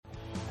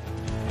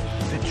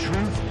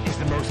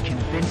the most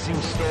convincing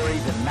story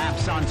that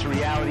maps onto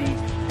reality,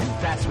 and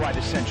that's why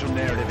the central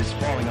narrative is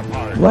falling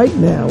apart. Right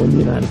now in the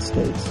United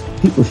States,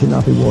 people should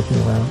not be walking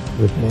around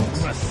with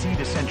masks. We must see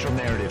the central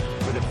narrative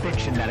for the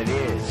fiction that it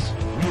is.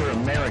 We are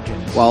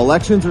Americans. While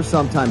elections are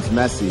sometimes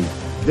messy,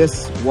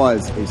 this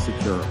was a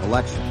secure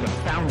election. The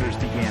founders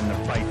began the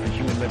fight for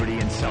human liberty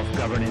and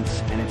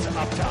self-governance, and it's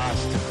up to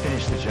us to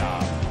finish the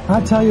job.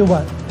 I tell you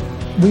what,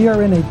 we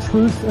are in a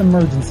truth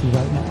emergency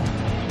right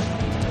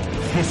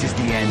now. This is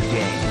the end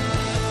game.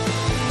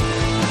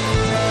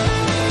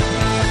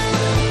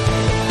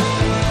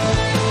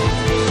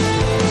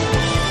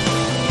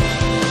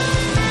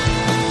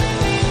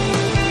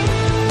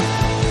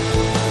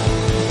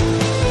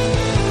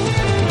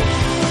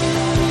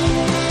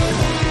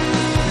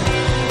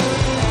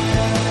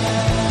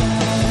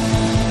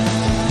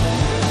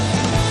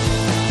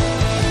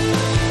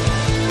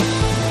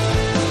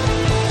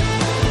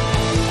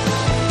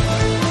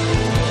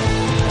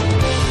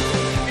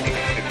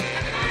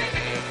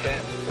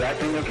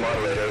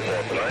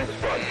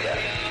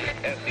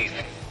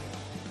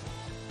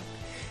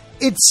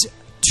 It's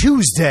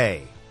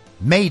Tuesday,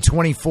 May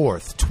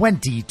 24th,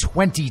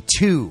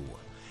 2022,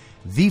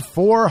 the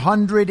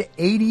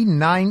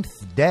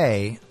 489th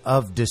day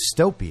of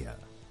dystopia.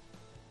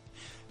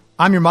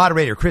 I'm your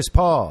moderator, Chris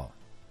Paul.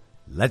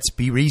 Let's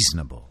be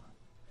reasonable.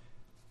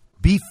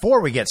 Before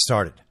we get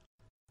started,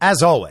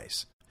 as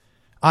always,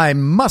 I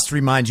must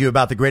remind you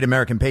about the great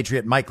American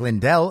patriot Mike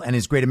Lindell and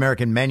his great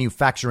American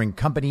manufacturing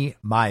company,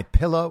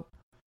 MyPillow.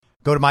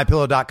 Go to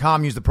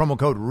MyPillow.com, use the promo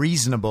code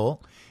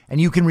REASONABLE, and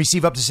you can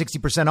receive up to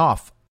 60%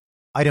 off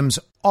items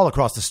all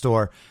across the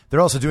store. They're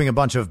also doing a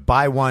bunch of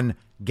buy one,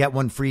 get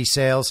one free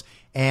sales.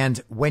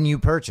 And when you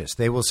purchase,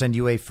 they will send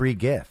you a free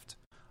gift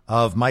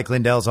of Mike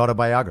Lindell's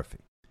autobiography.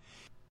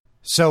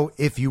 So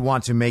if you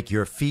want to make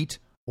your feet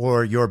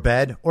or your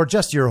bed or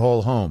just your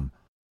whole home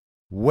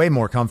way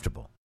more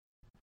comfortable,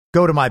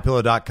 go to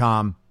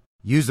MyPillow.com,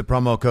 use the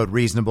promo code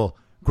REASONABLE,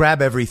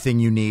 grab everything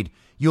you need.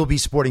 You'll be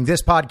supporting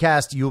this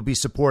podcast. You'll be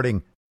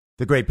supporting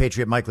the great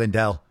patriot Mike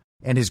Lindell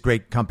and his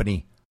great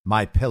company,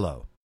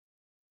 MyPillow.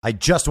 I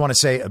just want to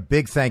say a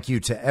big thank you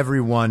to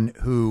everyone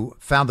who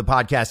found the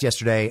podcast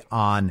yesterday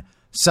on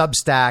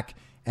Substack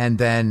and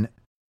then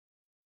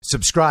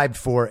subscribed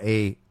for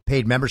a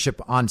paid membership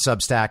on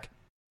Substack.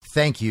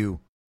 Thank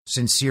you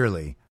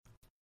sincerely.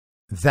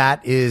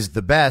 That is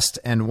the best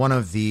and one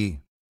of the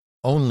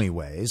only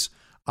ways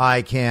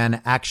I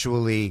can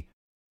actually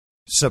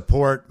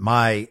support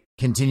my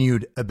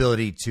continued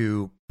ability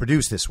to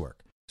produce this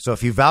work. So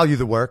if you value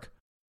the work,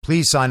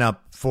 please sign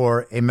up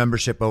for a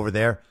membership over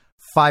there.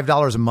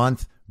 $5 a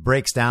month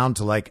breaks down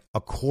to like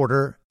a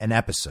quarter an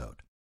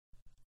episode.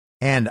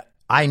 And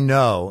I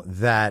know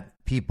that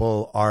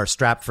people are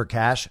strapped for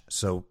cash,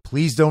 so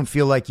please don't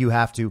feel like you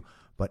have to.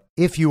 But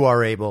if you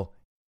are able,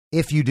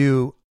 if you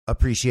do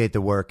appreciate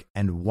the work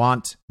and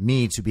want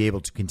me to be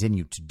able to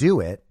continue to do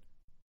it,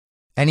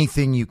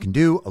 anything you can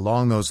do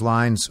along those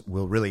lines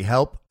will really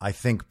help. I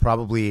think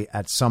probably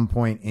at some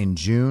point in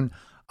June,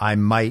 I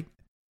might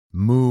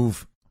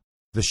move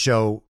the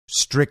show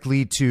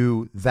strictly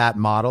to that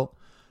model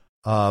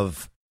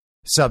of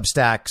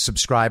Substack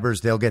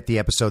subscribers. They'll get the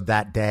episode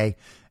that day,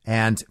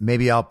 and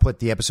maybe I'll put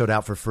the episode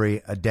out for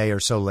free a day or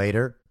so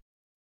later.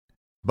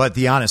 But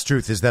the honest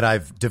truth is that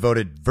I've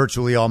devoted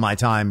virtually all my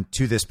time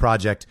to this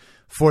project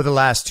for the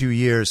last 2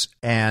 years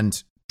and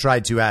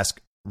tried to ask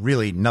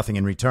really nothing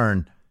in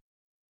return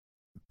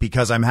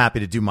because I'm happy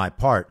to do my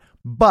part.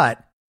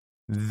 But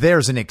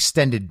there's an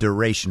extended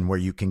duration where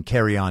you can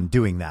carry on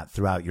doing that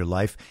throughout your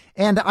life.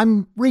 And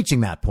I'm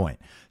reaching that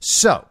point.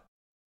 So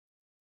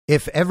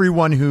if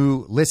everyone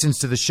who listens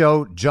to the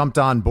show jumped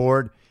on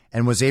board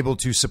and was able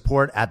to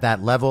support at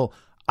that level,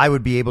 I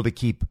would be able to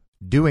keep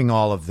doing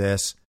all of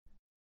this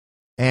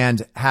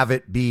and have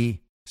it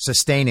be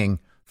sustaining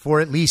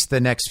for at least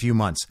the next few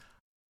months.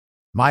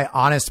 My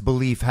honest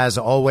belief has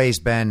always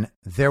been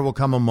there will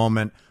come a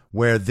moment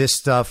where this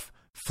stuff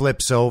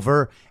flips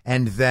over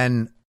and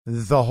then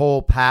the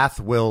whole path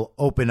will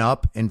open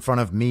up in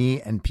front of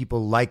me and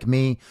people like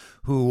me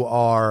who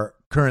are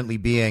currently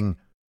being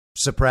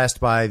suppressed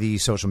by the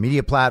social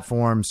media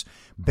platforms,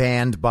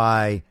 banned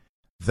by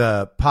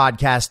the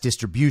podcast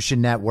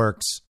distribution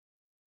networks,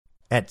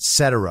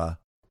 etc.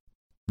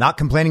 Not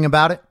complaining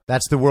about it.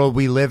 That's the world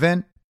we live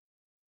in.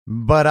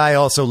 But I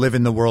also live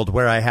in the world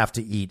where I have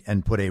to eat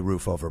and put a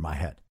roof over my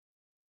head.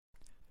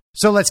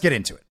 So let's get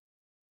into it.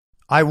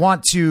 I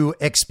want to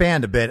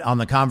expand a bit on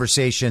the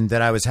conversation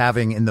that I was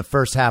having in the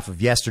first half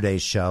of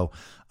yesterday's show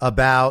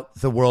about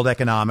the World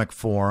Economic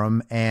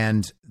Forum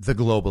and the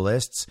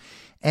globalists.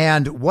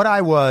 And what I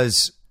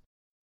was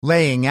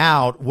laying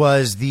out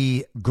was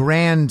the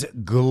grand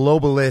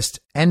globalist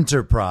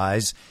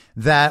enterprise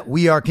that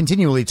we are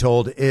continually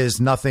told is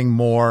nothing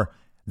more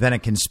than a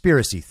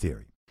conspiracy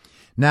theory.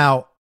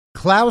 Now,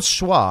 Klaus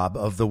Schwab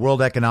of the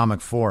World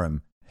Economic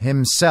Forum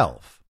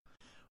himself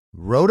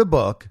wrote a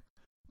book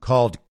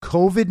called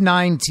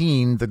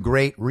COVID-19, The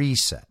Great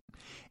Reset.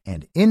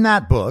 And in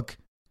that book,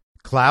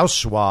 Klaus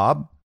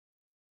Schwab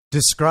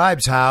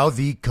describes how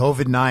the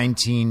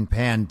COVID-19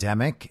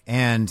 pandemic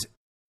and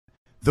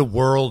the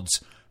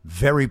world's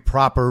very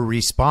proper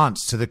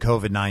response to the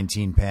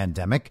COVID-19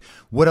 pandemic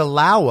would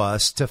allow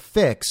us to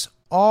fix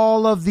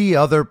all of the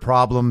other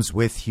problems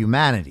with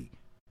humanity,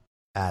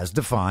 as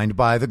defined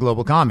by the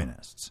global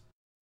communists.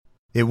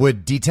 It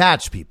would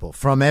detach people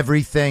from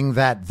everything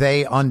that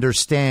they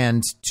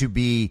understand to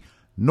be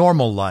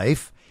normal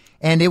life,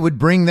 and it would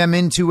bring them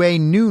into a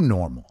new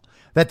normal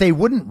that they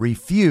wouldn't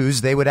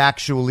refuse, they would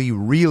actually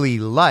really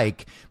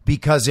like,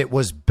 because it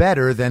was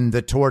better than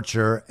the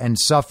torture and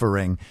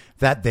suffering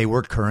that they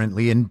were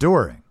currently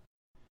enduring.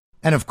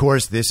 And of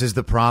course, this is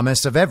the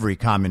promise of every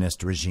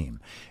communist regime.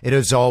 It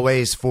is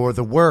always for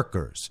the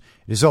workers.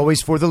 It is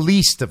always for the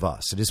least of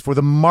us. It is for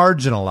the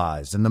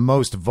marginalized and the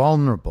most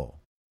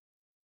vulnerable.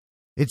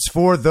 It's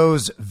for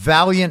those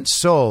valiant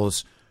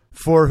souls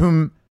for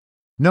whom,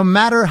 no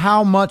matter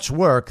how much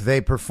work they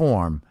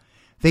perform,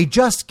 they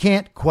just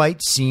can't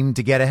quite seem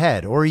to get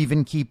ahead or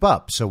even keep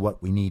up. So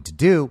what we need to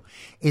do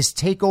is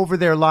take over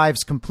their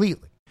lives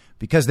completely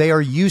because they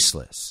are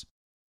useless,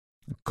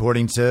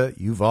 according to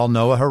Yuval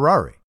Noah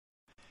Harari.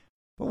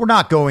 But we're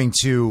not going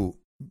to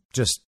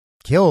just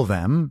kill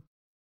them.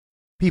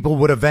 People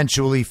would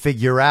eventually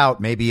figure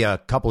out, maybe a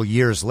couple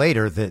years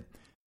later, that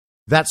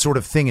that sort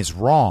of thing is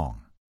wrong.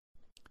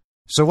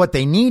 So what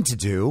they need to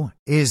do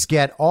is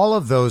get all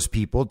of those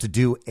people to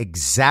do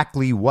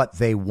exactly what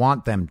they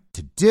want them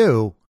to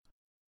do,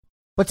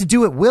 but to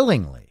do it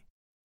willingly,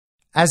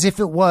 as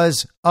if it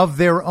was of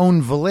their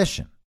own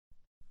volition.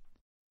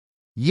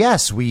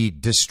 Yes, we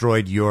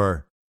destroyed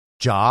your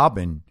job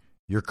and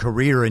your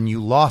career and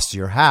you lost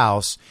your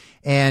house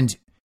and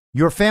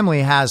your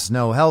family has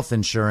no health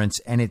insurance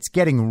and it's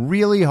getting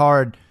really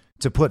hard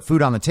to put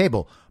food on the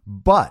table.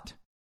 But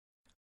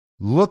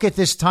look at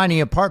this tiny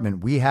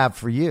apartment we have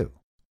for you.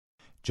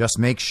 Just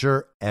make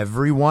sure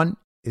everyone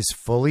is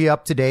fully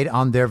up to date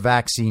on their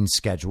vaccine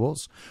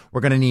schedules. We're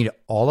going to need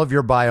all of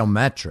your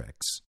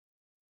biometrics.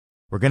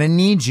 We're going to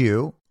need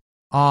you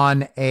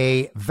on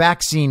a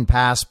vaccine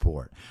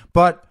passport,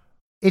 but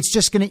it's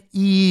just going to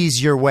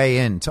ease your way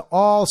into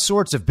all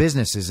sorts of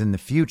businesses in the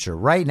future.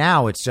 Right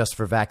now, it's just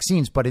for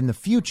vaccines, but in the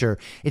future,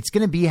 it's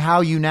going to be how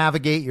you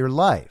navigate your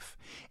life.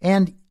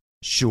 And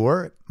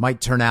sure, it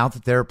might turn out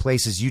that there are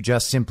places you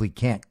just simply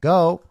can't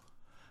go,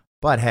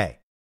 but hey,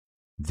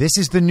 this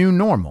is the new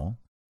normal,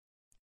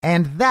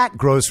 and that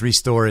grocery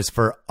store is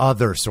for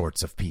other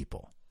sorts of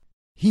people.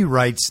 He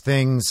writes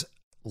things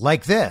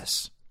like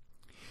this.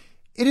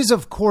 It is,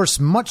 of course,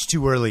 much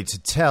too early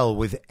to tell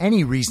with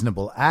any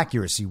reasonable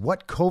accuracy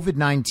what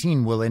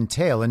COVID-19 will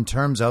entail in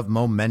terms of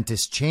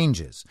momentous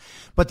changes.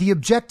 But the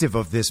objective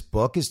of this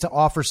book is to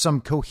offer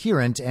some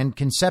coherent and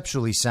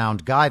conceptually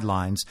sound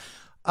guidelines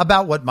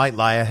about what might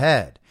lie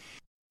ahead.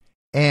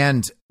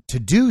 And to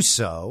do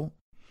so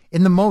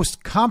in the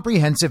most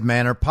comprehensive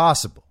manner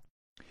possible.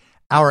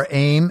 Our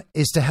aim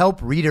is to help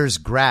readers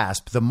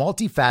grasp the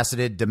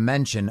multifaceted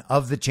dimension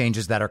of the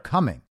changes that are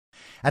coming.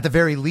 At the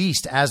very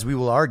least, as we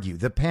will argue,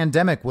 the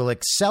pandemic will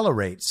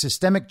accelerate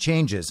systemic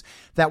changes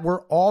that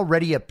were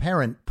already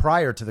apparent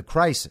prior to the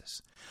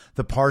crisis.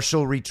 The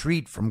partial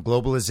retreat from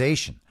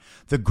globalization,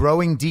 the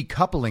growing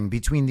decoupling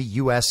between the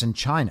U.S. and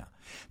China,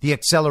 the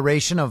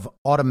acceleration of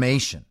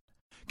automation,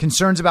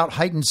 concerns about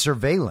heightened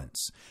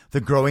surveillance,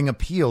 the growing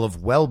appeal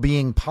of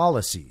well-being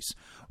policies,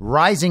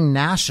 rising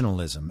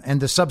nationalism,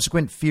 and the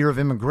subsequent fear of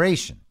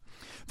immigration,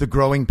 the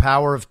growing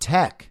power of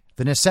tech,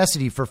 the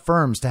necessity for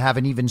firms to have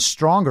an even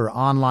stronger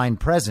online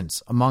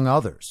presence, among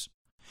others.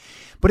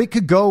 But it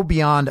could go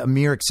beyond a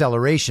mere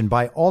acceleration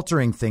by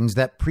altering things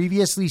that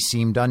previously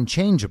seemed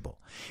unchangeable.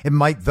 It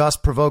might thus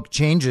provoke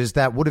changes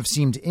that would have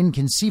seemed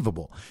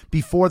inconceivable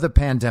before the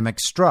pandemic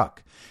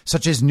struck,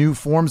 such as new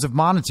forms of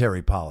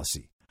monetary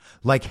policy,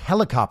 like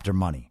helicopter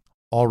money,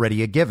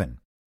 already a given.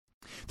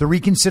 The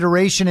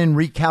reconsideration and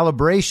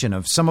recalibration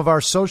of some of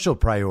our social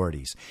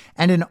priorities,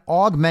 and an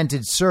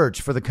augmented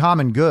search for the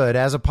common good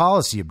as a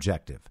policy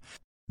objective.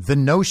 The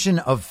notion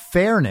of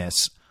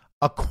fairness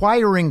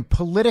acquiring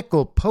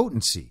political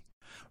potency,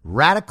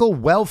 radical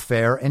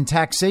welfare and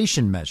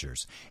taxation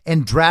measures,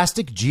 and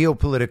drastic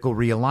geopolitical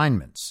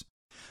realignments.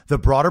 The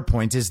broader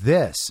point is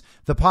this: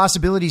 the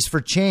possibilities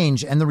for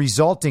change and the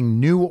resulting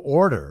new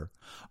order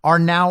are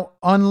now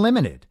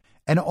unlimited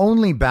and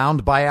only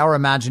bound by our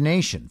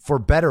imagination, for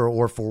better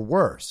or for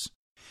worse.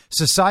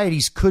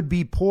 Societies could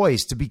be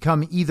poised to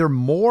become either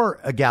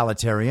more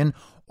egalitarian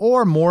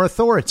or more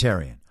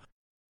authoritarian,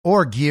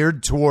 or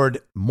geared toward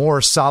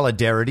more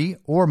solidarity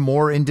or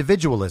more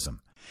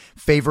individualism,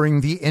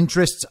 favoring the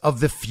interests of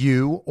the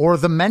few or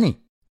the many.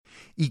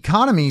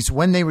 Economies,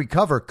 when they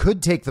recover,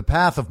 could take the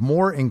path of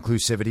more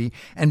inclusivity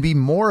and be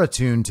more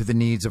attuned to the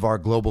needs of our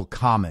global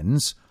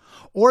commons,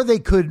 or they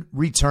could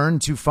return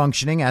to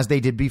functioning as they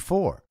did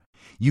before.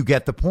 You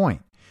get the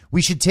point.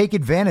 We should take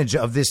advantage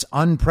of this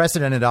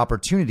unprecedented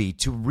opportunity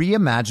to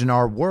reimagine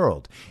our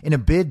world in a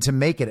bid to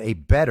make it a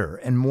better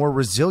and more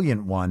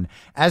resilient one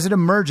as it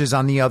emerges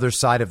on the other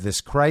side of this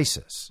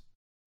crisis.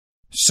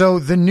 So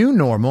the new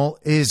normal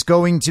is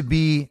going to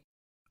be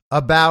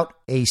about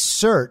a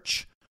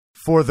search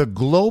for the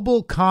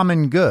global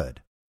common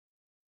good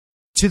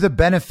to the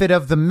benefit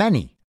of the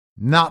many,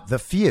 not the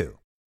few,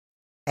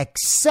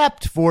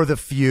 except for the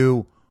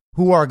few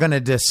who are going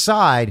to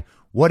decide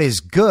what is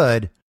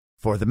good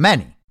for the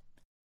many.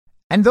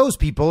 And those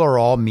people are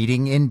all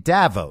meeting in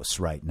Davos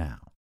right now.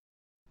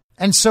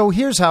 And so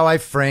here's how I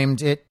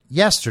framed it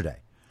yesterday.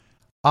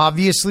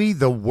 Obviously,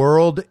 the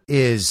world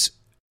is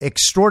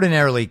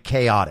extraordinarily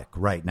chaotic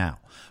right now.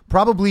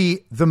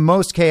 Probably the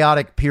most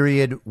chaotic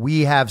period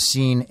we have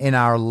seen in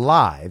our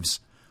lives,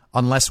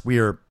 unless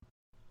we're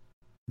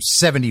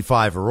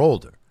 75 or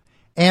older.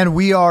 And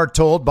we are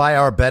told by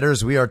our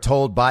betters, we are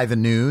told by the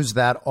news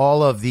that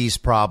all of these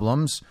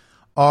problems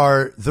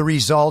are the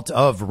result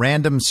of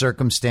random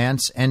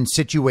circumstance and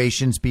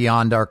situations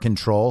beyond our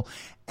control,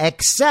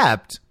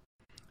 except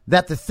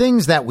that the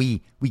things that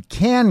we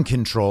can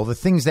control, the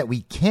things that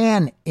we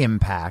can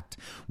impact,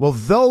 well,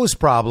 those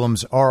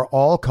problems are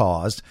all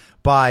caused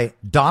by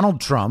Donald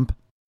Trump,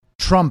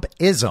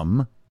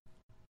 Trumpism,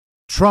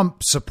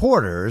 Trump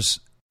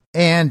supporters,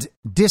 and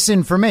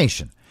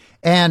disinformation.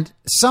 And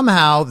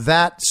somehow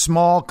that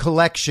small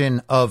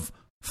collection of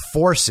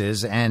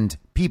forces and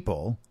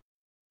people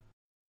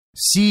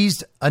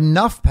seized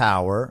enough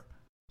power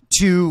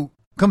to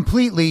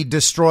completely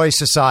destroy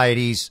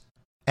societies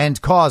and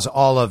cause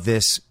all of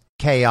this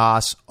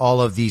chaos,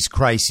 all of these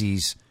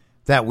crises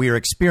that we're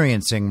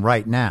experiencing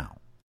right now.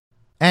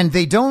 And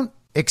they don't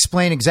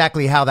explain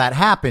exactly how that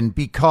happened,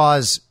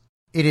 because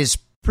it is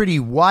pretty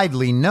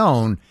widely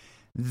known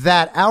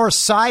that our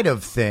side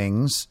of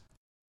things,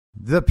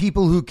 the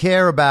people who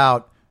care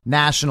about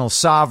national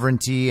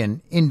sovereignty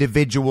and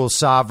individual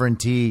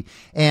sovereignty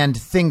and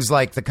things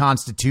like the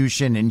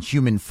Constitution and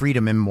human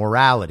freedom and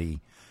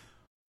morality,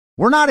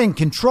 we're not in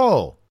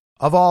control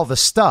of all the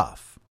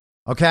stuff,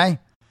 okay?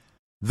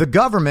 The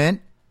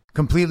government,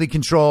 completely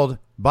controlled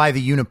by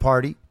the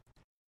uniparty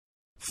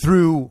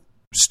through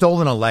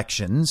stolen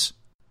elections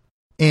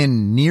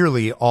in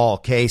nearly all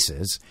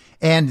cases,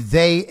 and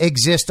they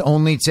exist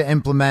only to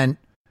implement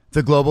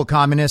the global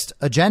communist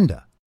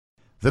agenda.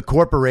 The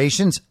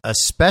corporations,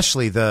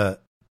 especially the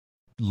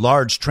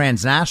large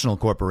transnational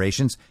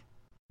corporations,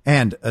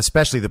 and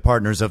especially the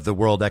partners of the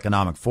World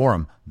Economic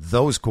Forum,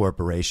 those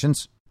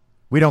corporations,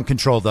 we don't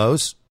control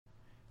those.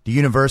 The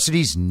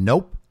universities,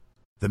 nope.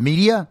 The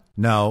media,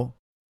 no.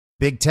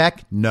 Big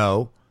tech,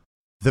 no.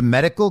 The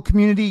medical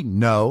community,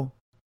 no.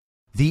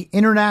 The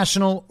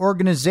international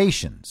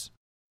organizations,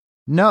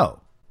 no.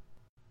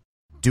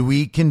 Do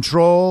we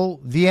control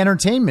the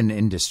entertainment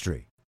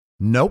industry?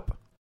 Nope.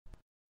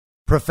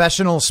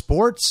 Professional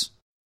sports?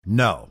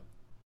 No.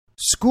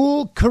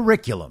 School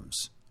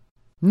curriculums?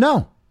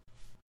 No.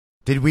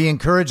 Did we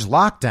encourage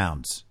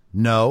lockdowns?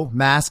 No.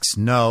 Masks?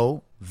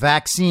 No.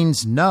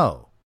 Vaccines?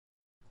 No.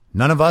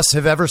 None of us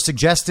have ever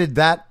suggested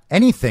that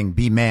anything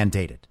be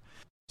mandated.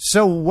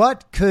 So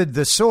what could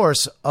the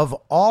source of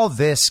all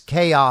this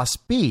chaos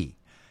be?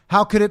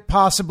 How could it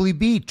possibly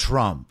be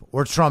Trump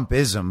or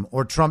Trumpism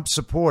or Trump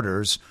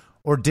supporters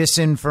or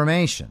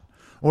disinformation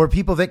or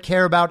people that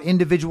care about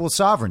individual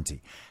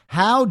sovereignty?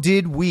 How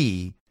did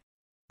we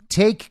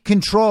take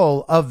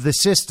control of the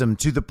system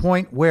to the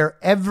point where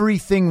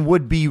everything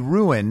would be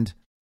ruined,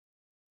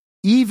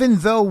 even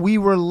though we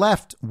were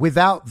left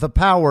without the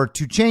power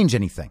to change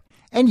anything?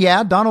 And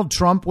yeah, Donald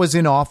Trump was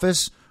in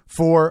office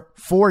for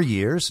 4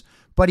 years,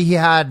 but he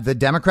had the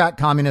Democrat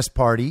Communist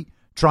Party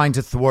trying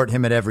to thwart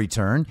him at every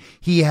turn.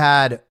 He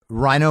had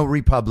Rhino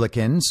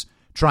Republicans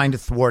trying to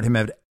thwart him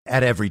at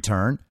every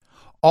turn.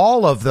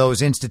 All of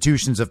those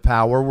institutions of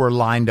power were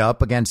lined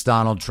up against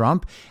Donald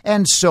Trump,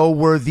 and so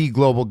were the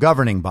global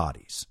governing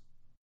bodies.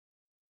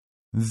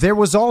 There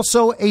was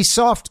also a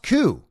soft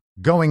coup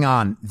going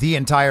on the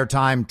entire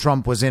time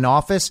Trump was in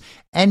office,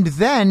 and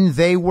then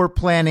they were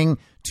planning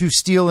to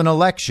steal an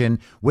election,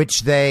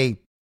 which they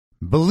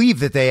believe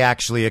that they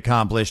actually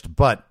accomplished,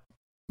 but,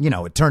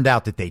 it turned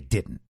out that they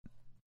didn't.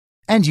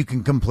 And you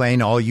can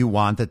complain all you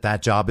want that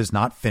that job is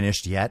not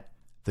finished yet.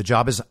 The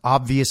job is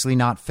obviously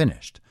not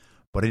finished,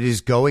 but it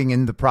is going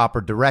in the proper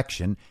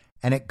direction,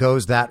 and it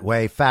goes that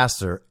way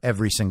faster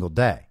every single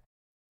day.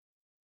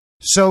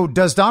 So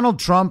does Donald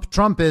Trump,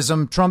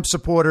 Trumpism, Trump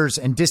supporters,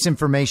 and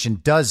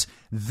disinformation, does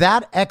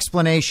that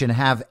explanation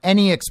have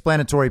any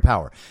explanatory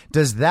power?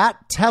 Does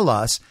that tell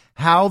us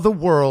how the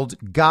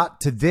world got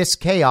to this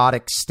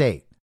chaotic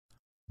state?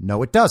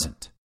 No, it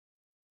doesn't.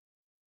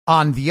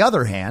 On the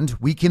other hand,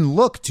 we can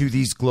look to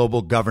these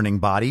global governing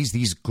bodies,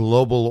 these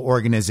global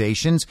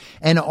organizations,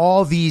 and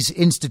all these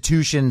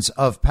institutions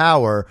of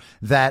power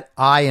that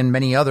I and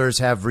many others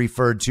have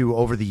referred to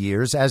over the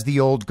years as the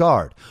old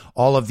guard.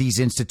 All of these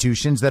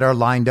institutions that are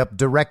lined up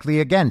directly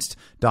against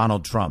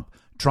Donald Trump,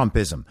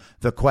 Trumpism,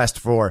 the quest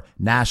for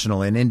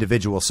national and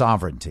individual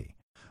sovereignty.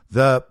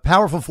 The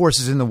powerful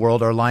forces in the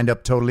world are lined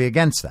up totally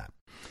against that.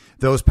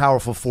 Those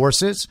powerful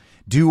forces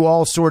do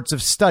all sorts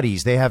of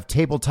studies. They have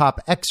tabletop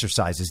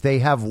exercises. They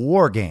have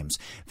war games.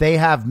 They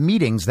have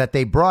meetings that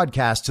they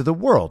broadcast to the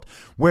world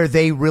where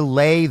they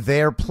relay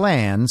their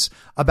plans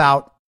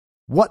about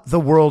what the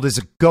world is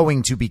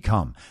going to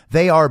become.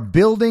 They are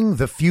building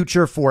the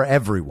future for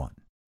everyone.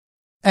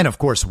 And of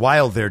course,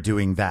 while they're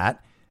doing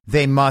that,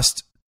 they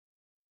must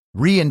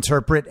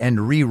reinterpret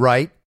and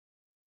rewrite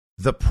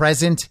the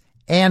present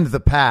and the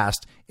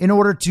past in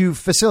order to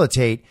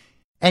facilitate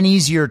an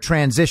easier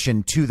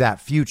transition to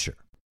that future.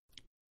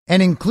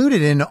 And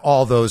included in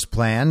all those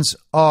plans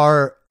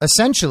are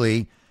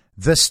essentially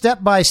the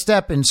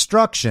step-by-step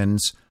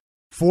instructions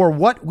for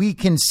what we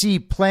can see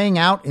playing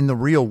out in the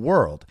real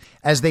world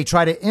as they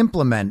try to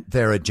implement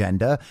their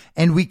agenda.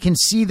 And we can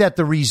see that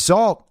the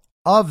result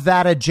of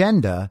that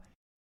agenda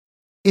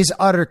is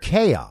utter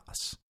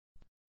chaos.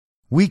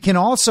 We can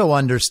also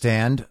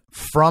understand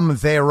from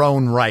their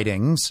own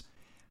writings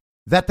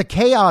that the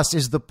chaos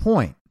is the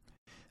point.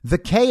 The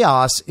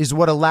chaos is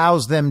what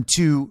allows them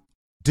to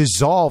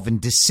dissolve and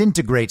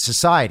disintegrate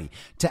society,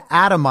 to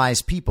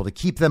atomize people, to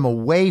keep them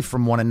away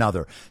from one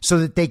another so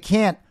that they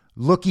can't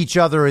look each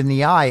other in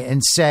the eye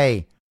and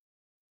say,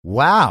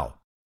 wow,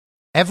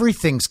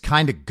 everything's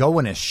kind of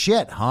going to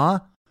shit, huh?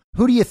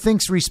 Who do you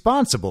think's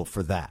responsible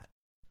for that?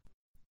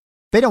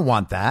 They don't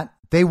want that.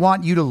 They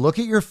want you to look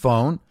at your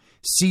phone,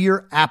 see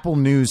your Apple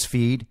News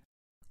feed,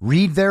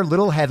 read their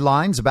little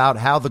headlines about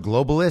how the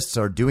globalists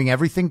are doing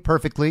everything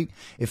perfectly,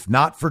 if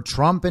not for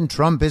Trump and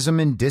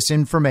Trumpism and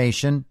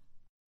disinformation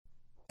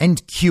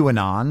and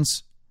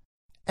QAnons.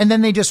 And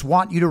then they just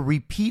want you to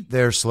repeat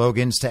their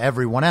slogans to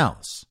everyone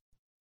else.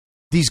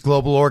 These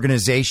global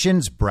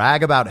organizations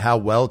brag about how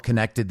well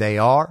connected they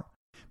are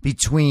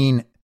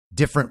between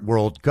different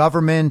world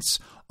governments,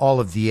 all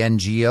of the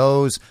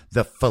NGOs,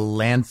 the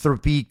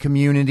philanthropy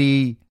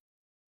community,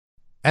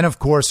 and of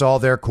course, all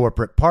their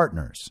corporate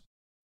partners.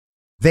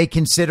 They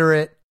consider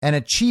it an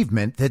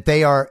achievement that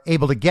they are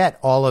able to get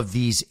all of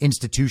these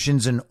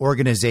institutions and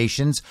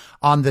organizations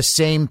on the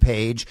same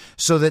page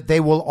so that they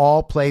will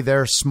all play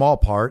their small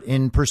part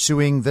in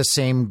pursuing the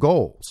same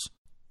goals.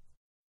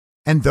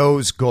 And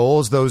those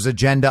goals, those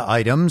agenda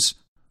items,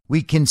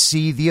 we can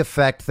see the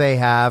effect they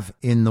have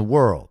in the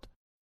world.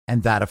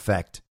 And that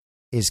effect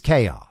is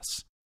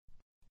chaos.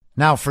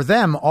 Now, for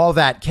them, all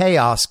that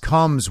chaos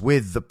comes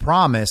with the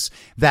promise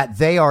that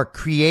they are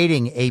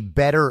creating a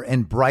better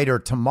and brighter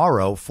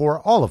tomorrow for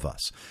all of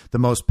us. The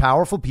most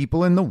powerful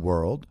people in the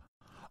world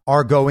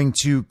are going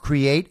to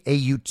create a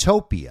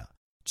utopia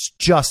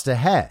just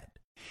ahead.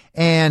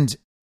 And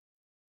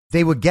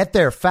they would get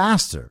there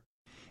faster.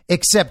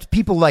 Except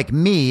people like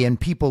me and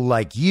people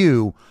like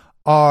you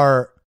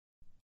are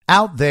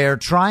out there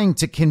trying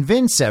to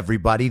convince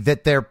everybody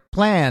that their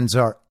plans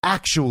are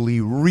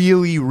actually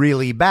really,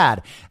 really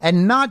bad.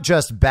 And not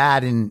just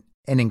bad in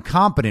an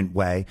incompetent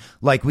way,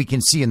 like we can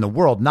see in the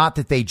world. Not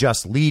that they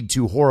just lead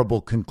to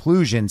horrible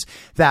conclusions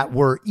that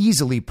were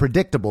easily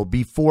predictable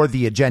before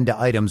the agenda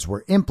items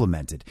were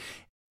implemented.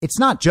 It's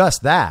not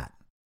just that.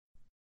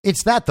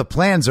 It's that the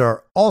plans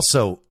are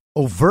also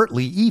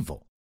overtly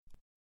evil.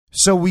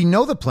 So we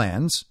know the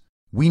plans,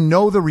 we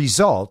know the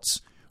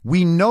results,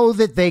 we know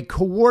that they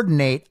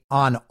coordinate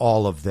on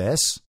all of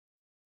this.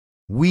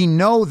 We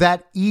know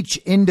that each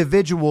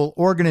individual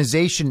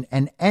organization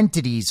and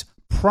entity's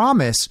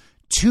promise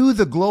to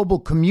the global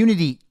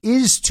community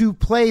is to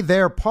play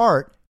their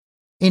part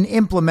in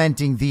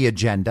implementing the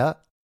agenda.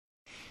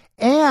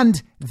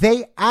 And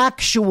they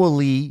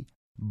actually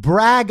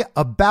brag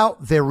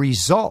about their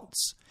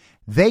results.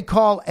 They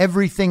call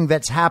everything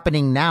that's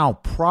happening now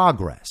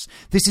progress.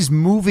 This is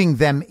moving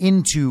them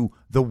into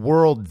the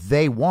world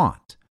they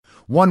want.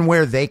 One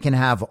where they can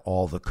have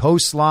all the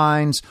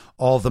coastlines,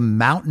 all the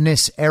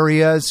mountainous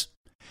areas,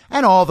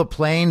 and all the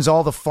plains,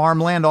 all the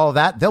farmland, all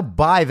that. They'll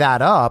buy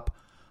that up,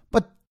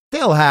 but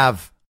they'll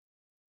have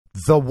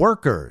the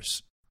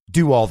workers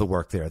do all the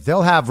work there.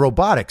 They'll have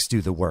robotics do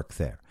the work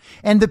there.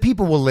 And the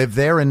people will live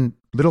there in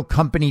little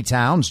company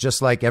towns,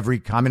 just like every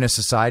communist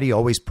society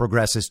always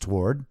progresses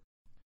toward.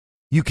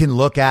 You can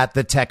look at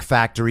the tech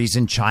factories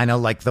in China,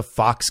 like the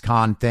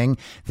Foxconn thing.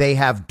 They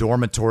have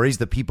dormitories.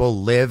 The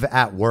people live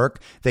at work.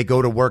 They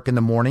go to work in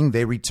the morning.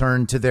 They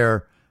return to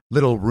their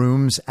little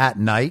rooms at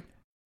night.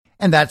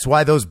 And that's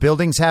why those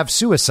buildings have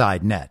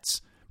suicide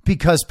nets,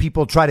 because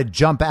people try to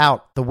jump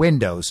out the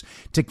windows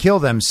to kill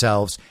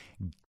themselves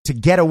to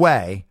get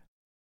away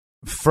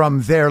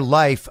from their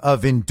life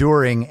of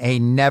enduring a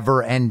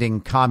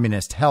never-ending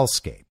communist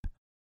hellscape.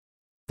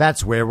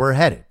 That's where we're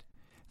headed.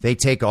 They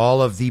take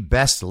all of the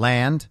best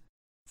land,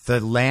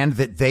 the land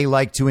that they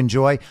like to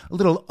enjoy, a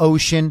little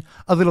ocean,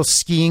 a little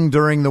skiing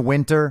during the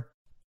winter.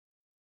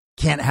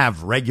 Can't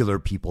have regular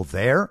people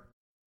there.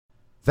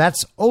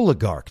 That's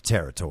oligarch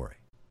territory.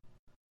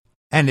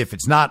 And if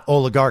it's not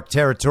oligarch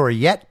territory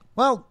yet,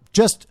 well,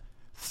 just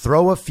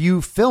throw a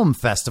few film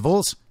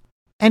festivals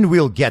and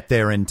we'll get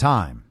there in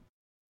time.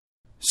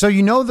 So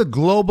you know the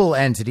global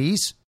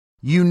entities.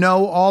 You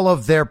know all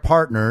of their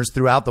partners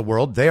throughout the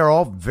world. They are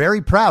all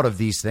very proud of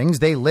these things.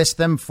 They list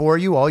them for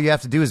you. All you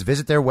have to do is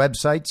visit their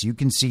websites. You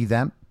can see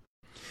them.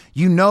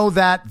 You know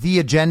that the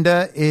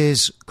agenda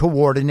is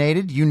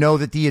coordinated. You know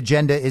that the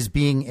agenda is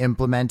being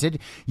implemented.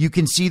 You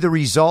can see the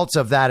results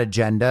of that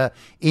agenda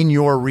in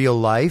your real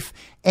life.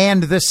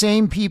 And the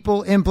same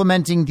people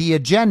implementing the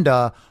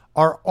agenda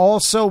are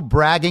also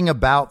bragging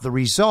about the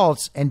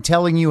results and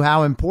telling you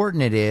how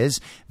important it is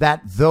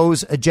that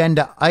those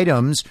agenda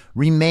items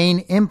remain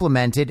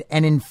implemented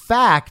and, in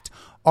fact,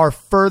 are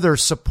further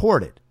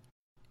supported.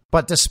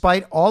 But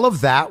despite all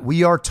of that,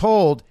 we are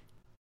told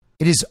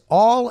it is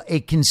all a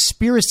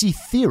conspiracy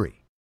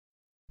theory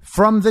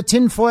from the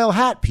tinfoil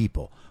hat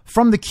people,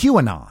 from the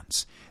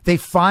QAnons. They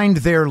find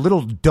their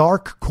little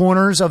dark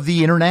corners of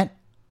the internet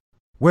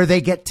where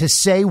they get to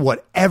say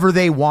whatever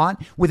they want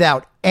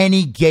without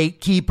any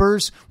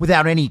gatekeepers,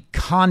 without any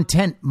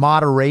content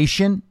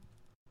moderation.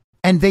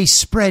 And they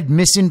spread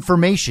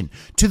misinformation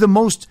to the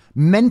most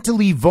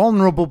mentally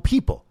vulnerable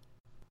people,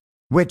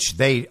 which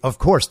they, of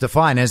course,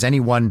 define as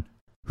anyone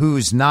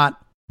who's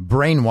not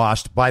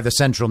brainwashed by the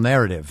central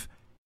narrative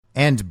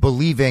and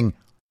believing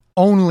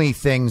only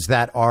things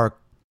that are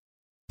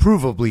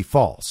provably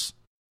false.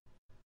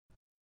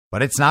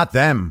 But it's not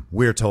them,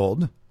 we're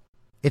told.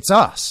 It's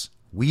us.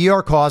 We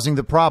are causing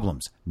the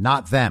problems,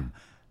 not them.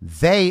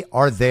 They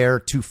are there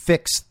to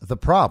fix the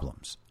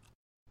problems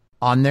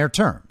on their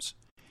terms.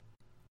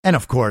 And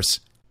of course,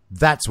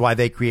 that's why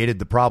they created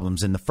the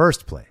problems in the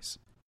first place.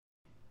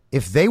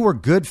 If they were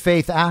good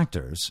faith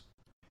actors,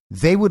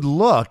 they would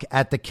look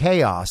at the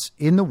chaos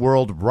in the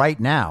world right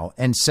now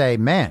and say,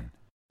 man,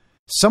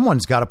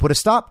 someone's got to put a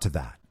stop to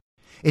that.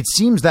 It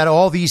seems that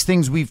all these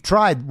things we've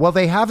tried, well,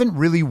 they haven't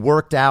really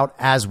worked out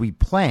as we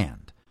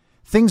planned.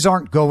 Things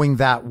aren't going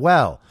that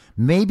well.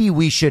 Maybe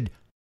we should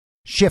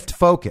shift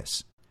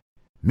focus.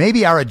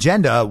 Maybe our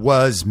agenda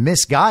was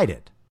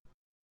misguided.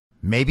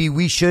 Maybe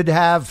we should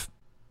have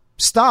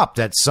stopped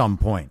at some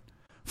point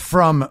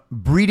from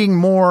breeding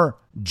more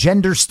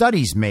gender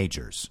studies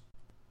majors.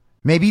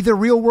 Maybe the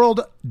real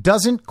world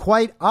doesn't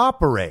quite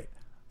operate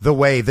the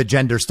way the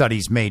gender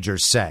studies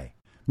majors say.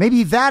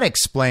 Maybe that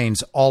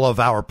explains all of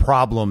our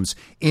problems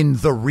in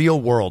the real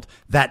world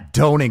that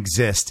don't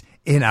exist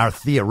in our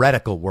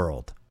theoretical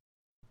world.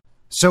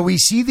 So we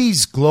see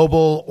these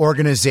global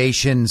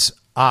organizations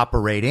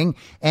operating,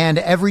 and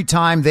every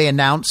time they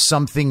announce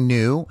something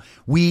new,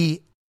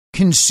 we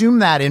consume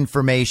that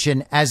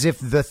information as if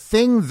the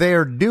thing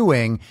they're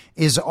doing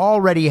is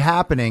already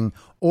happening,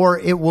 or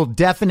it will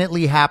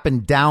definitely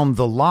happen down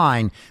the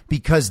line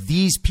because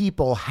these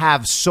people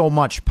have so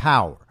much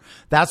power.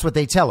 That's what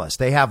they tell us.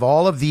 They have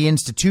all of the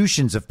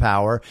institutions of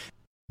power.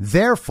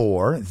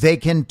 Therefore, they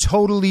can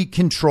totally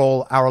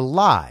control our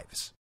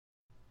lives.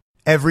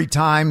 Every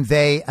time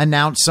they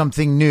announce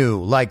something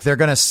new, like they're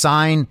going to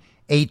sign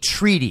a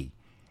treaty,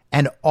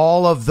 and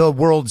all of the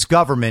world's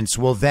governments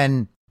will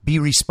then be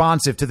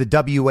responsive to the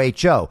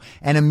WHO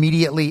and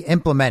immediately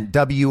implement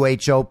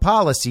WHO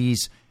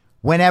policies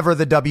whenever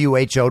the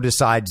WHO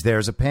decides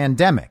there's a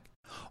pandemic.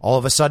 All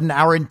of a sudden,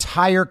 our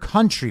entire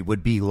country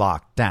would be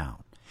locked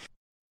down.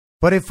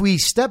 But if we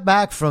step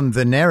back from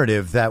the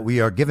narrative that we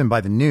are given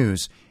by the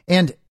news,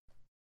 and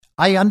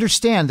I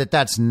understand that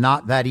that's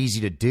not that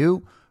easy to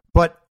do,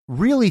 but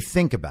really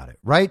think about it,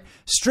 right?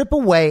 Strip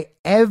away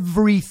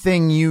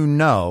everything you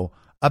know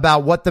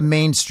about what the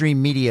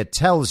mainstream media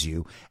tells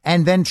you,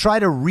 and then try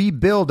to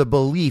rebuild a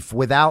belief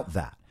without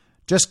that.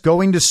 Just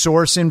going to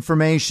source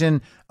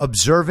information,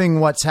 observing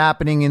what's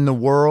happening in the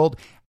world,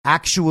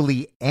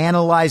 actually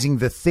analyzing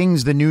the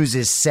things the news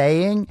is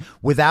saying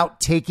without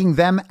taking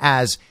them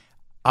as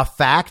a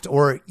fact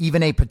or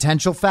even a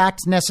potential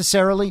fact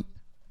necessarily,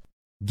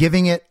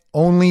 giving it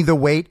only the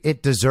weight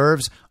it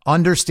deserves,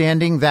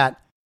 understanding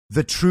that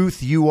the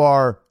truth you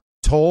are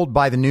told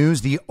by the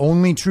news, the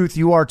only truth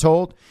you are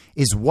told,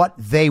 is what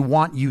they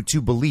want you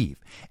to believe.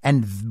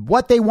 And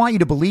what they want you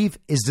to believe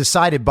is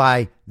decided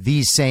by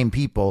these same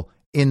people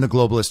in the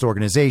globalist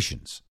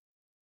organizations.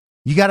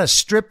 You got to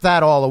strip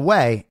that all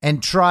away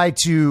and try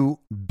to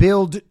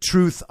build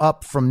truth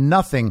up from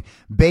nothing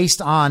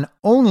based on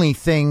only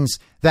things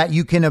that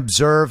you can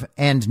observe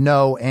and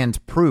know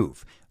and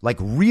prove, like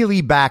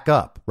really back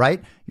up, right?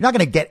 You're not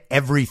going to get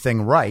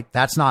everything right.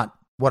 That's not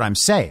what I'm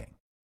saying.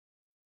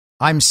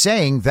 I'm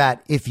saying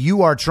that if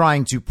you are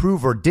trying to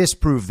prove or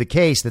disprove the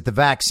case that the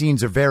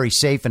vaccines are very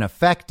safe and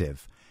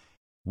effective,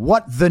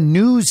 what the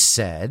news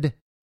said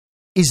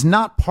is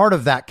not part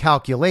of that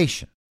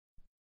calculation.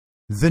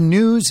 The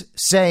news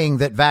saying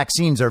that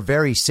vaccines are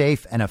very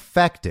safe and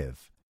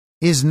effective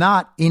is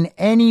not in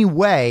any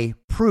way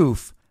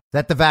proof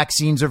that the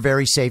vaccines are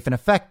very safe and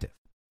effective.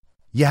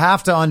 You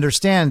have to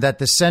understand that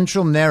the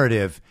central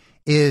narrative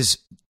is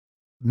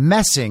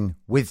messing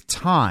with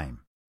time.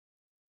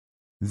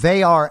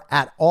 They are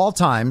at all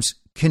times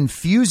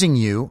confusing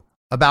you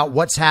about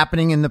what's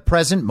happening in the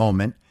present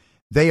moment.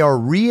 They are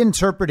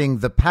reinterpreting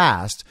the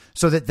past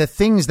so that the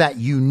things that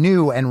you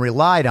knew and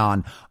relied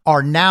on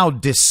are now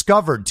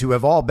discovered to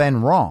have all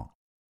been wrong.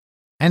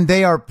 And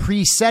they are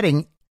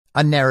presetting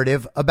a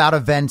narrative about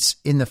events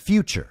in the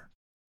future.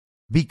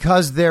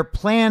 because their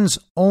plans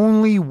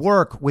only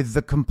work with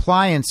the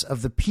compliance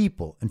of the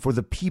people. And for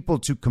the people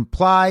to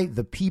comply,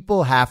 the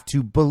people have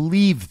to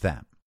believe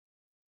them.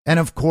 And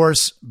of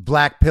course,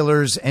 black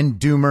pillars and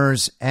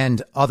doomers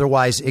and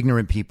otherwise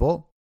ignorant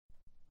people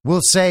will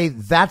say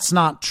that's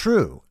not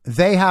true.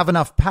 They have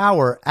enough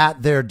power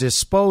at their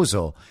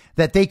disposal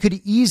that they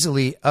could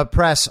easily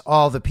oppress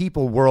all the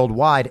people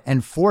worldwide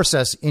and force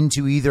us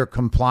into either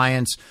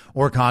compliance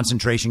or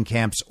concentration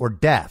camps or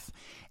death.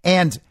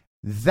 And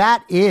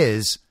that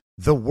is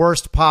the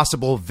worst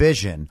possible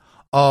vision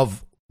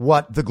of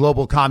what the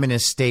global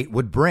communist state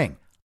would bring.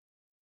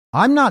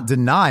 I'm not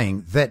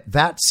denying that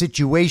that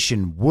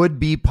situation would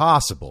be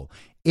possible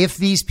if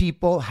these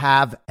people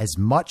have as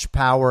much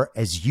power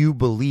as you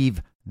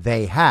believe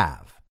they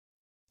have.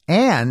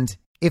 And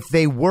if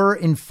they were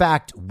in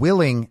fact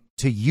willing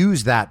to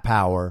use that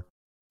power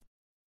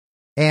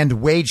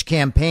and wage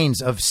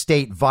campaigns of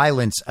state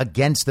violence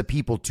against the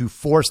people to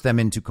force them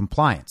into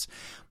compliance.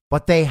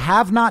 But they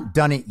have not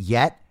done it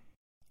yet,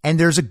 and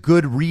there's a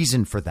good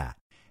reason for that.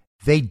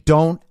 They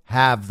don't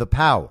have the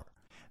power.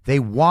 They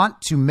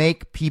want to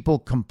make people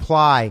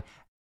comply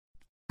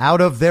out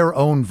of their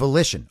own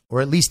volition, or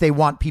at least they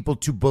want people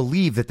to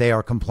believe that they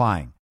are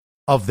complying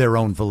of their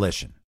own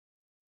volition.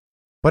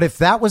 But if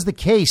that was the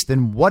case,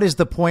 then what is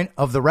the point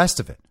of the rest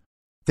of it?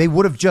 They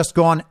would have just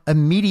gone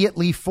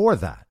immediately for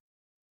that.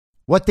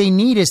 What they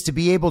need is to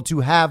be able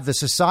to have the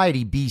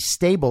society be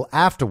stable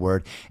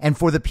afterward and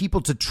for the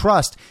people to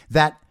trust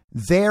that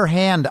their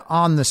hand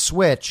on the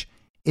switch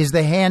is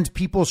the hand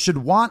people should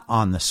want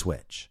on the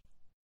switch.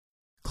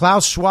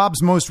 Klaus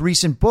Schwab's most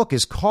recent book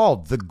is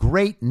called The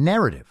Great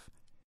Narrative.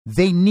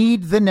 They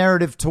need the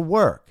narrative to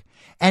work,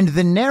 and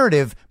the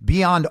narrative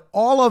beyond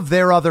all of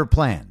their other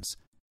plans.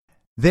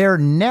 Their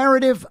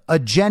narrative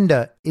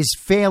agenda is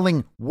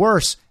failing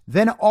worse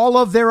than all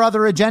of their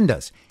other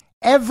agendas.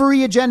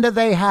 Every agenda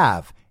they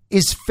have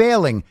is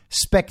failing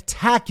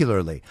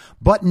spectacularly,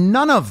 but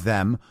none of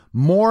them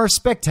more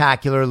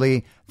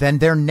spectacularly than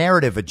their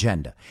narrative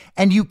agenda.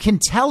 And you can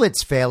tell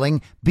it's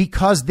failing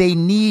because they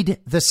need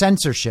the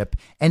censorship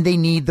and they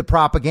need the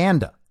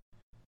propaganda.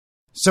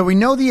 So we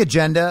know the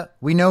agenda.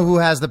 We know who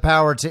has the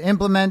power to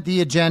implement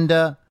the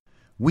agenda.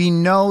 We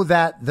know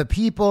that the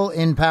people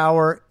in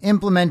power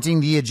implementing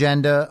the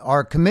agenda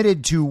are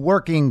committed to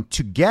working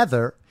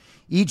together,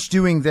 each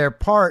doing their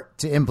part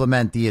to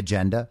implement the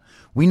agenda.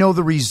 We know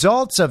the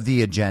results of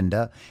the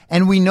agenda,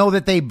 and we know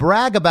that they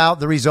brag about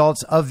the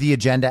results of the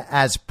agenda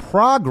as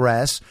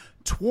progress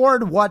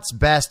toward what's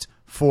best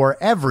for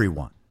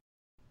everyone.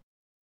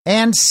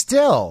 And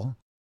still,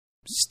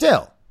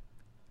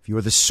 if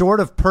you're the sort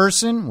of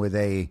person with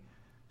a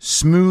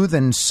smooth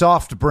and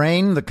soft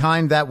brain, the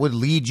kind that would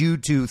lead you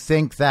to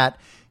think that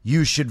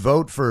you should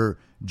vote for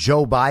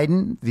Joe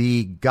Biden,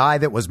 the guy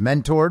that was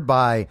mentored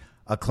by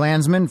a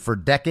Klansman for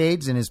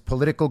decades in his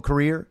political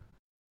career,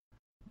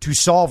 to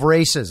solve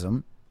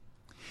racism,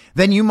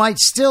 then you might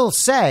still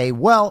say,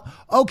 well,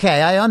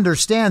 okay, I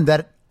understand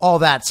that all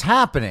that's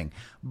happening,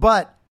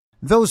 but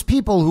those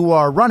people who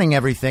are running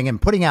everything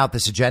and putting out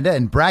this agenda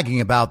and bragging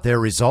about their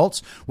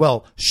results,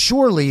 well,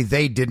 surely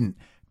they didn't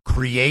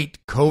create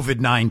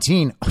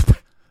COVID-19.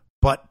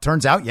 But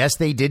turns out, yes,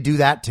 they did do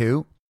that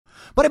too.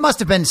 But it must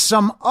have been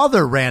some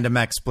other random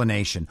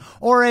explanation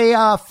or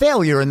a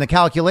failure in the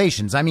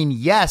calculations. I mean,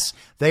 yes,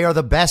 they are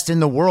the best in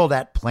the world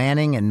at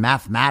planning and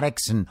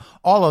mathematics and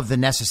all of the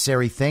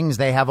necessary things.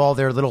 They have all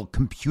their little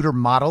computer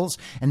models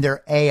and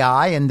their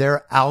AI and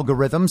their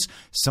algorithms.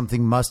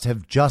 Something must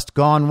have just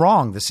gone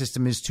wrong. The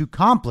system is too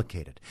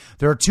complicated.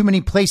 There are too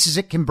many places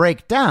it can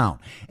break down.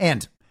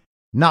 And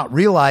not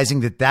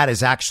realizing that that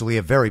is actually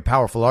a very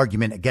powerful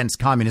argument against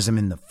communism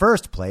in the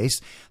first place,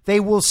 they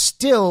will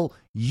still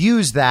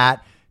use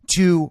that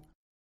to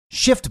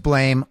shift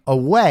blame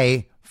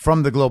away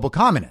from the global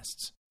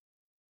communists.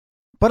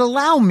 But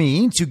allow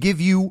me to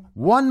give you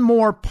one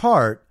more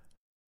part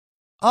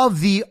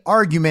of the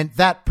argument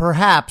that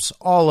perhaps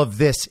all of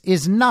this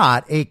is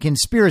not a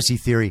conspiracy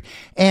theory.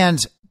 And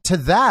to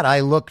that,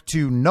 I look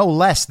to no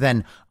less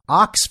than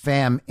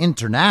Oxfam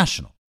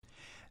International.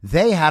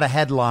 They had a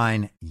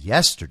headline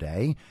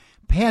yesterday: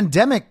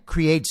 pandemic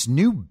creates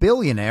new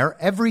billionaire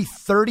every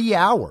 30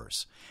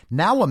 hours.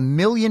 Now 1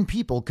 million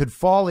people could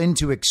fall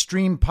into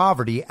extreme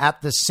poverty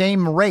at the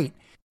same rate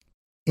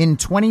in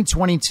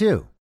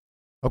 2022.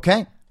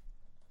 Okay?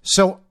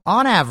 So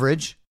on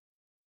average,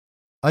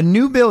 a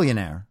new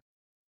billionaire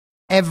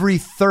every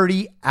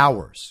 30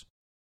 hours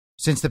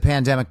since the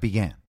pandemic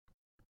began.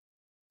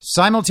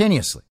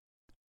 Simultaneously,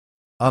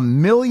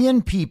 1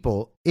 million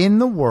people in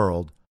the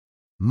world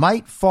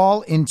might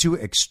fall into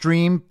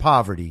extreme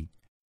poverty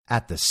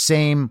at the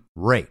same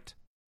rate.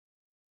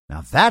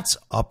 Now, that's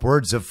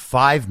upwards of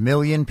 5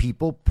 million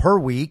people per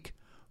week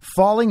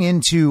falling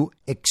into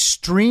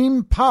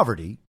extreme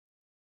poverty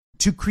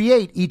to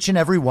create each and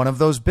every one of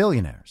those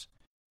billionaires.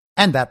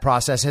 And that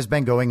process has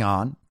been going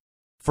on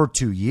for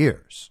 2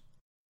 years.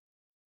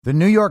 The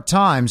New York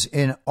Times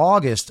in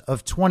August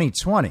of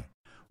 2020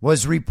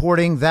 was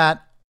reporting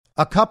that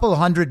a couple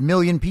 100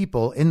 million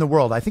people in the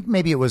world, I think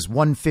maybe it was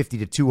 150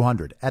 to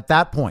 200 at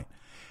that point,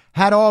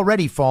 had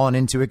already fallen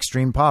into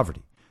extreme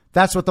poverty.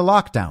 That's what the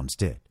lockdowns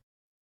did.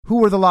 Who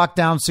were the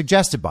lockdowns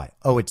suggested by?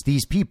 Oh, it's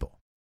these people.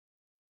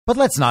 But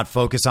let's not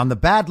focus on the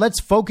bad. Let's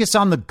focus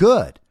on the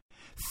good.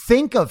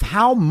 Think of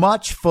how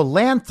much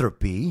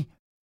philanthropy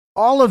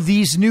all of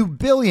these new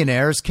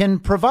billionaires can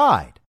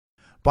provide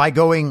by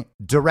going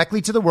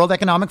directly to the World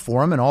Economic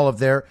Forum and all of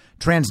their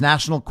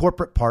transnational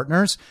corporate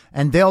partners,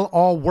 and they'll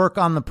all work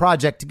on the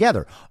project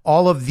together.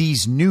 All of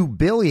these new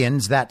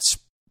billions that,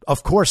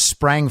 of course,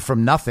 sprang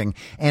from nothing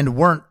and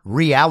weren't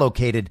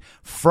reallocated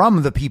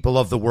from the people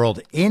of the world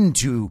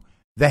into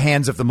the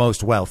hands of the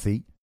most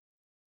wealthy.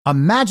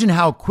 Imagine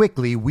how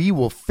quickly we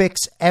will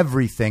fix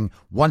everything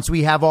once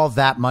we have all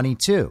that money,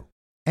 too.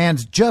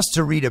 And just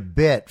to read a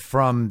bit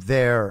from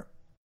their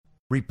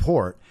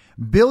report,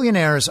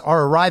 billionaires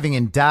are arriving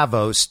in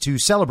Davos to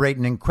celebrate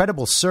an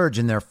incredible surge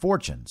in their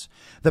fortunes.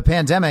 The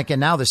pandemic and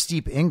now the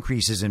steep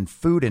increases in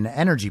food and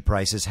energy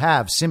prices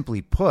have,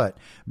 simply put,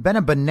 been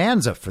a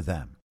bonanza for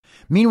them.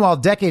 Meanwhile,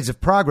 decades of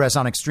progress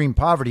on extreme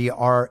poverty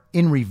are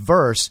in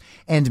reverse,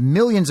 and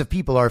millions of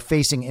people are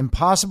facing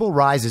impossible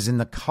rises in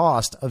the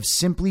cost of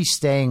simply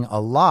staying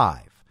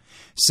alive,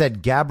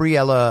 said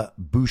Gabriella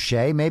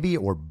Boucher, maybe,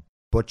 or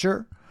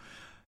Butcher,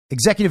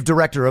 executive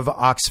director of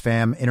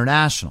Oxfam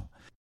International.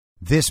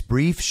 This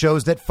brief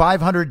shows that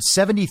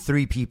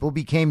 573 people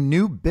became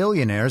new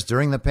billionaires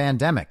during the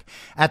pandemic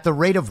at the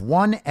rate of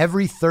one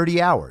every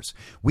 30 hours.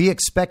 We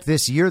expect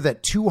this year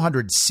that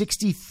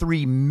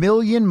 263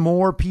 million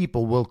more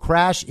people will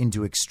crash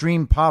into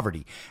extreme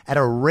poverty at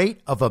a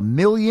rate of 1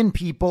 million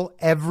people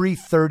every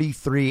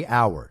 33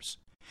 hours.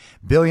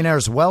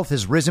 Billionaires' wealth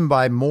has risen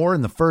by more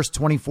in the first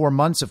 24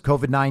 months of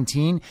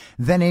COVID-19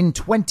 than in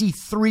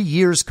 23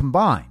 years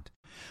combined.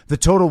 The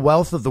total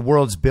wealth of the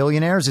world's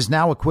billionaires is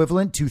now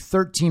equivalent to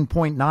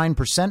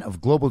 13.9% of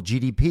global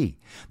GDP.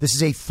 This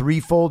is a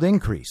threefold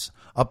increase,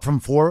 up from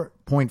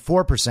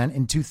 4.4%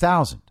 in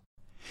 2000.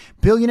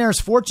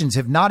 Billionaires' fortunes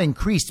have not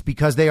increased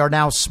because they are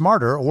now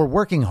smarter or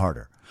working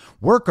harder.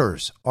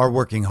 Workers are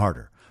working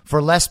harder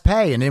for less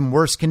pay and in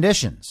worse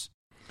conditions.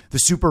 The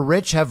super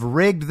rich have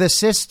rigged the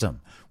system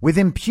with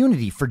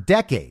impunity for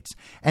decades,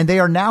 and they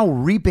are now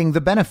reaping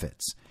the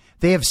benefits.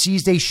 They have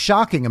seized a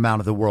shocking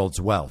amount of the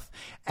world's wealth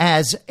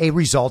as a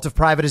result of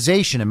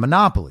privatization and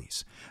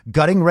monopolies,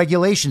 gutting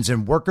regulations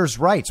and workers'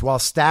 rights while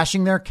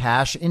stashing their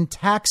cash in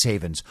tax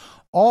havens,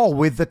 all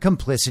with the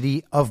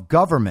complicity of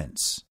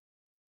governments.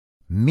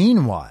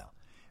 Meanwhile,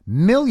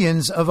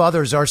 millions of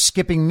others are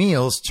skipping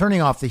meals,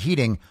 turning off the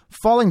heating,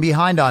 falling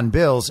behind on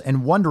bills,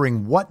 and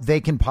wondering what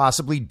they can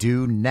possibly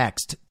do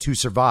next to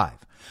survive.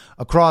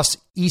 Across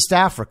East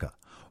Africa,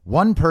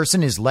 one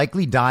person is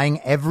likely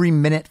dying every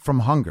minute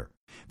from hunger.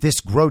 This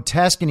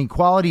grotesque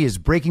inequality is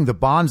breaking the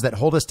bonds that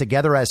hold us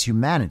together as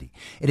humanity.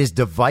 It is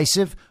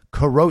divisive,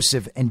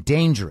 corrosive, and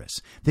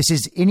dangerous. This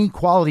is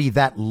inequality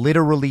that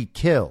literally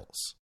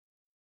kills.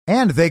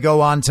 And they go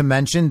on to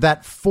mention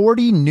that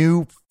 40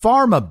 new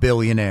pharma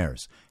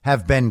billionaires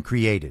have been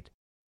created.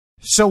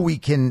 So we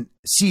can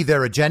see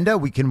their agenda.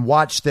 We can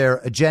watch their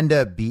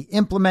agenda be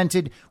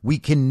implemented. We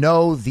can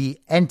know the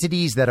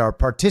entities that are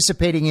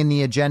participating in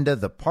the agenda,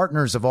 the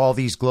partners of all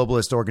these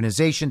globalist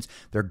organizations,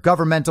 their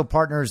governmental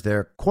partners,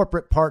 their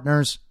corporate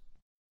partners.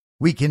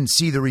 We can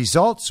see the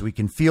results. We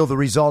can feel the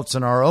results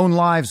in our own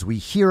lives. We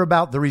hear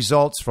about the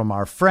results from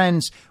our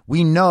friends.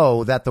 We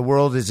know that the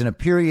world is in a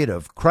period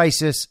of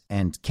crisis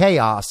and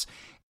chaos.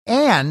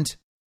 And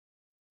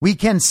we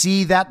can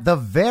see that the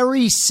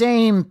very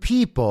same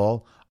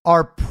people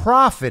are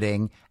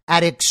profiting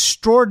at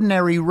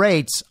extraordinary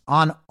rates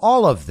on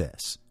all of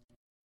this.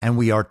 And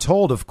we are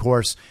told, of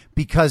course,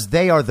 because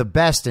they are the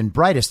best and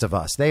brightest of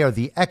us. They are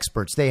the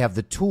experts. They have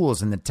the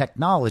tools and the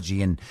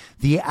technology and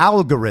the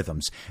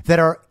algorithms that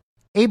are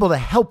able to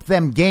help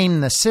them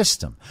game the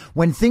system.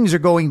 When things are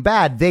going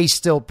bad, they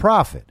still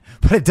profit.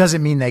 But it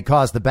doesn't mean they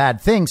cause the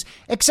bad things,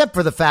 except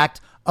for the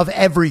fact of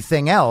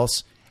everything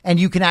else. And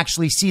you can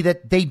actually see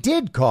that they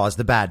did cause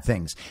the bad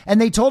things.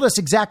 And they told us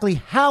exactly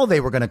how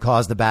they were going to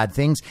cause the bad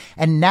things.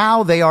 And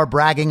now they are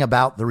bragging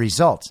about the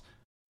results.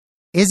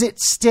 Is it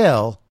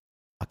still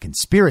a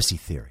conspiracy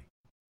theory?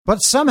 But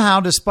somehow,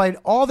 despite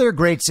all their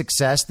great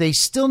success, they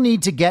still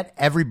need to get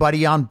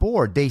everybody on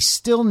board. They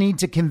still need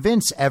to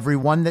convince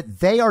everyone that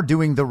they are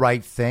doing the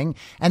right thing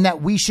and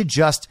that we should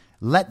just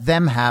let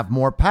them have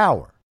more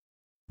power.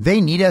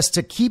 They need us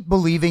to keep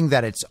believing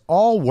that it's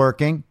all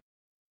working,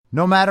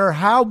 no matter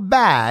how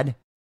bad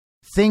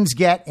things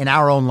get in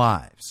our own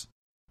lives.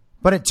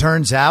 But it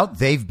turns out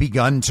they've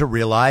begun to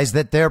realize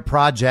that their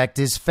project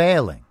is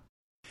failing.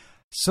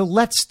 So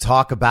let's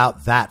talk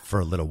about that for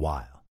a little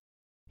while.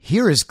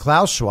 Here is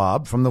Klaus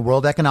Schwab from the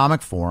World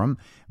Economic Forum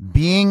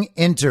being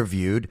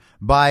interviewed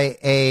by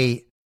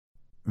a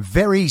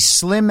very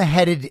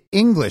slim-headed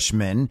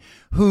Englishman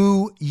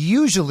who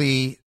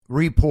usually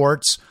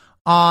reports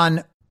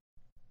on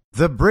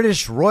the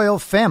British royal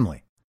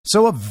family.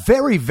 So a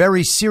very,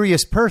 very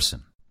serious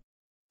person.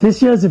 This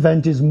year's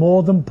event is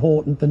more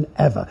important than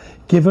ever,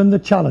 given the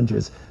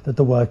challenges that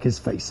the world is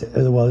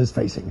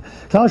facing.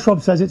 Klaus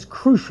Schwab says it's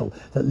crucial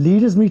that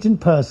leaders meet in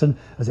person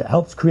as it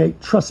helps create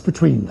trust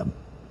between them.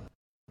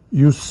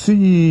 You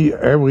see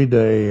every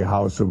day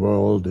how the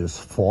world is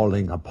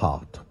falling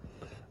apart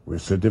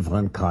with the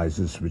different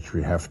crises which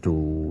we have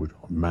to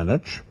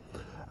manage.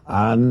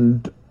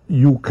 And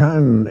you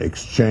can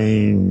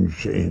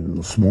exchange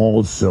in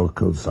small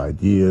circles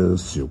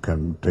ideas, you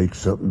can take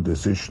certain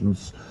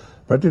decisions.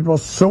 But it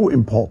was so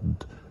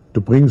important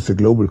to bring the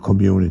global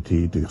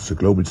community, the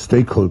global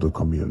stakeholder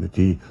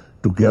community,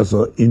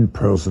 together in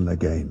person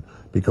again.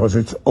 Because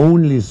it's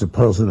only the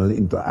personal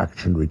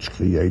interaction which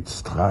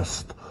creates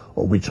trust,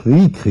 or which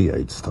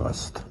recreates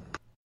trust.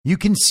 You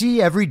can see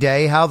every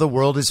day how the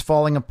world is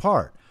falling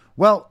apart.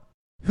 Well,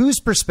 whose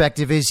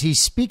perspective is he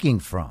speaking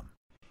from?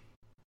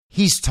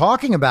 He's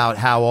talking about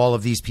how all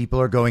of these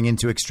people are going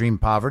into extreme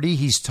poverty.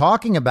 He's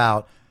talking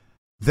about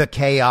the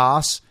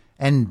chaos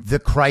and the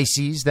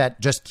crises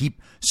that just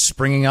keep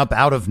springing up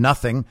out of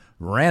nothing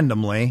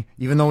randomly.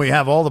 Even though we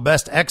have all the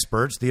best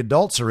experts, the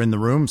adults are in the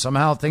room.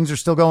 Somehow things are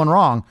still going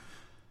wrong.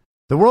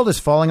 The world is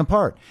falling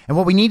apart. And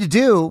what we need to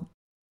do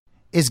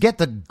is get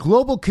the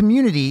global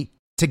community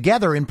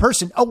together in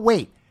person. Oh,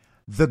 wait,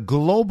 the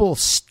global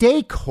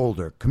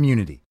stakeholder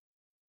community.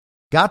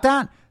 Got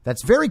that?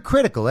 That's very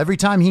critical every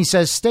time he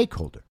says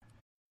stakeholder.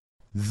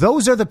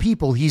 Those are the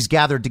people he's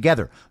gathered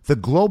together, the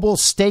global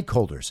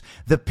stakeholders,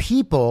 the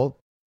people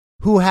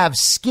who have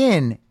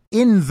skin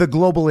in the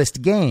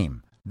globalist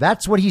game.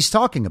 That's what he's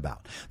talking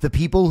about. The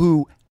people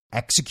who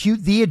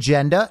execute the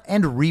agenda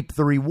and reap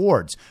the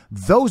rewards.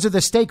 Those are the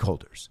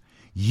stakeholders.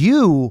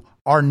 You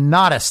are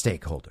not a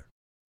stakeholder.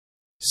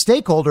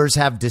 Stakeholders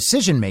have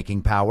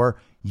decision-making power.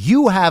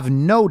 You have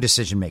no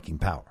decision-making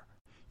power.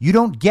 You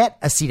don't get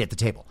a seat at the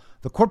table.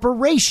 The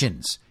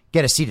corporations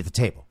get a seat at the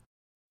table.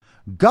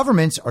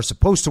 Governments are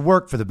supposed to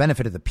work for the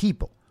benefit of the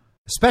people,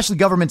 especially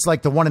governments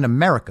like the one in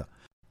America,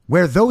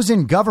 where those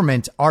in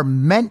government are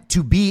meant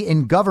to be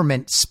in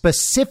government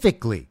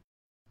specifically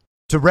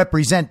to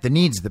represent the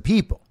needs of the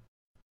people.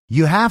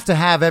 You have to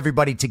have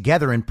everybody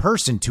together in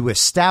person to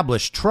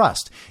establish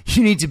trust.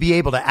 You need to be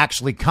able to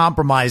actually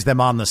compromise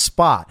them on the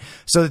spot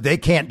so that they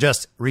can't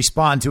just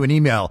respond to an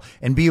email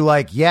and be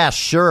like, yeah,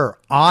 sure,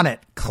 on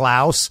it,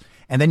 Klaus.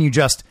 And then you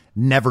just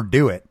never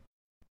do it.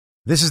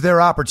 This is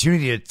their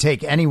opportunity to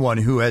take anyone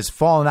who has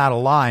fallen out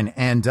of line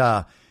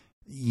and,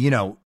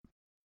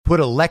 put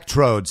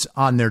electrodes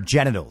on their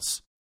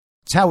genitals.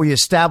 It's how we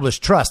establish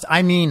trust.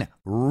 I mean,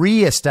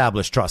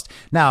 reestablish trust.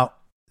 Now,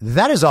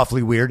 that is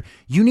awfully weird.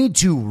 You need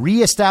to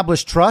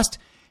reestablish trust.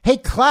 Hey,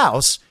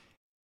 Klaus,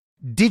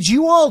 did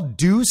you all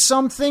do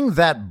something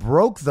that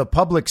broke the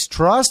public's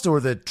trust or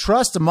the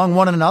trust among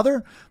one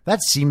another?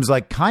 That seems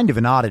like kind of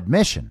an odd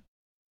admission.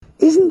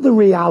 Isn't the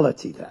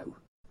reality, though,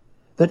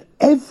 that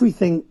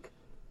everything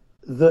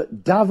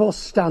that Davos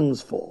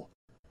stands for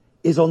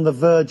is on the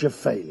verge of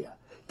failure?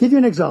 Give you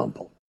an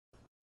example.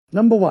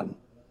 Number one,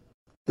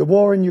 the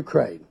war in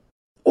Ukraine.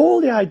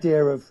 All the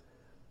idea of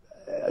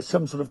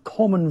some sort of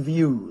common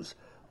views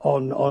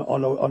on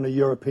a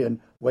European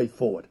way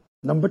forward.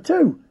 Number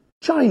two,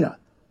 China.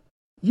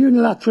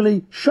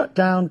 Unilaterally shut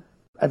down,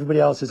 everybody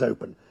else is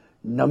open.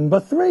 Number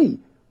three,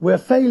 we're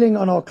failing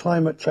on our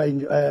climate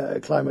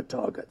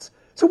targets.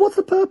 So what's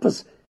the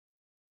purpose?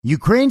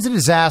 Ukraine's a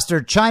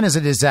disaster, China's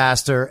a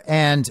disaster,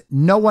 and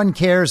no one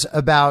cares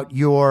about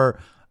your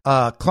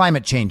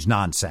climate change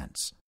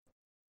nonsense.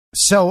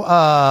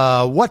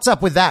 So what's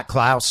up with that,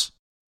 Klaus?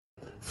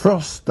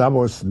 First,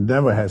 Davos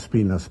never has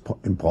been as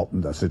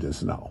important as it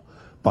is now,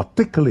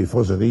 particularly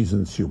for the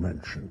reasons you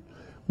mentioned.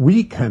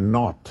 We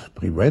cannot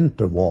prevent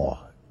the war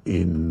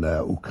in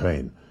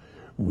Ukraine.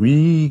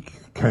 We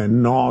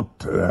cannot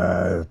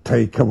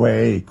take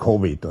away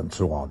COVID and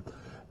so on.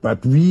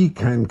 But we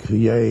can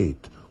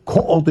create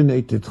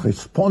coordinated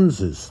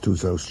responses to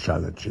those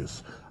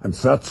challenges. And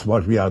that's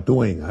what we are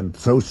doing. And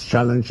those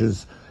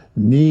challenges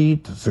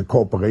need the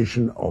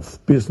cooperation of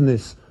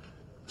business,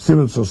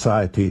 civil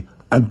society,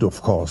 and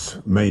of course,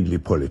 mainly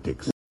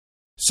politics.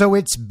 So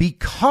it's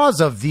because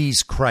of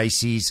these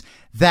crises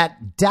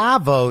that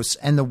Davos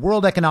and the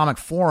World Economic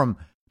Forum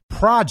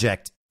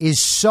project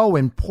is so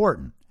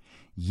important.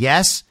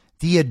 Yes,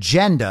 the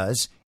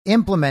agendas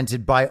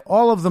implemented by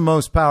all of the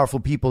most powerful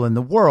people in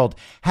the world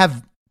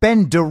have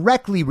been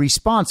directly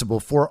responsible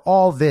for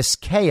all this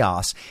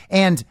chaos,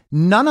 and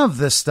none of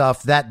the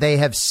stuff that they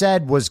have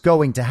said was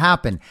going to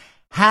happen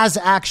has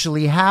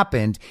actually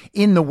happened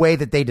in the way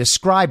that they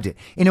described it,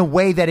 in a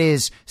way that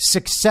is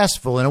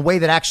successful, in a way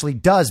that actually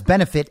does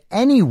benefit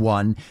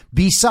anyone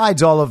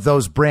besides all of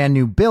those brand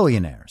new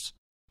billionaires.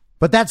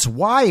 But that's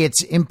why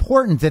it's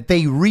important that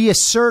they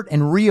reassert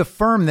and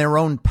reaffirm their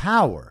own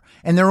power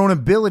and their own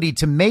ability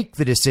to make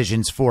the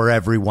decisions for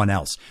everyone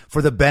else,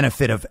 for the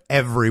benefit of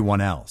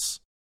everyone else.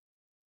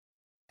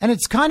 And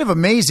it's kind of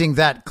amazing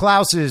that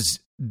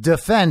Klaus's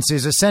defense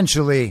is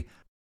essentially,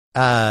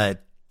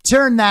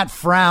 turn that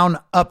frown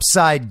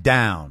upside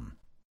down.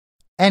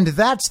 And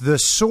that's the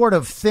sort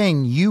of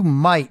thing you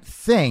might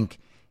think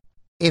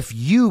if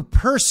you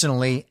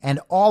personally and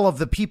all of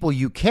the people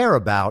you care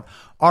about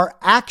are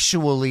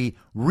actually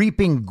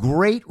reaping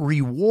great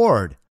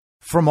reward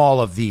from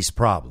all of these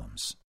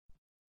problems.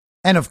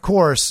 And of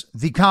course,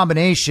 the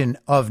combination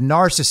of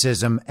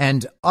narcissism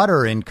and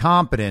utter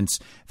incompetence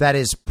that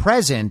is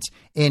present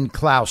in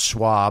Klaus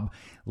Schwab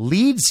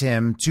leads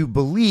him to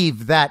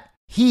believe that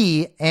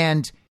he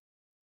and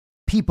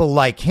people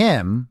like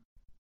him,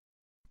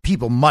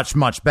 people much,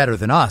 much better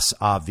than us,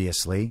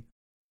 obviously,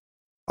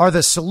 are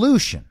the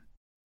solution.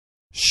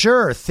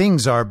 Sure,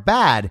 things are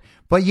bad,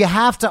 but you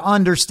have to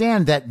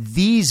understand that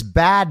these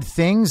bad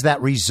things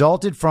that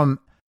resulted from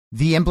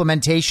the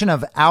implementation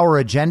of our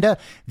agenda,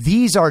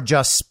 these are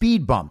just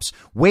speed bumps.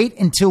 Wait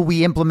until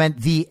we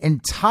implement the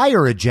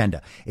entire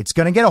agenda. It's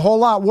going to get a whole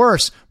lot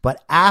worse,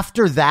 but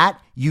after that,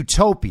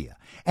 utopia.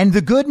 And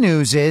the good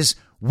news is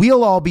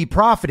we'll all be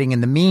profiting in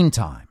the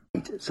meantime.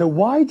 So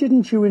why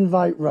didn't you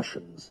invite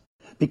Russians?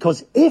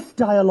 Because if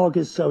dialogue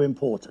is so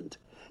important,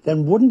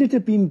 then wouldn't it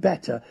have been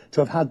better to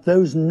have had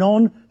those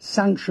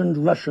non-sanctioned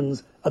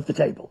Russians at the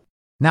table?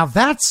 Now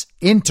that's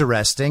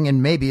interesting,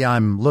 and maybe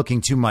I'm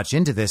looking too much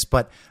into this,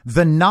 but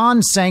the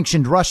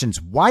non-sanctioned Russians,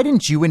 why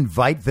didn't you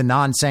invite the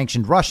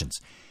non-sanctioned Russians?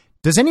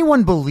 Does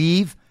anyone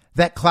believe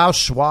that Klaus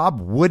Schwab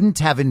wouldn't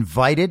have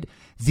invited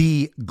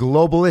the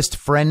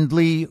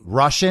globalist-friendly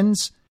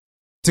Russians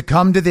to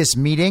come to this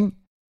meeting,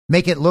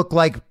 make it look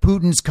like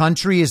Putin's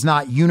country is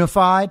not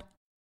unified?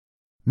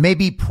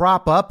 Maybe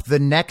prop up the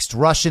next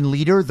Russian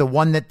leader, the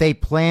one that they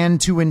plan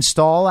to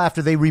install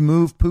after they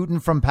remove Putin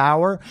from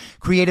power,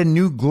 create a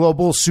new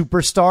global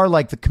superstar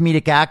like the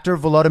comedic actor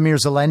Volodymyr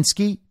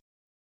Zelensky?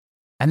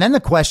 And then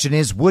the question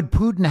is, would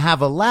Putin have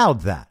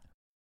allowed that?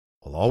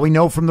 Well, all we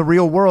know from the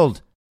real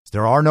world is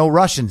there are no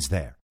Russians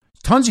there.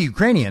 Tons of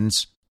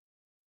Ukrainians,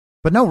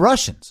 but no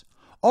Russians.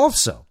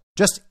 Also,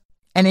 just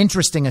an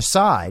interesting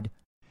aside,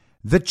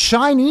 the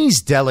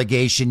Chinese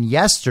delegation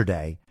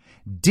yesterday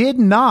did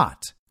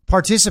not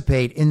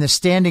participate in the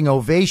standing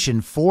ovation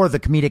for the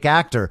comedic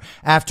actor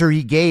after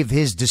he gave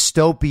his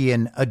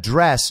dystopian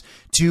address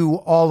to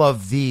all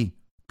of the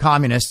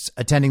communists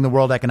attending the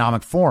World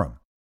Economic Forum.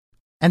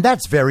 And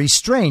that's very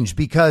strange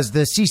because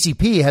the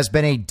CCP has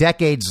been a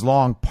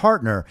decades-long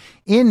partner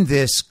in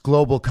this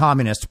global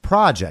communist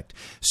project.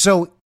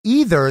 So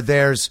either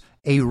there's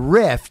a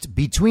rift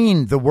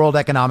between the World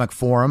Economic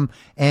Forum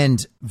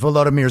and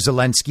Volodymyr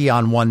Zelensky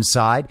on one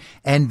side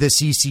and the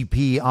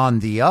CCP on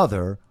the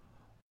other,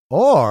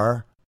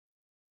 or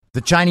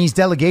the Chinese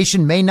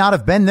delegation may not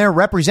have been there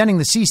representing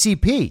the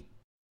CCP.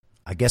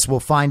 I guess we'll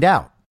find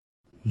out.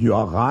 You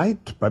are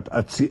right, but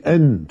at the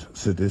end,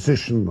 the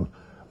decision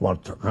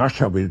what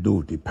Russia will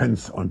do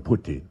depends on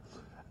Putin.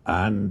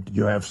 And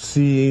you have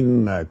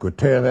seen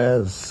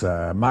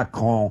Guterres,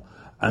 Macron,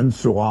 and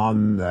so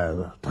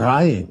on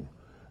trying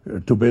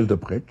to build a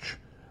bridge.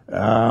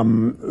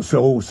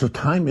 So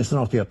time is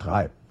not yet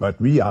ripe,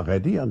 but we are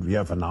ready and we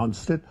have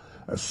announced it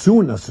as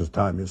soon as the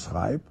time is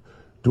ripe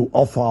to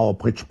offer our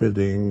bridge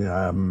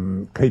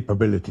building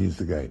capabilities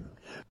again.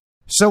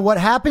 So what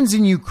happens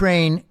in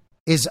Ukraine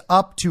is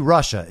up to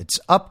Russia. It's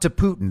up to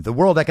Putin. The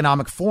World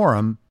Economic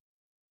Forum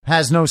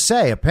has no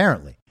say,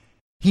 apparently.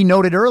 He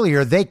noted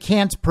earlier they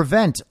can't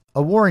prevent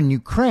a war in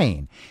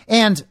Ukraine.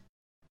 And,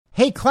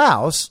 hey,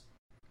 Klaus,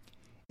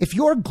 if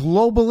your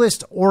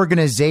globalist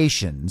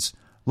organizations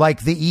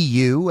like the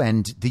EU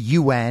and the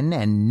UN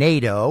and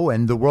NATO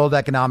and the World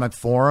Economic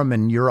Forum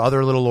and your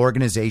other little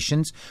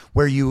organizations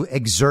where you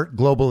exert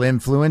global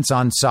influence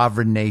on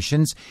sovereign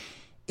nations,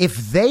 if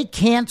they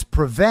can't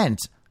prevent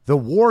the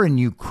war in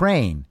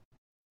Ukraine,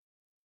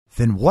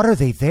 then what are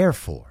they there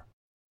for?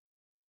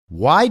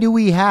 Why do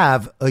we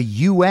have a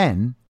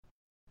UN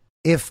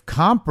if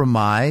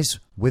compromise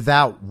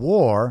without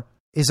war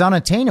is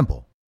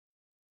unattainable?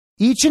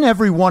 Each and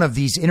every one of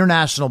these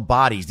international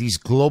bodies, these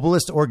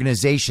globalist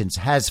organizations,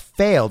 has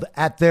failed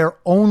at their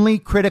only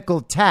critical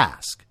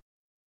task.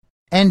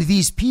 And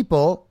these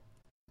people,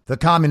 the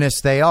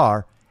communists they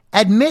are,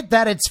 admit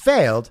that it's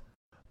failed,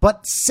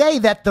 but say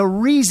that the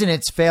reason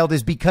it's failed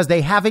is because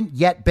they haven't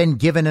yet been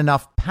given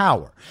enough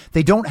power.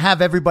 They don't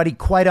have everybody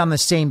quite on the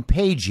same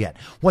page yet.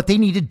 What they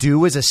need to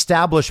do is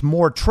establish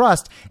more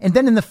trust, and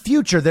then in the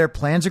future, their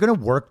plans are going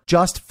to work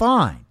just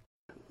fine.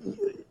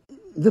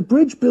 The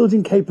bridge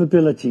building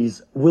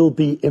capabilities will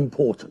be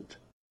important,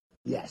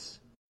 yes.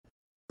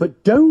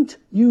 But don't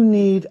you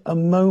need a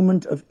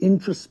moment of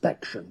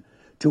introspection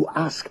to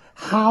ask,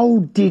 how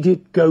did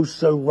it go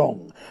so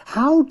wrong?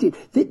 How did,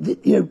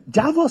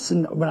 Davos,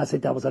 and when I say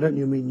Davos, I don't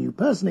mean you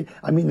personally,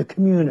 I mean the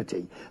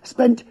community,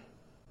 spent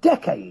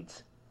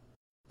decades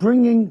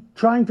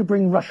trying to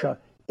bring Russia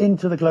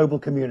into the global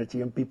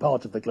community and be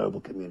part of the global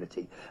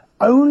community,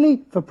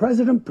 only for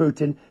President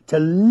Putin to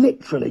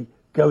literally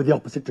go the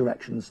opposite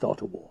direction and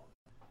start a war.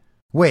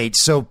 Wait,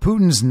 so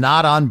Putin's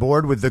not on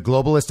board with the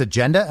globalist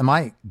agenda? Am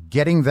I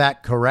getting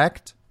that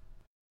correct?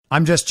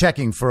 I'm just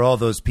checking for all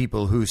those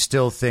people who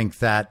still think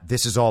that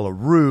this is all a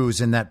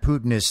ruse and that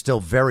Putin is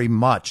still very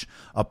much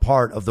a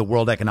part of the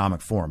World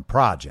Economic Forum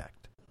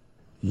project.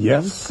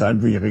 Yes,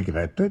 and we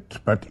regret it.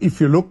 But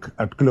if you look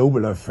at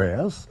global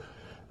affairs,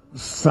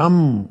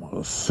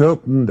 some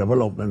certain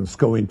developments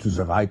go into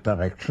the right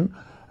direction,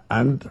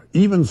 and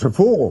even the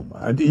Forum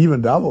and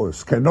even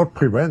Davos cannot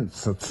prevent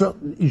that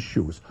certain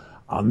issues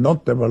are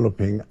not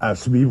developing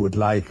as we would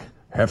like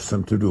have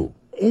them to do.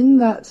 In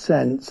that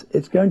sense,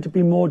 it's going to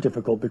be more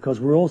difficult because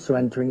we're also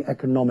entering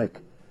economic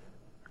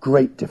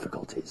great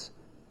difficulties,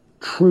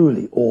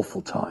 truly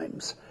awful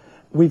times.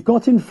 We've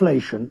got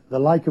inflation, the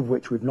like of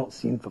which we've not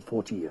seen for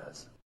 40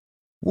 years.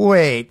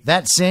 Wait,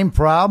 that same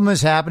problem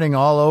is happening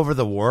all over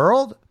the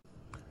world?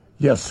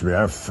 Yes, we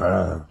have,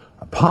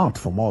 apart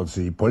from all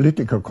the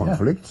political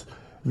conflicts,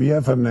 we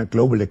have a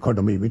global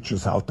economy which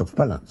is out of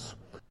balance.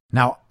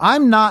 Now,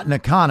 I'm not an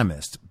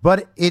economist,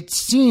 but it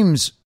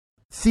seems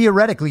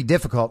theoretically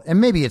difficult, and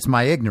maybe it's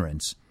my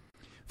ignorance,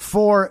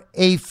 for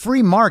a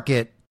free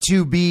market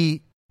to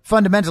be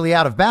fundamentally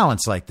out of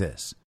balance like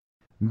this.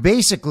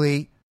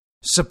 Basically,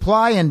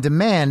 supply and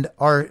demand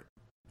are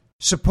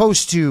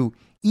supposed to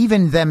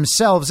even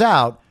themselves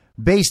out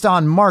based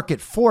on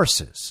market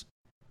forces.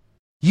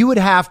 You would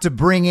have to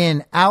bring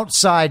in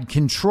outside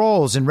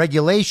controls and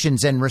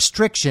regulations and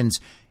restrictions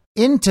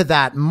into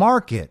that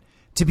market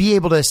to be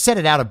able to set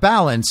it out of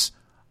balance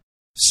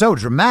so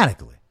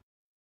dramatically.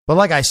 But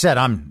like I said,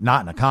 I'm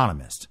not an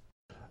economist.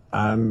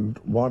 And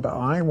what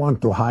I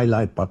want to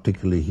highlight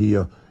particularly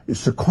here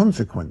is the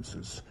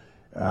consequences.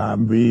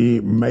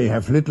 We may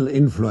have little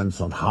influence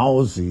on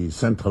how the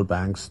central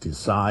banks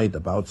decide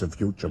about the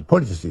future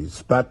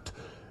policies, but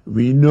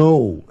we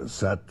know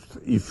that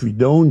if we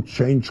don't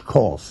change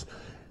course,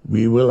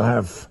 we will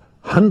have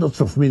hundreds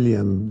of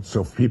millions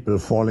of people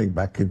falling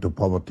back into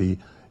poverty.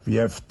 We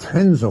have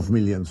tens of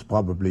millions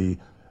probably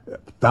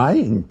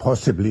dying,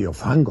 possibly of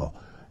hunger.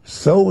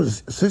 So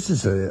this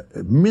is a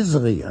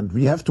misery, and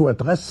we have to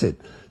address it.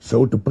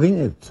 So to bring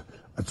it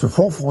at the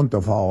forefront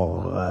of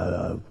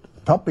our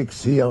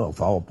topics here,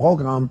 of our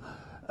program,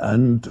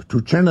 and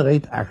to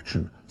generate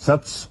action,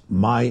 that's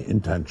my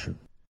intention.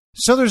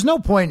 So there's no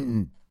point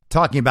in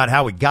talking about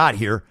how we got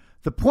here.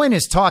 The point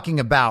is talking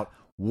about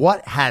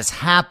what has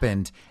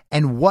happened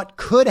and what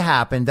could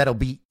happen that'll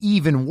be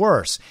even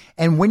worse.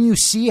 And when you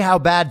see how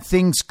bad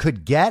things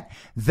could get,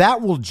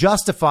 that will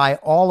justify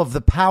all of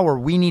the power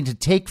we need to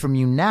take from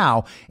you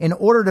now in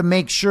order to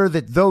make sure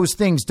that those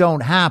things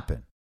don't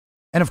happen.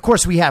 And of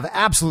course, we have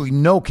absolutely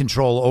no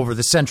control over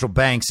the central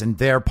banks and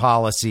their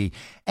policy.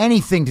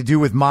 Anything to do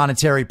with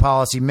monetary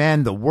policy,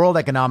 man, the World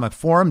Economic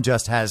Forum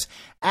just has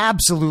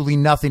absolutely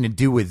nothing to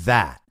do with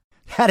that.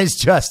 That is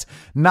just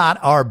not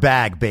our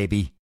bag,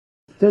 baby.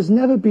 There's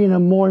never been a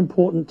more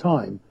important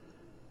time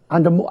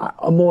and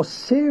a more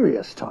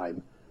serious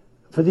time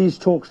for these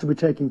talks to be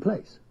taking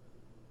place.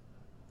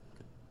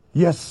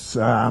 Yes,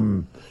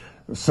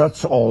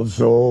 that's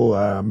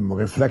also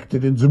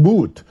reflected in the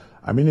mood.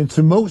 I mean, it's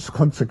the most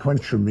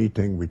consequential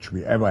meeting which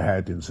we ever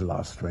had in the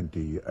last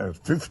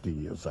 50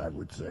 years, I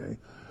would say.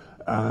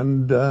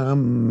 And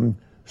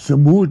the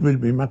mood will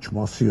be much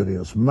more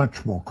serious,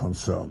 much more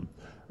concerned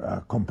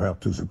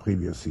compared to the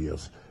previous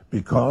years,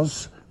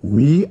 because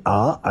we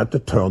are at the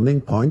turning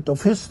point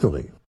of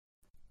history.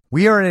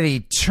 We are at a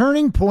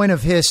turning point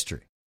of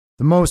history,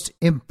 the most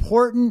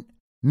important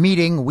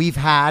meeting we've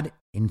had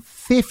in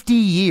 50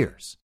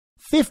 years.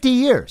 50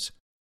 years.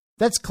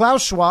 That's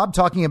Klaus Schwab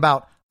talking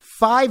about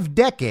 5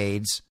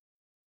 decades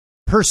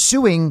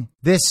pursuing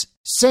this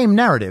same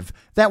narrative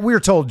that we're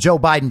told Joe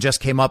Biden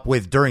just came up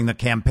with during the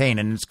campaign,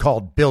 and it's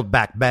called Build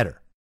Back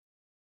Better.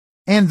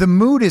 And the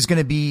mood is going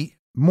to be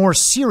more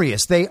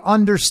serious. They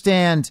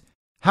understand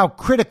how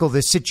critical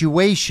this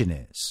situation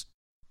is.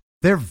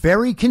 They're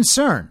very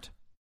concerned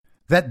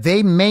that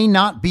they may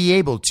not be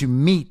able to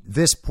meet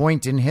this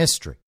point in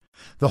history.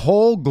 The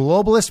whole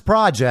globalist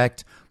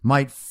project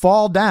might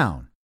fall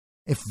down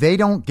if they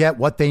don't get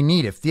what they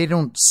need, if they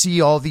don't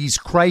see all these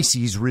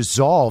crises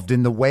resolved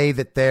in the way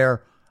that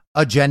their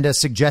agenda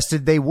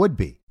suggested they would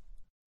be.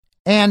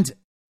 And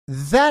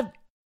that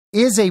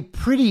is a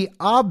pretty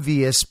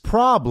obvious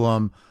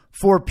problem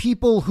for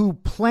people who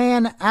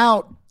plan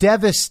out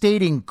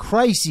devastating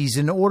crises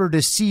in order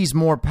to seize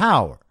more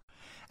power.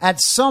 At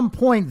some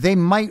point, they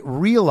might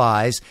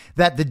realize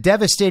that the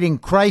devastating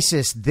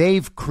crisis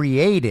they've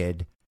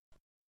created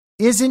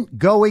isn't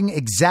going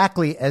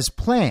exactly as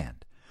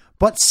planned.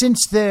 But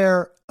since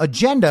their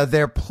agenda,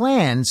 their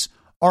plans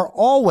are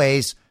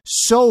always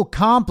so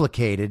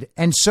complicated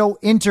and so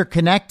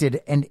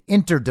interconnected and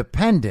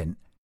interdependent,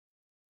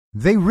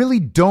 they really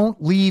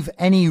don't leave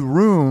any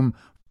room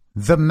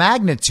the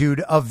magnitude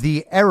of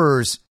the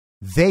errors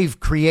they've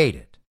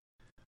created.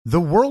 The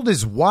world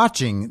is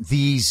watching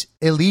these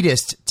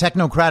elitist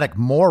technocratic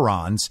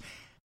morons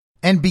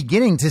and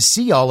beginning to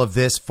see all of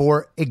this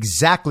for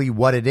exactly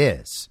what it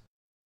is.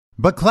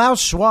 But Klaus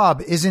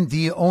Schwab isn't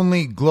the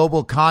only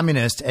global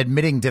communist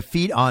admitting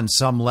defeat on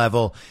some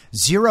level.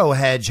 Zero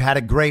Hedge had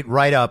a great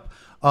write-up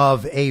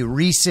of a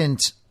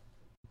recent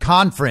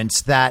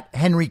conference that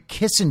Henry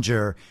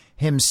Kissinger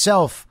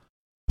himself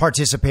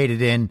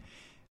participated in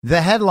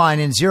The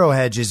headline in Zero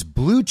Hedge is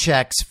Blue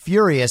Checks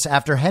furious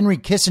after Henry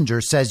Kissinger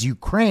says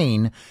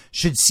Ukraine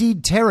should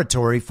cede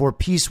territory for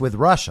peace with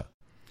Russia.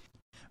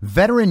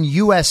 Veteran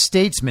U.S.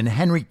 statesman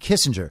Henry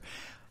Kissinger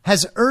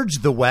has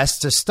urged the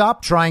West to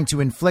stop trying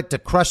to inflict a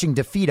crushing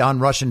defeat on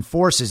Russian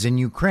forces in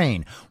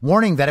Ukraine,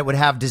 warning that it would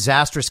have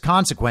disastrous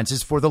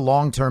consequences for the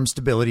long-term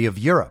stability of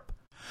Europe.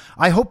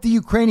 I hope the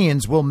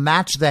Ukrainians will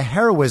match the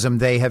heroism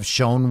they have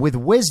shown with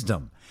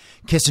wisdom,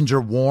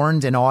 Kissinger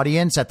warned an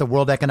audience at the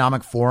World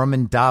Economic Forum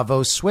in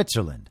Davos,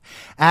 Switzerland,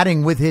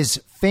 adding with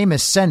his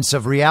famous sense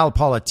of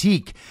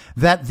realpolitik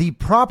that the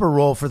proper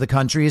role for the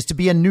country is to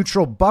be a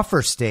neutral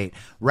buffer state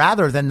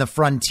rather than the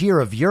frontier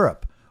of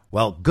Europe.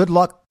 Well, good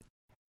luck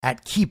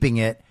at keeping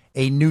it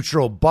a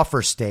neutral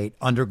buffer state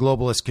under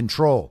globalist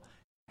control,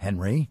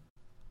 Henry.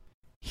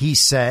 He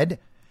said,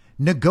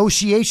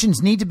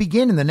 negotiations need to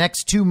begin in the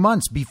next 2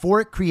 months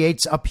before it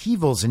creates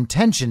upheavals and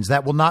tensions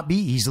that will not be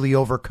easily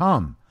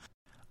overcome.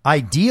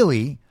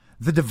 Ideally,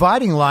 the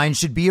dividing line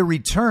should be a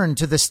return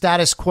to the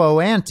status quo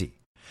ante.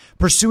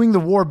 Pursuing the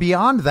war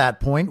beyond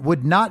that point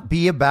would not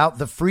be about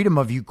the freedom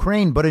of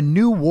Ukraine, but a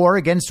new war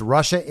against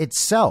Russia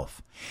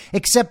itself.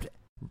 Except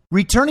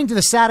returning to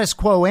the status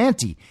quo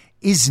ante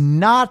is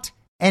not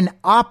an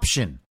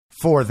option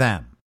for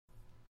them.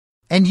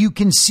 And you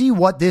can see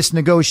what this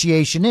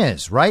negotiation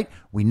is, right?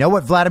 We know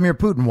what Vladimir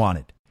Putin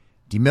wanted.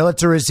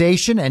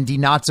 Demilitarization and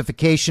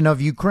denazification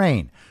of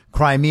Ukraine.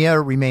 Crimea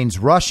remains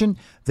Russian.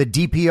 The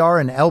DPR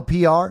and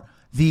LPR,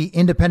 the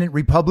independent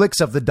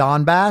republics of the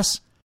Donbass,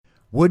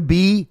 would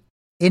be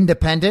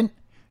independent.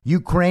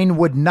 Ukraine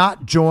would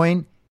not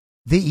join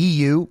the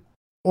EU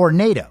or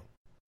NATO.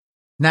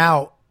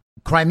 Now,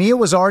 Crimea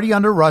was already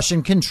under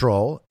Russian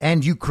control,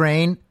 and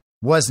Ukraine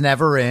was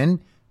never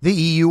in the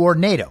EU or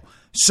NATO.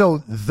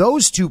 So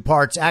those two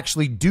parts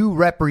actually do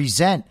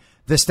represent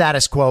the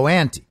status quo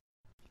ante,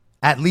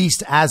 at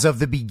least as of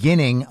the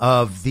beginning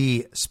of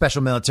the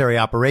special military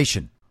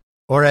operation,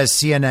 or as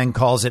CNN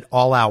calls it,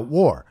 all-out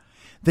war.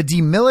 The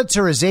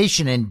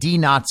demilitarization and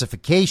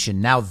denazification,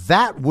 now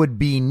that would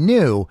be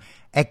new,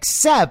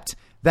 except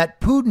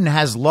that Putin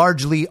has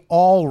largely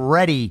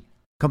already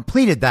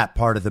completed that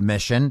part of the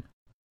mission,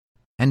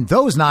 and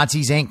those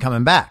Nazis ain't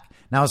coming back.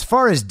 Now, as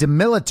far as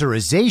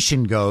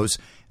demilitarization goes,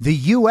 the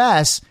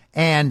U.S.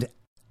 and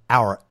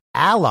our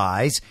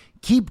allies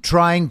keep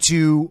trying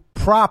to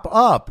prop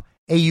up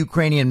a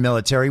Ukrainian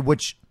military,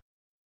 which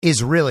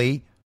is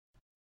really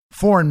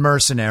foreign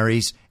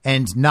mercenaries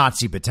and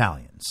Nazi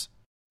battalions.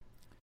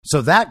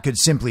 So that could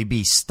simply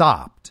be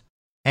stopped,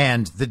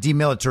 and the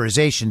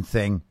demilitarization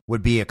thing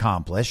would be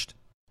accomplished.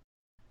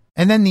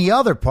 And then the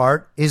other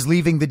part is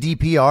leaving the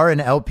DPR and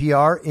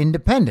LPR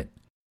independent.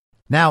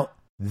 Now,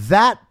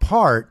 that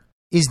part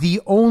is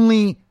the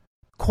only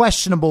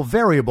questionable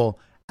variable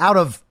out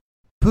of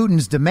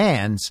Putin's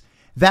demands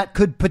that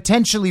could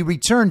potentially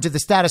return to the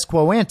status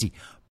quo ante.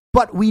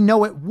 But we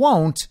know it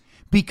won't,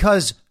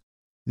 because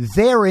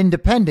their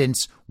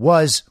independence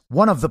was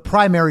one of the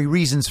primary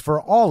reasons for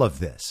all of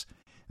this.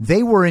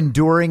 They were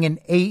enduring an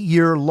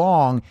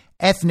 8-year-long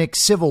ethnic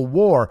civil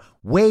war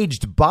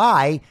waged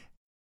by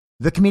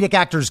the comedic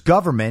actor's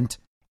government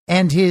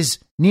and his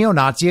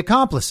neo-Nazi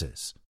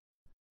accomplices.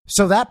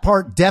 So that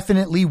part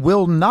definitely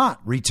will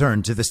not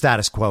return to the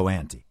status quo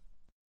ante.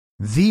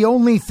 The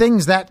only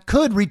things that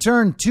could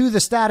return to the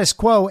status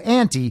quo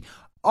ante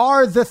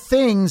are the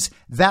things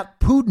that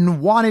Putin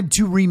wanted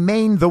to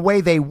remain the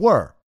way they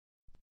were.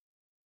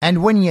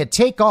 And when you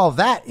take all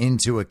that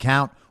into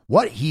account,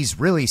 what he's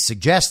really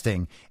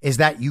suggesting is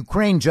that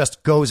Ukraine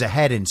just goes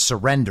ahead and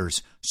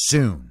surrenders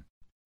soon.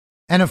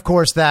 And of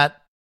course,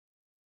 that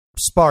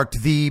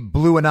sparked the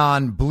blue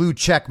anon blue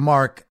check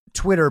mark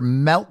Twitter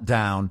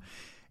meltdown.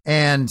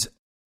 And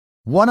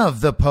one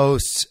of the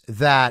posts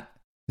that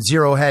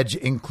Zero Hedge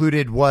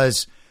included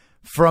was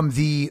from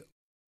the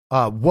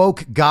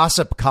woke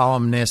gossip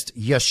columnist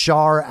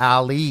Yashar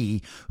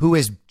Ali, who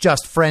is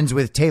just friends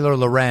with Taylor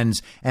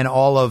Lorenz and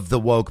all of the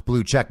woke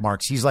blue check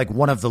marks. He's like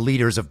one of the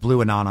leaders of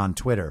Blue Anon on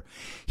Twitter.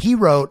 He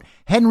wrote,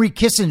 Henry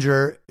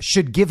Kissinger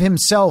should give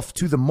himself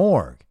to the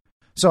morgue.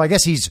 So I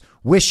guess he's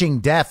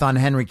wishing death on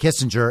Henry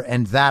Kissinger,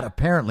 and that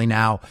apparently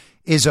now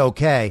is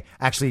okay.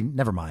 Actually,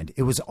 never mind.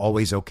 It was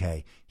always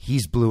okay.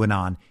 He's Blue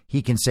Anon.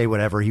 He can say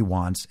whatever he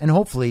wants, and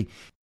hopefully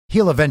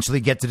he'll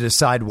eventually get to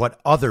decide what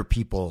other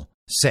people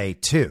say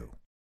too.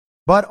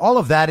 But all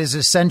of that is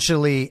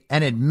essentially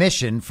an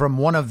admission from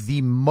one of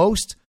the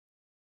most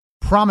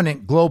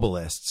prominent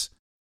globalists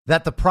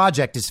that the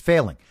project is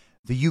failing.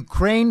 The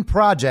Ukraine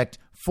project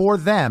for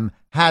them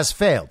has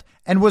failed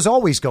and was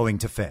always going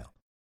to fail.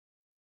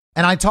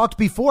 And I talked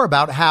before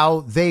about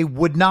how they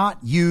would not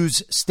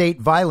use state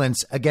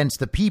violence against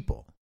the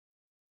people,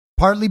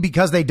 partly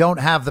because they don't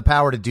have the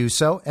power to do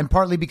so, and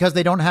partly because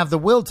they don't have the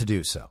will to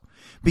do so,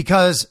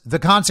 because the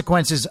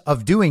consequences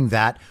of doing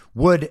that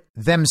would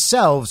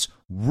themselves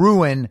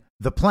ruin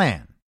the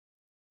plan.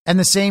 And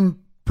the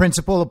same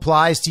principle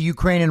applies to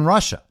Ukraine and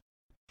Russia.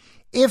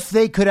 If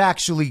they could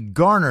actually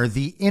garner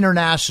the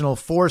international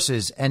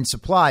forces and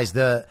supplies,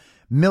 the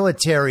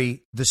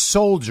military, the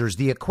soldiers,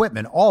 the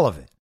equipment, all of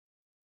it,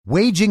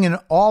 waging an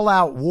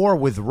all-out war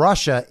with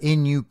Russia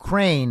in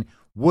Ukraine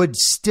would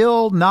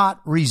still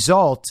not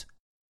result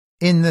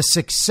in the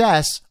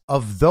success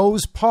of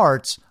those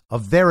parts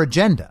of their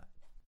agenda.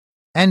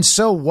 And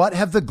so what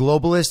have the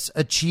globalists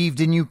achieved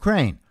in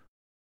Ukraine?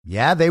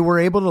 Yeah, they were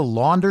able to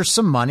launder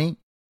some money.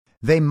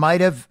 They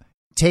might have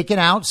taken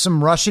out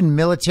some Russian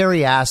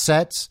military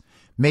assets.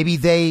 Maybe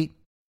they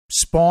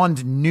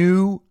spawned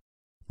new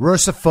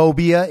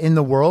Russophobia in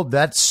the world.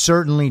 That's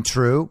certainly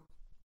true.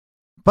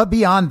 But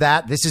beyond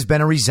that, this has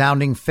been a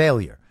resounding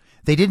failure.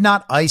 They did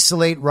not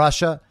isolate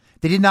Russia.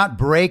 They did not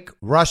break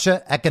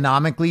Russia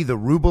economically. The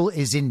ruble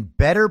is in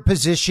better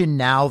position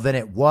now than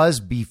it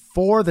was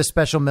before the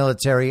special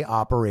military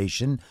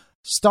operation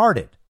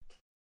started.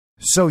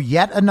 So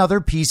yet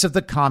another piece of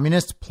the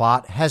communist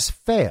plot has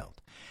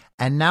failed.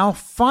 And now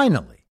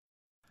finally,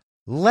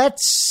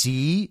 let's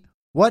see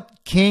what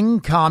King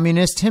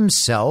Communist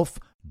himself,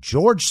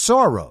 George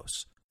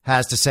Soros,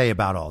 has to say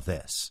about all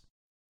this.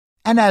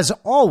 And as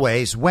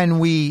always, when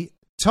we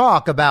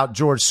talk about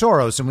George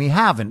Soros, and we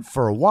haven't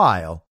for a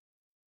while,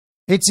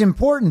 it's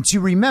important to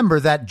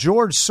remember that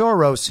George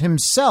Soros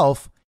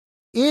himself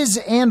is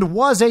and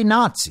was a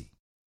Nazi.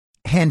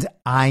 And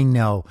I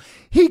know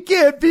he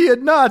can't be a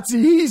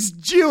Nazi. He's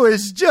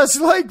Jewish, just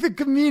like the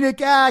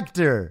comedic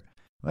actor.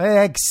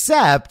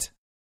 Except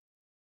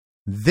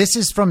this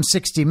is from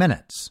 60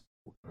 Minutes.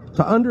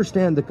 To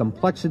understand the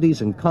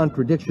complexities and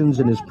contradictions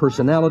in his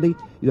personality,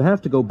 you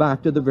have to go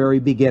back to the very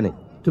beginning,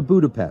 to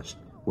Budapest,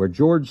 where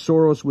George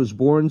Soros was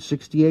born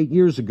 68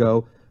 years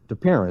ago to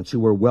parents who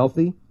were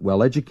wealthy,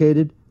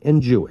 well-educated,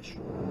 and Jewish.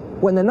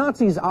 When the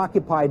Nazis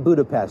occupied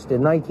Budapest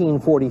in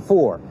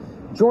 1944,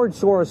 George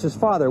Soros'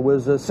 father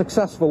was a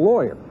successful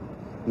lawyer.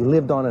 He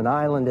lived on an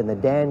island in the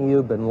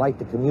Danube and liked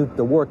to commute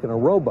to work in a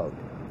rowboat.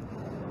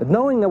 But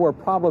knowing there were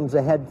problems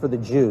ahead for the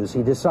Jews,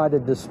 he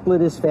decided to split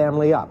his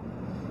family up.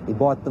 He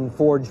bought them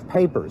forged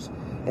papers,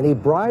 and he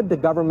bribed a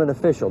government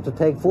official to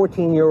take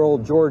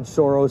 14-year-old George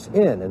Soros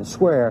in and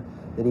swear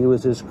that he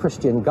was his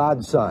Christian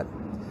godson.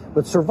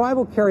 But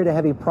survival carried a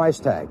heavy price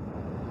tag.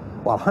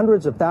 While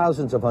hundreds of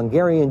thousands of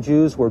Hungarian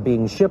Jews were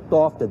being shipped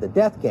off to the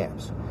death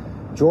camps,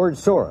 George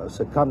Soros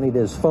accompanied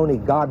his phony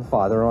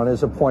godfather on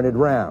his appointed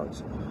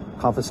rounds,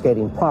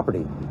 confiscating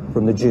property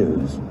from the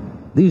Jews.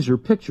 These are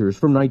pictures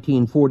from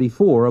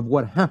 1944 of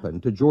what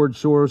happened to George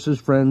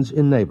Soros' friends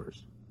and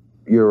neighbors.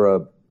 You're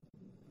a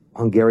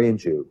Hungarian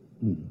Jew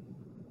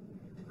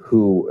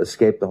who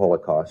escaped the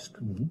Holocaust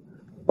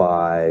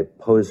by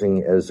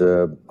posing as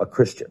a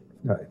Christian.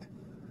 Right.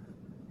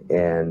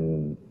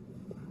 And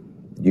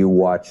you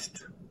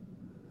watched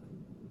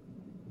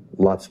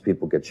lots of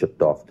people get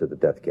shipped off to the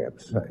death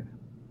camps. Right.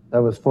 I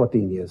was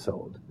 14 years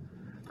old.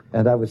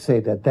 And I would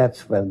say that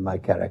that's when my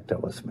character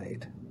was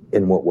made.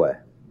 In what way?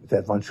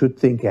 That one should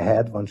think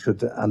ahead, one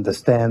should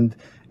understand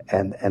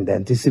and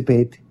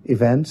anticipate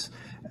events,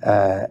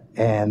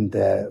 and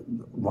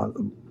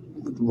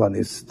one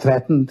is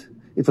threatened.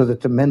 It was a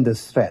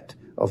tremendous threat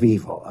of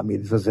evil. I mean,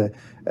 it was a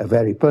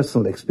very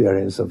personal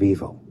experience of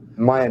evil.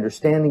 My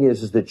understanding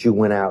is that you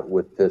went out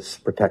with this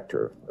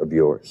protector of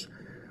yours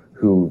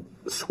who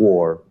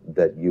swore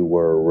that you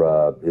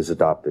were his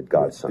adopted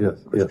godson.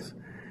 Yes.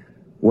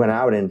 Went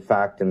out, in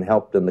fact, and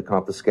helped in the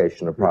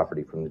confiscation of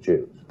property from the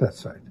Jews.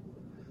 That's right.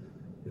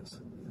 Yes.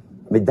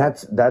 I mean,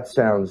 that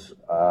sounds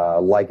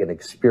like an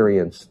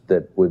experience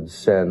that would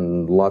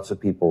send lots of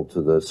people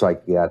to the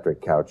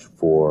psychiatric couch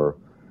for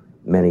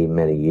many,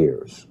 many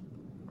years.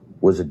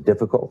 Was it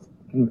difficult?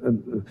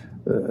 Not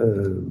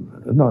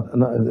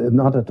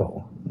at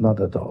all.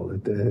 Not at all.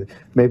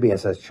 Maybe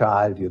as a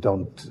child you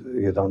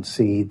don't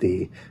see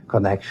the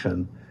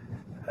connection,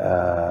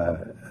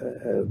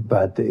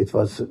 but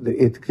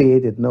it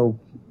created no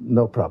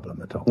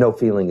problem at all. No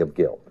feeling of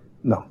guilt.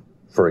 No.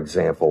 For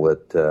example,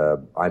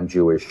 that I'm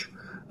Jewish,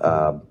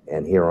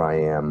 and here I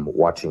am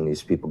watching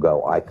these people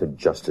go. I could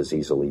just as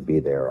easily be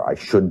there. I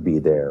should be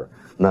there.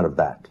 None of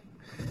that.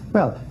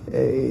 Well,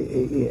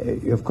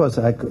 of course,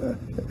 I could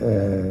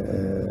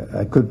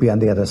be on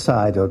the other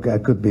side, or I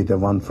could be the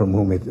one from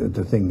whom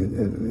the thing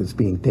is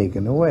being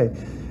taken away.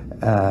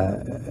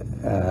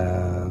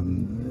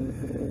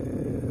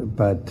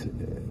 But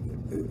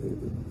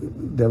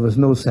there was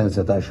no sense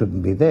that I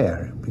shouldn't be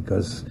there,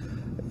 because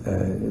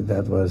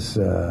that was,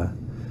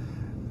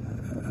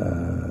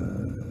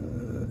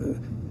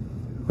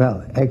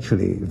 well,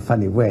 actually,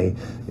 funny way,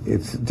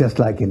 it's just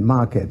like in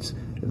markets,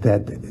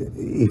 that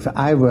if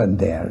I weren't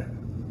there,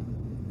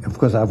 of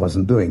course I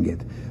wasn't doing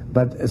it,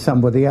 but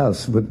somebody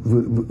else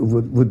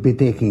would be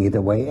taking it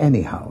away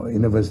anyhow.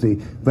 And it was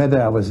whether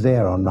I was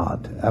there or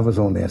not, I was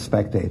only a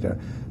spectator,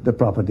 the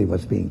property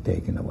was being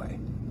taken away.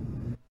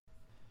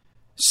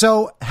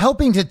 So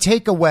helping to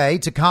take away,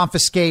 to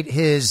confiscate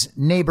his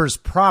neighbor's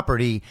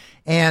property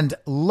and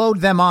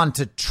load them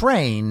onto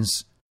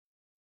trains,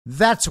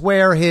 that's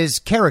where his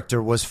character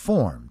was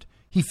formed.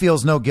 He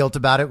feels no guilt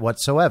about it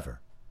whatsoever.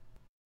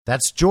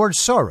 That's George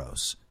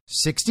Soros,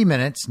 60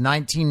 Minutes,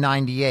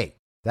 1998.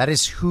 That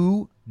is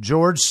who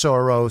George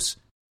Soros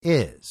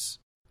is.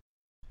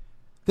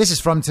 This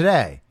is from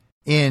today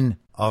in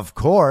Of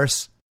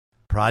course,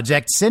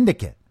 Project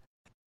Syndicate,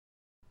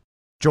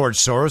 George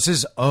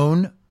Soros'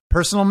 own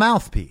personal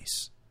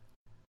mouthpiece.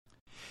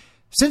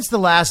 Since the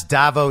last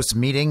Davos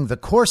meeting, the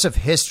course of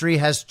history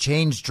has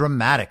changed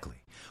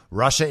dramatically.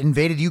 Russia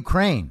invaded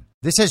Ukraine.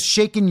 This has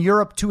shaken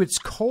Europe to its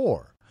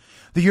core.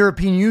 The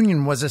European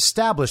Union was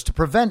established to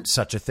prevent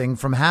such a thing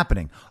from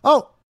happening.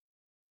 Oh,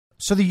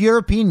 so the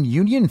European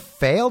Union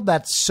failed?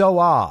 That's so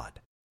odd.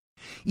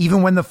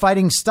 Even when the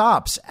fighting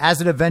stops,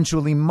 as it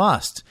eventually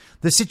must,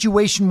 the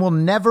situation will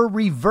never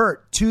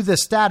revert to the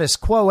status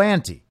quo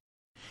ante.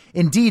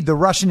 Indeed, the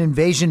Russian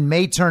invasion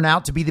may turn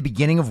out to be the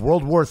beginning of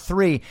World War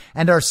III,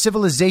 and our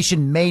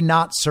civilization may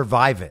not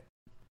survive it.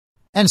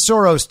 And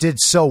Soros did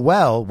so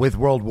well with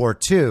World War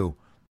II.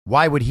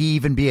 Why would he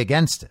even be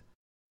against it?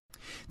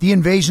 The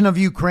invasion of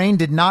Ukraine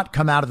did not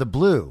come out of the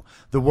blue.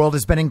 The world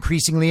has been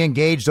increasingly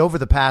engaged over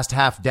the past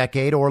half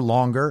decade or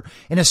longer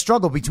in a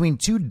struggle between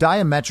two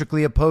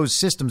diametrically opposed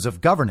systems of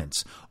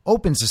governance,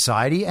 open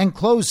society and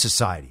closed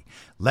society.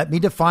 Let me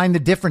define the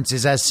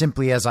differences as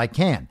simply as I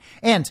can.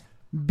 And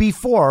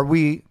before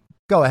we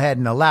go ahead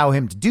and allow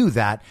him to do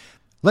that,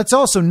 let's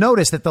also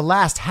notice that the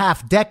last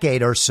half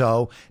decade or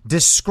so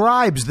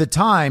describes the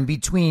time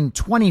between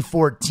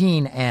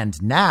 2014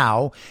 and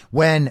now,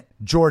 when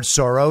George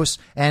Soros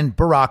and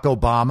Barack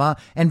Obama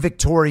and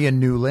Victoria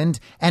Nuland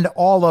and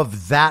all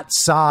of that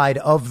side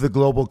of the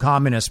global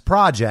communist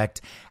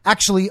project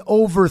actually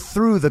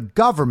overthrew the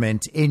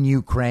government in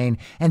Ukraine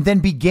and then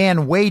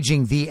began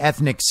waging the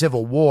ethnic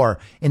civil war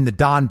in the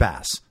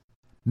Donbass.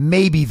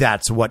 Maybe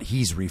that's what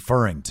he's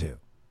referring to.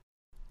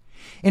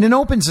 In an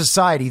open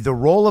society, the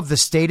role of the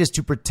state is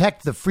to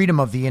protect the freedom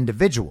of the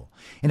individual.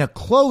 In a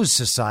closed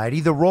society,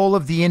 the role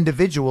of the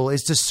individual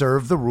is to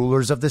serve the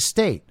rulers of the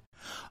state.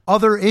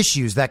 Other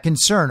issues that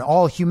concern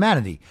all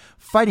humanity,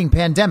 fighting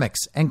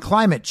pandemics and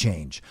climate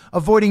change,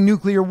 avoiding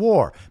nuclear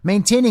war,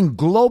 maintaining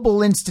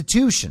global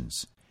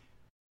institutions,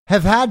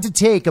 have had to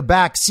take a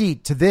back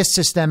seat to this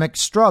systemic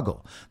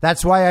struggle.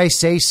 That's why I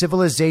say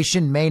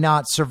civilization may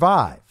not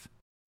survive.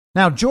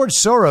 Now, George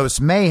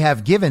Soros may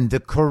have given the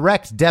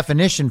correct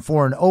definition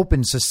for an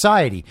open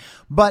society,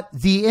 but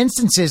the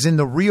instances in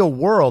the real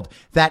world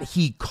that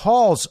he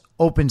calls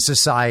open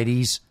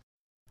societies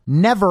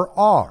never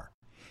are.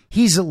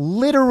 He's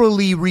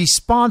literally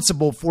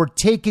responsible for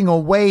taking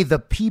away the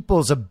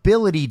people's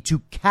ability to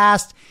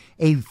cast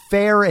a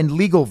fair and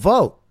legal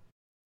vote.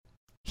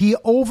 He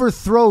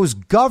overthrows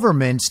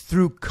governments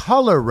through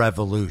color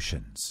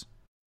revolutions.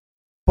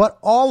 But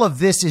all of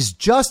this is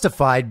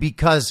justified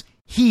because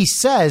he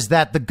says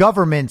that the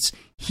governments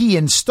he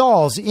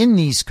installs in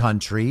these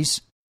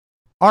countries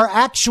are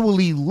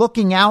actually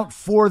looking out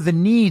for the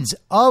needs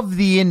of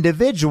the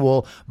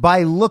individual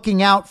by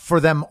looking out for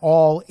them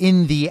all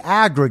in the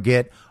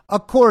aggregate,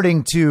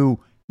 according to,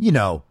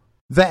 the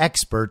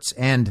experts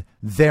and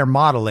their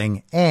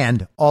modeling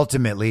and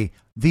ultimately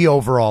the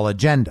overall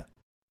agenda.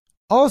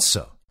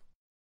 Also,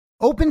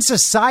 open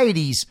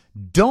societies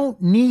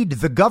don't need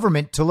the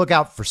government to look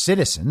out for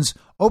citizens.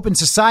 Open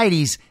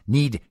societies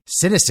need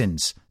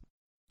citizens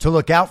to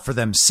look out for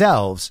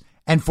themselves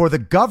and for the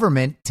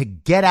government to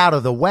get out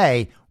of the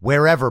way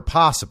wherever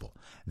possible.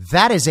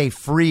 That is a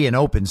free and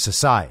open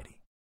society.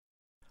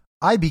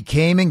 I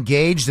became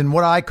engaged in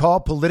what I call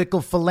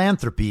political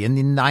philanthropy in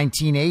the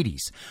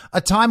 1980s, a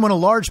time when a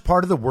large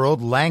part of the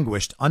world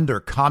languished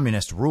under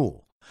communist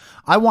rule.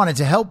 I wanted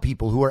to help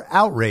people who were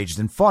outraged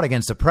and fought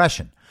against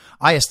oppression.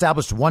 I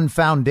established one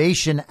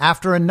foundation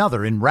after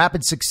another in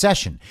rapid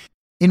succession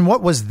in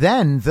what was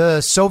then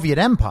the Soviet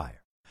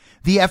Empire.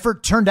 The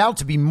effort turned out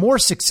to be more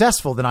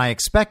successful than I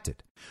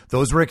expected.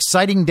 Those were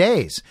exciting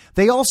days.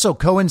 They also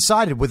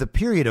coincided with a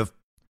period of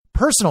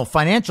personal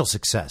financial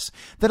success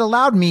that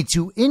allowed me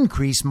to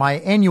increase my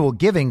annual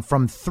giving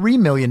from $3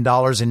 million in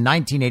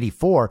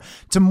 1984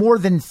 to more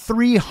than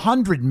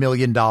 $300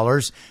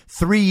 million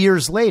 3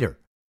 years later.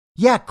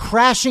 Yeah,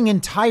 crashing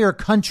entire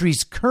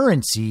countries'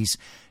 currencies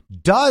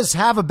does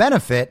have a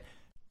benefit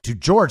to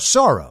George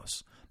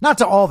Soros, not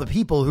to all the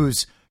people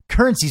whose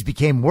currencies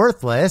became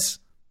worthless.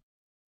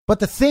 But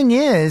the thing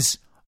is,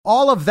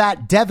 all of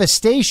that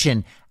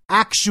devastation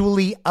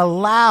actually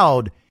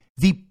allowed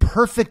the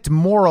perfect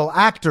moral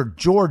actor,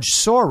 George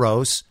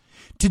Soros,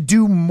 to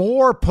do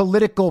more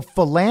political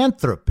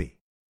philanthropy.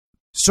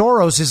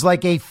 Soros is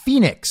like a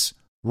phoenix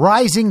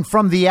rising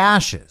from the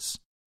ashes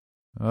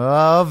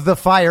of the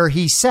fire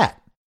he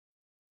set,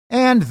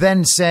 and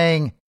then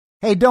saying,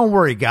 "Hey, don't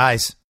worry,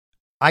 guys.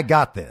 I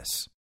got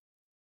this."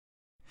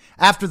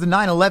 After the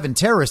 9/11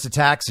 terrorist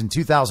attacks in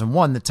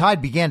 2001, the tide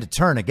began to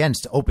turn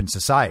against open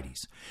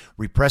societies.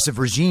 Repressive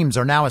regimes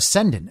are now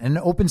ascendant and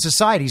open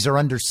societies are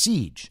under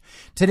siege.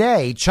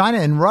 Today, China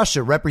and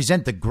Russia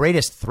represent the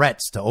greatest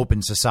threats to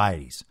open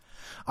societies.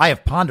 I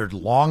have pondered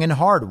long and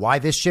hard why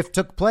this shift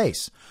took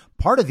place.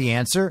 Part of the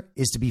answer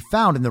is to be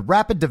found in the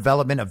rapid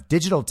development of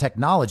digital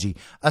technology,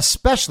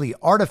 especially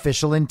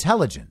artificial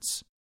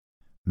intelligence.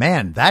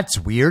 Man, that's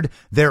weird.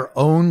 Their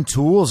own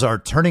tools are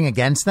turning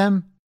against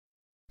them.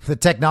 The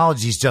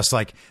technology's just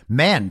like,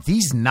 man,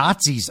 these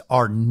Nazis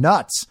are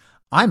nuts.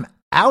 I'm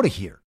out of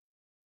here.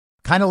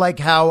 Kind of like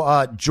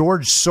how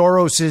George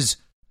Soros's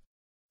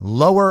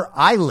lower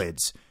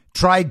eyelids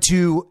tried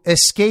to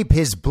escape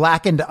his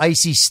blackened,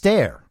 icy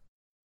stare.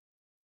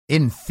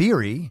 In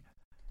theory,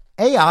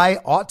 AI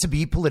ought to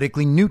be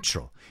politically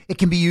neutral. It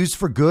can be used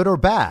for good or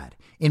bad.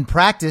 In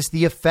practice,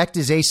 the effect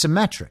is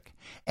asymmetric.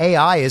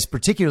 AI is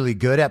particularly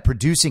good at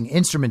producing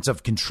instruments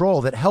of control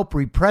that help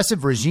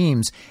repressive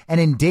regimes and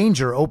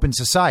endanger open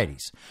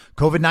societies.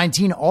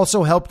 COVID-19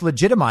 also helped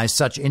legitimize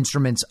such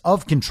instruments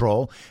of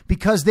control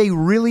because they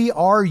really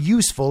are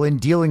useful in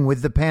dealing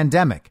with the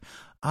pandemic.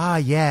 Ah,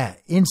 yeah,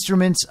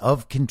 instruments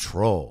of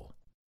control.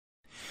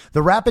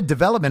 The rapid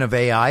development of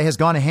AI has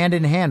gone hand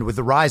in hand with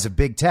the rise of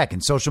big tech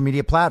and social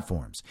media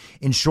platforms.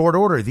 In short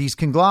order, these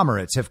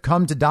conglomerates have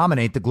come to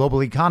dominate the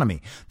global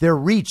economy, their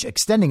reach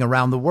extending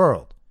around the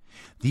world.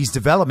 These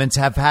developments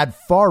have had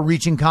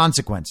far-reaching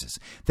consequences.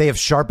 They have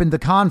sharpened the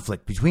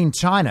conflict between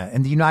China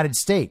and the United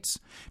States.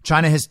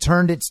 China has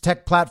turned its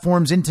tech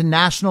platforms into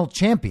national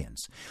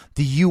champions.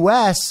 The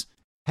U.S.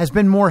 has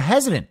been more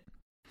hesitant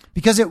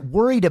because it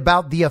worried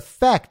about the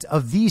effect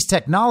of these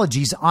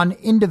technologies on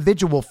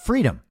individual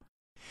freedom.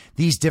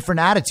 These different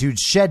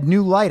attitudes shed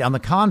new light on the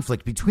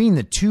conflict between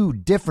the two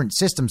different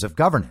systems of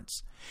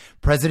governance.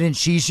 President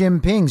Xi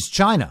Jinping's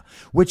China,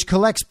 which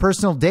collects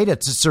personal data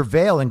to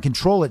surveil and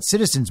control its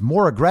citizens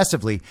more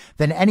aggressively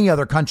than any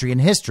other country in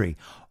history,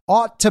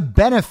 ought to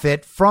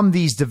benefit from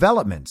these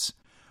developments.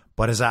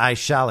 But as I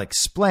shall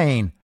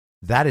explain,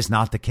 that is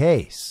not the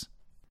case.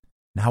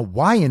 Now,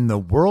 why in the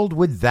world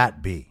would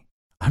that be?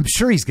 I'm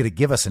sure he's going to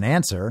give us an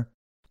answer.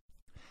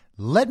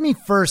 Let me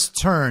first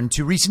turn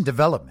to recent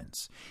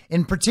developments,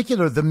 in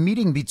particular the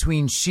meeting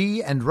between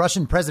Xi and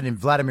Russian President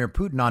Vladimir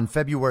Putin on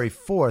February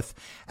 4th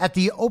at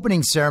the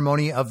opening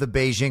ceremony of the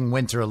Beijing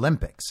Winter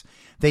Olympics.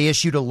 They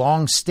issued a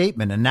long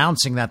statement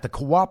announcing that the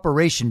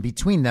cooperation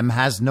between them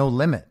has no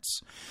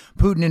limits.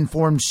 Putin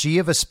informed Xi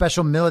of a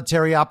special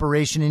military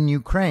operation in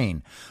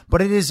Ukraine,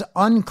 but it is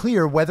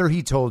unclear whether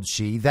he told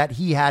Xi that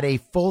he had a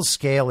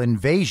full-scale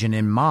invasion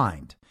in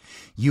mind.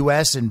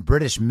 U.S. and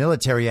British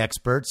military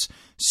experts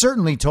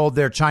certainly told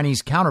their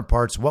Chinese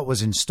counterparts what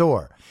was in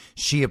store.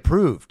 Xi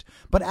approved,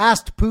 but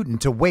asked Putin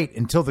to wait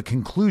until the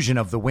conclusion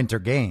of the Winter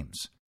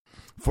Games.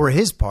 For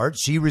his part,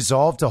 Xi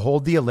resolved to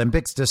hold the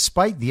Olympics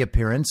despite the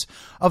appearance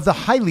of the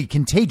highly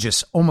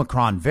contagious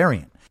Omicron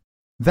variant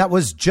that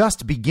was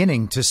just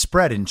beginning to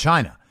spread in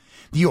China.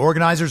 The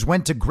organizers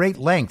went to great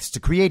lengths to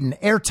create an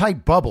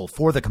airtight bubble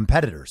for the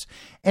competitors,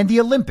 and the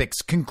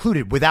Olympics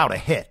concluded without a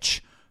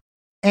hitch.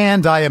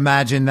 And I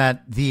imagine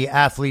that the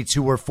athletes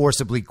who were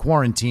forcibly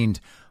quarantined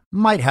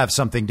might have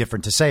something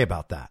different to say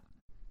about that.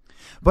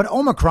 But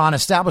Omicron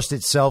established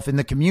itself in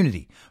the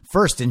community,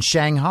 first in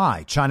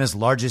Shanghai, China's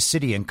largest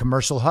city and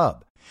commercial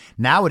hub.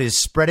 Now it is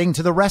spreading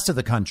to the rest of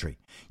the country.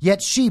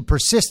 Yet Xi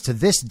persists to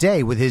this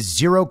day with his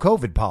zero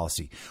COVID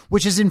policy,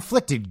 which has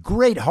inflicted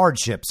great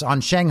hardships on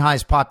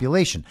Shanghai's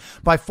population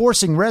by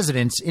forcing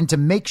residents into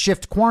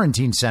makeshift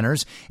quarantine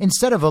centers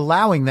instead of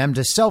allowing them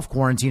to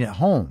self-quarantine at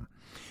home.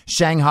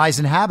 Shanghai's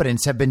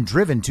inhabitants have been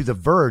driven to the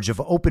verge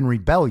of open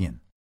rebellion.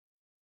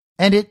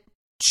 And it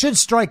should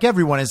strike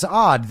everyone as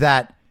odd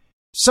that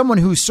someone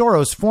who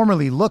Soros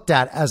formerly looked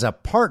at as a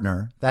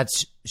partner,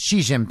 that's Xi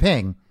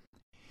Jinping,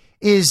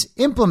 is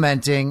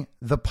implementing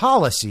the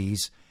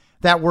policies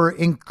that were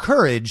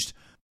encouraged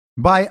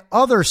by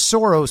other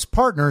Soros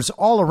partners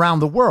all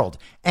around the world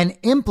and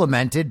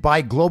implemented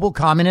by global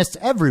communists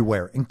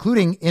everywhere,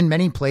 including in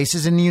many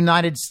places in the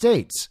United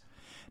States.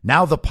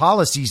 Now the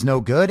policy's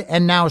no good,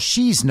 and now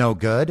she's no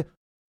good,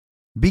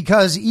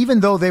 because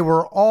even though they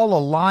were all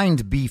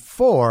aligned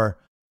before,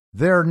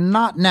 they're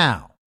not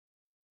now.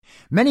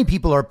 Many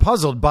people are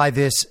puzzled by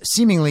this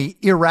seemingly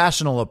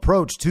irrational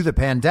approach to the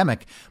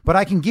pandemic, but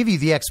I can give you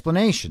the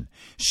explanation.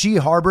 Xi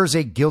harbors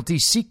a guilty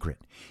secret.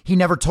 He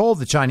never told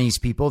the Chinese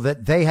people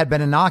that they had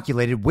been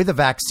inoculated with a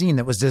vaccine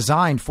that was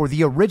designed for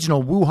the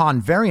original Wuhan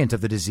variant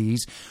of the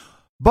disease,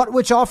 but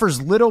which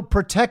offers little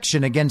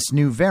protection against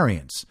new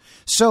variants.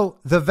 So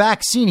the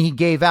vaccine he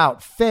gave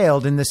out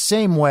failed in the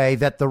same way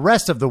that the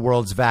rest of the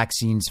world's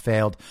vaccines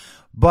failed,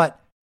 but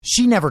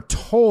Xi never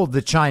told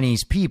the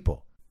Chinese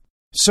people.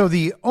 So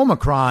the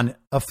Omicron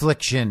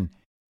affliction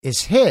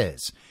is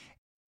his.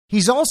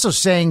 He's also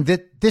saying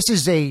that this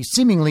is a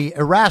seemingly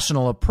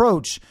irrational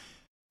approach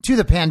to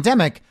the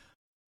pandemic,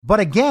 but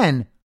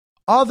again,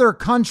 other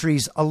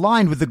countries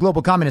aligned with the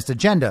global communist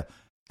agenda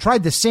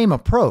tried the same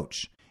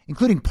approach,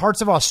 including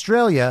parts of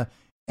Australia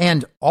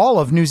and all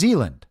of New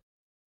Zealand.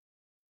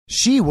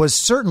 Xi was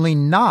certainly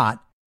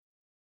not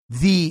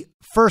the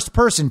first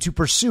person to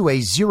pursue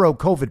a zero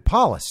COVID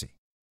policy.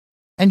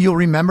 And you'll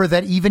remember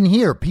that even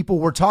here, people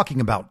were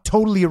talking about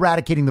totally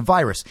eradicating the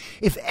virus.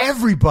 If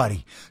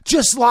everybody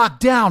just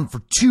locked down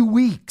for 2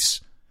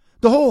 weeks,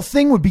 the whole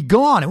thing would be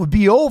gone. It would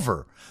be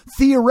over.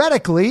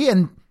 Theoretically,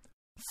 and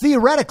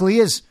theoretically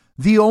is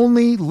the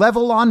only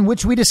level on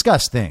which we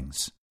discuss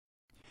things.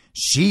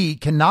 Xi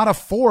cannot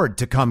afford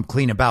to come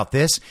clean about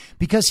this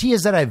because he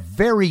is at a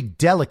very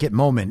delicate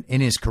moment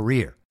in his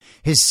career.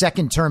 His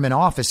second term in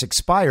office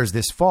expires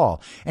this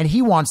fall, and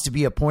he wants to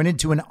be appointed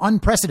to an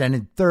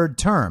unprecedented third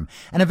term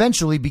and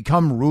eventually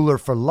become ruler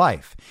for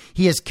life.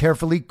 He has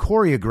carefully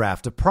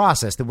choreographed a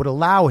process that would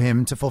allow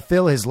him to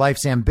fulfill his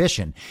life's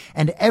ambition,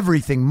 and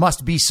everything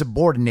must be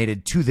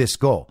subordinated to this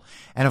goal.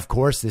 And of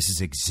course, this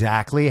is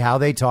exactly how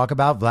they talk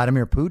about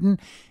Vladimir Putin.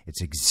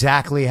 It's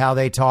exactly how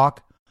they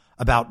talk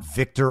about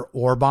Viktor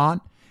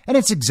Orban, and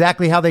it's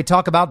exactly how they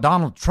talk about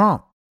Donald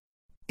Trump.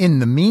 In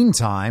the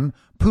meantime,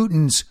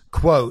 Putin's,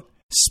 quote,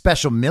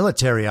 special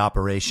military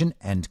operation,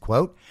 end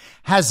quote,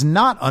 has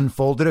not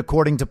unfolded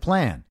according to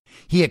plan.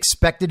 He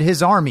expected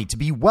his army to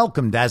be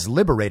welcomed as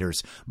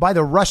liberators by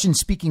the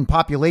Russian-speaking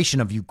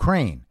population of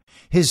Ukraine.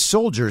 His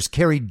soldiers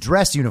carried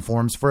dress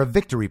uniforms for a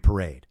victory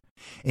parade.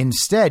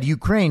 Instead,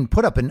 Ukraine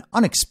put up an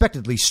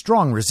unexpectedly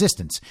strong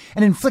resistance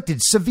and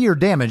inflicted severe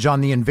damage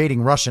on the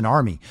invading Russian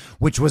army,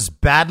 which was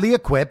badly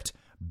equipped,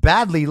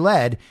 badly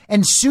led,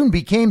 and soon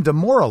became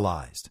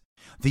demoralized.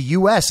 The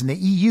U.S. and the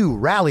EU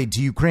rallied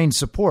to Ukraine's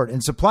support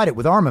and supplied it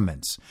with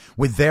armaments.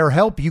 With their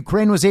help,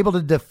 Ukraine was able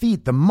to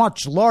defeat the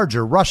much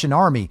larger Russian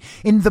army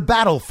in the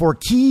battle for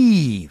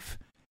Kyiv.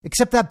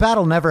 Except that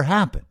battle never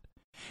happened,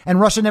 and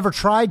Russia never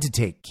tried to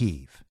take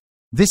Kyiv.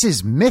 This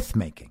is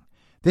myth-making.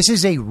 This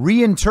is a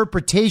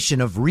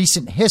reinterpretation of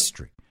recent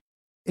history.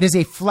 It is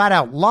a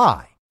flat-out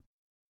lie.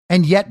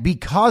 And yet,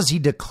 because he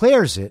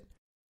declares it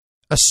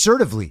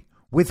assertively,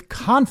 with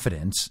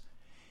confidence,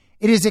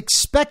 it is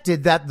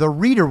expected that the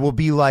reader will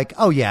be like,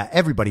 oh yeah,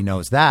 everybody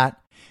knows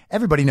that.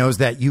 Everybody knows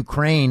that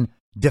Ukraine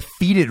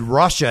defeated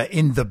Russia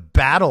in the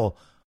battle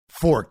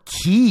for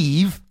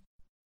Kyiv.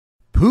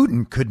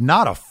 Putin could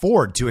not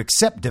afford to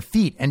accept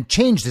defeat and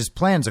changed his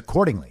plans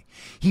accordingly.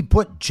 He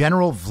put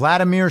General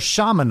Vladimir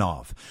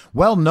Shamanov,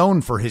 well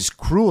known for his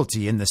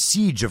cruelty in the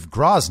siege of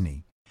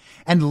Grozny,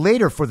 and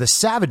later for the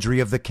savagery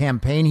of the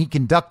campaign he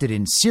conducted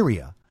in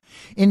Syria,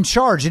 in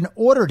charge and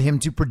ordered him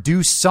to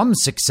produce some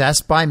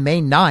success by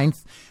May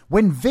 9th,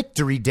 when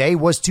Victory Day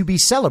was to be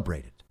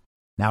celebrated.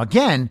 Now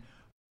again,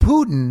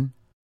 Putin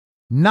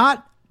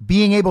not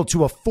being able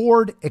to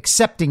afford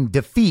accepting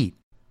defeat.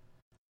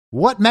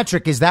 What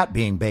metric is that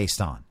being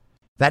based on?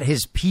 That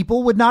his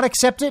people would not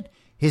accept it?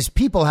 His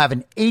people have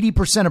an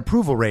 80%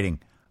 approval rating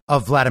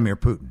of Vladimir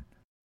Putin.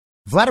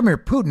 Vladimir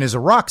Putin is a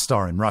rock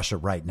star in Russia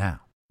right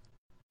now.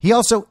 He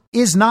also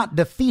is not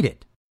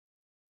defeated.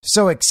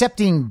 So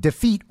accepting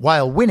defeat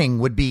while winning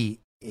would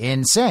be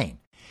insane.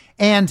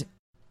 And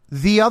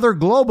the other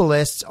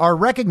globalists are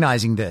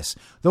recognizing this.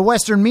 The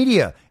Western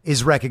media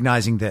is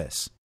recognizing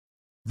this.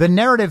 The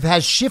narrative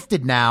has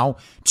shifted now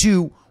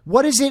to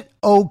what is it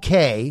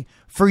okay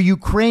for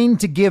Ukraine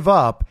to give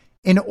up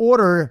in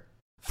order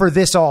for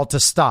this all to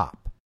stop?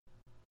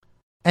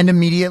 And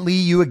immediately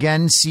you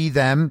again see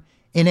them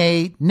in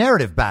a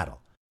narrative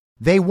battle.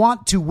 They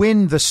want to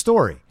win the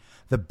story.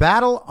 The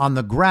battle on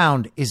the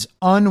ground is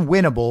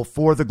unwinnable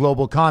for the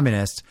global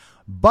communists,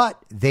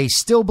 but they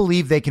still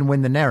believe they can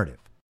win the narrative.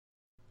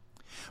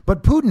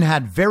 But Putin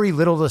had very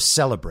little to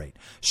celebrate.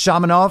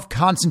 Shamanov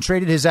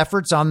concentrated his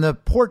efforts on the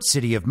port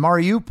city of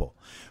Mariupol,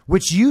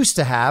 which used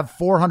to have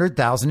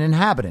 400,000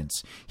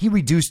 inhabitants. He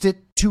reduced it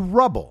to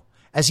rubble,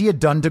 as he had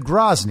done to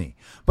Grozny,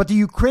 but the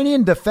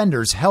Ukrainian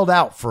defenders held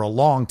out for a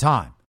long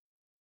time.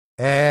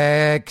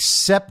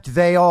 Except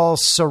they all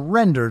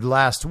surrendered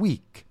last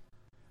week.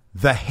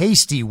 The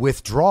hasty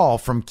withdrawal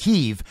from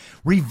Kyiv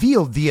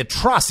revealed the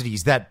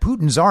atrocities that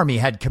Putin's army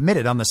had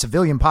committed on the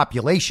civilian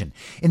population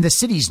in the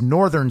city's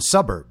northern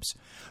suburbs.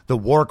 The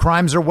war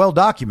crimes are well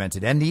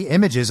documented, and the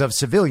images of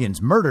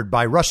civilians murdered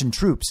by Russian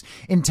troops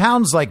in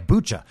towns like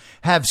Bucha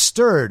have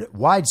stirred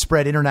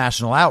widespread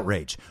international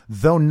outrage,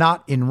 though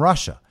not in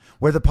Russia,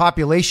 where the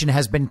population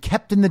has been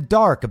kept in the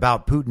dark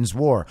about Putin's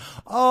war.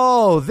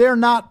 Oh, they're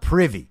not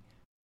privy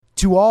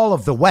to all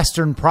of the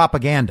Western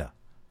propaganda.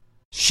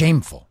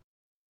 Shameful.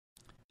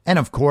 And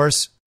of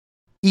course,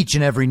 each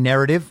and every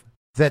narrative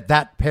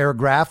that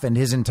paragraph and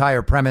his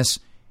entire premise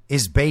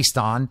is based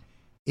on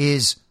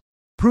is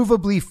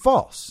provably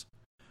false.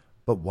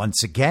 But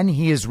once again,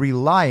 he is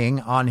relying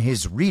on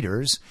his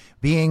readers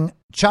being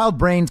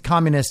child-brained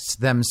communists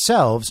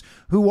themselves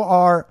who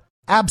are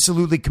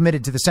absolutely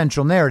committed to the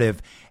central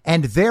narrative,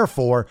 and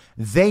therefore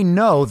they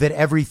know that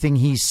everything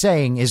he's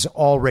saying is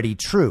already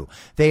true.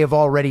 They have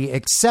already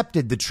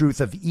accepted the truth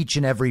of each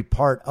and every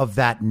part of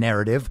that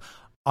narrative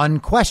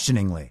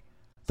unquestioningly,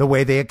 the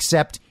way they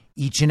accept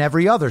each and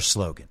every other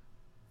slogan.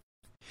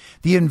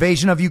 The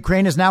invasion of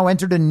Ukraine has now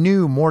entered a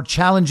new, more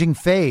challenging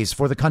phase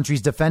for the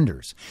country's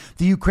defenders.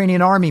 The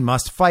Ukrainian army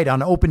must fight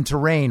on open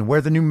terrain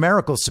where the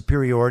numerical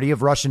superiority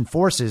of Russian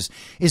forces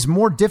is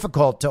more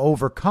difficult to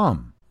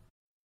overcome.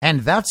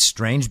 And that's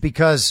strange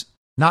because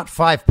not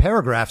 5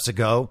 paragraphs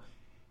ago,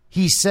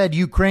 he said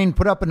Ukraine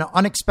put up an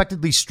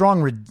unexpectedly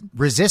strong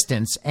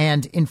resistance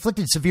and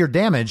inflicted severe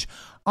damage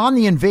on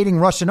the invading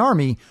Russian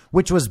army,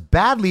 which was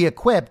badly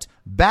equipped,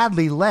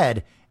 badly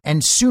led,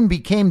 and soon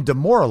became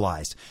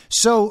demoralized.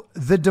 So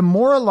the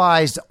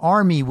demoralized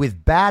army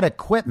with bad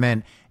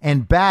equipment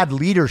and bad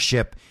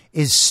leadership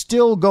is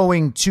still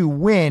going to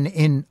win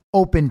in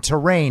open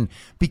terrain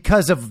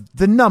because of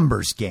the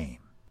numbers game.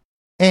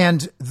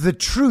 And the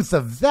truth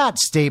of that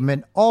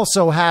statement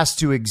also has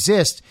to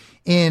exist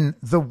in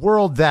the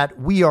world that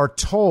we are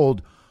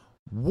told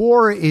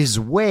war is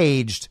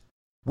waged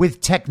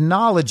with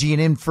technology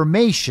and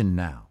information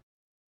now.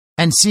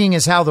 And seeing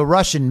as how the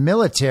Russian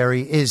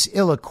military is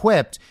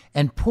ill-equipped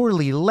and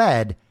poorly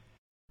led,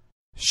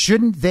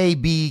 shouldn't they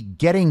be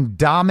getting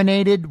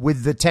dominated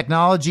with the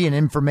technology and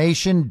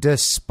information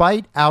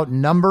despite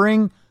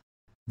outnumbering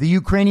the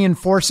Ukrainian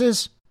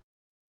forces?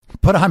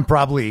 But I'm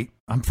probably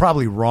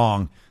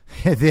wrong.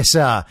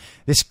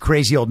 This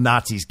crazy old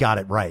Nazi's got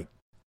it right.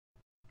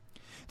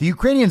 The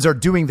Ukrainians are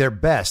doing their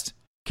best,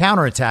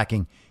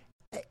 counterattacking,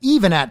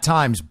 even at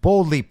times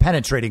boldly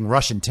penetrating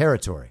Russian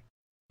territory.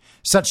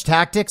 Such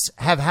tactics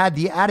have had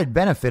the added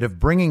benefit of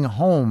bringing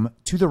home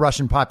to the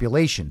Russian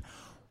population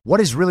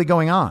what is really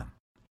going on.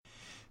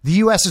 The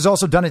U.S. has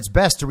also done its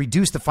best to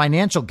reduce the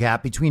financial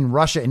gap between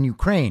Russia and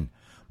Ukraine,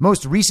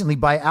 most recently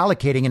by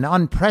allocating an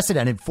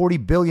unprecedented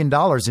 $40 billion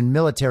in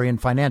military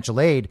and financial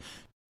aid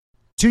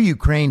to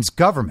Ukraine's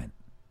government.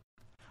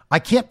 I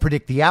can't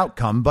predict the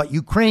outcome, but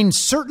Ukraine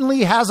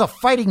certainly has a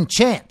fighting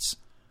chance.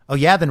 Oh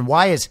yeah, then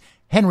why is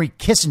Henry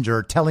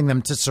Kissinger telling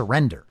them to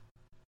surrender?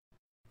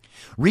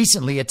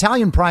 Recently,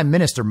 Italian Prime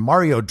Minister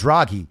Mario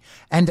Draghi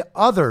and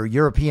other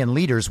European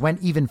leaders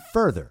went even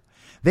further.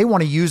 They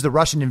want to use the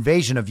Russian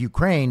invasion of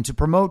Ukraine to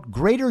promote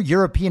greater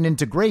European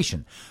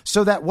integration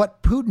so that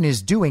what Putin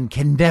is doing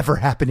can never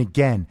happen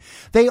again.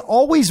 They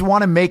always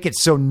want to make it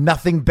so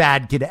nothing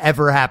bad can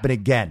ever happen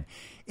again.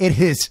 It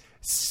is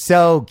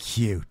so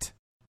cute.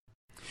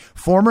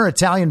 Former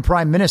Italian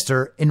Prime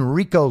Minister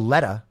Enrico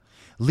Letta,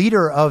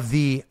 leader of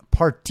the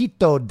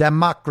Partito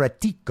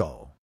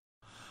Democratico,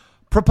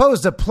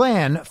 proposed a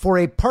plan for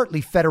a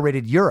partly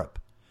federated Europe.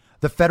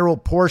 The federal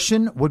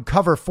portion would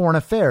cover foreign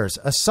affairs,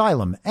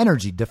 asylum,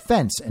 energy,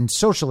 defense, and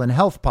social and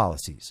health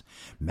policies.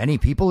 Many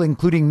people,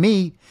 including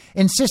me,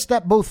 insist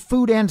that both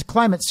food and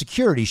climate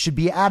security should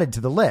be added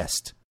to the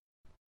list.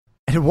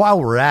 And while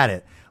we're at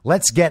it,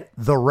 let's get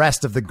the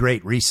rest of the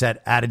Great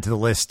Reset added to the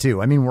list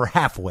too. I mean, we're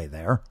halfway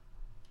there.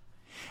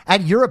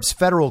 At Europe's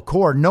federal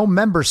core, no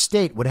member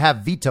state would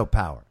have veto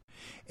power.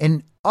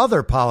 In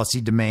other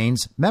policy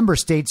domains, member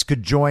states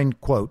could join,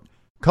 quote,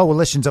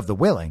 coalitions of the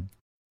willing,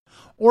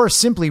 or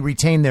simply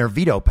retain their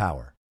veto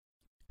power.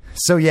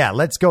 So yeah,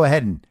 let's go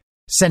ahead and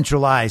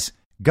centralize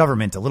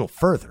government a little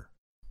further.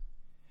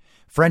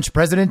 French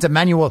President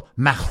Emmanuel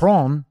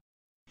Macron,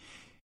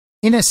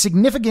 in a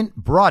significant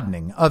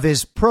broadening of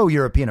his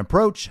pro-European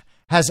approach,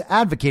 has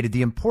advocated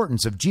the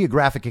importance of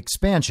geographic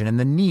expansion and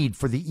the need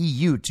for the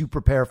EU to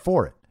prepare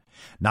for it.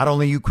 Not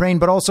only Ukraine,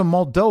 but also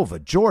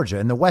Moldova, Georgia,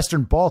 and the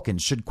Western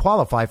Balkans should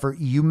qualify for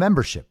EU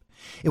membership.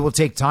 It will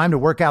take time to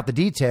work out the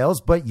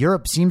details, but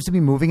Europe seems to be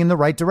moving in the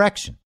right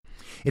direction.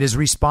 It has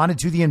responded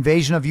to the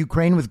invasion of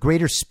Ukraine with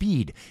greater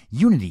speed,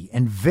 unity,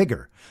 and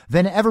vigor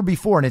than ever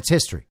before in its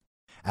history.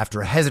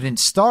 After a hesitant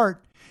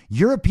start,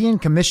 European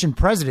Commission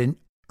President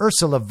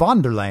Ursula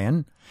von der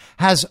Leyen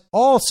has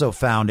also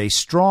found a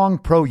strong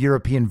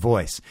pro-European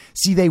voice.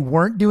 See, they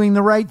weren't doing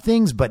the right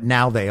things, but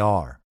now they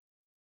are.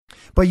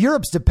 But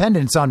Europe's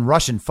dependence on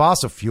Russian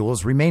fossil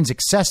fuels remains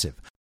excessive,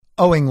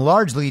 owing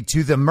largely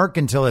to the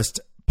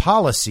mercantilist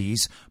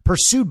policies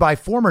pursued by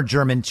former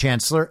German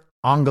Chancellor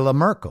Angela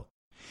Merkel.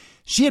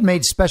 She had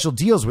made special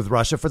deals with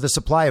Russia for the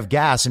supply of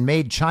gas and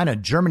made China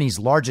Germany's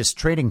largest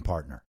trading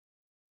partner.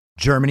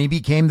 Germany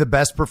became the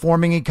best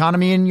performing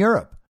economy in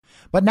Europe.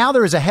 But now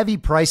there is a heavy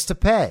price to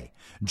pay.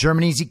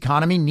 Germany's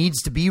economy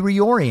needs to be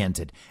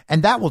reoriented,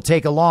 and that will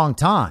take a long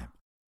time.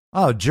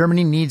 Oh,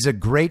 Germany needs a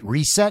great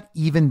reset,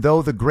 even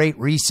though the great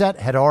reset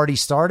had already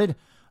started?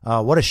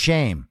 What a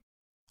shame.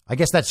 I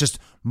guess that's just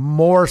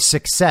more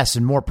success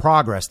and more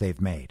progress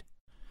they've made.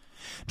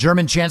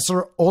 German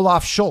Chancellor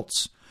Olaf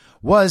Scholz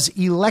was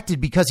elected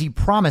because he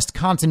promised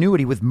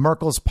continuity with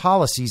Merkel's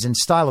policies and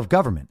style of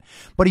government.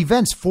 But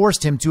events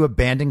forced him to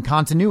abandon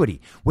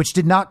continuity, which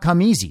did not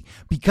come easy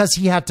because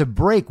he had to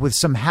break with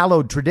some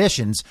hallowed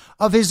traditions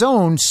of his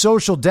own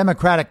Social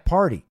Democratic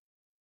Party.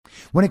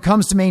 When it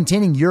comes to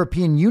maintaining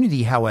European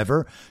unity,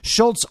 however,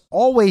 Scholz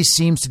always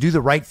seems to do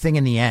the right thing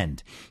in the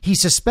end. He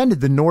suspended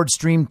the Nord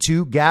Stream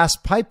 2 gas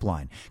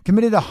pipeline,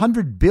 committed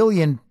 100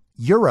 billion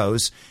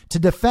euros to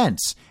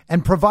defense,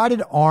 and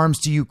provided arms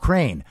to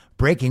Ukraine,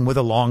 breaking with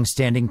a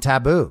long-standing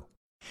taboo.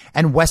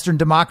 And Western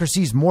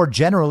democracies more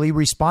generally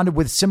responded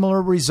with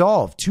similar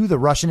resolve to the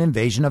Russian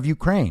invasion of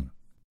Ukraine.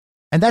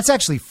 And that's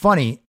actually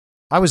funny.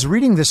 I was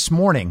reading this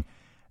morning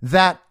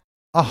that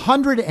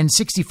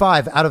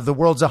 165 out of the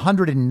world's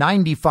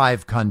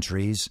 195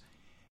 countries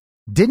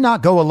did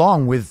not go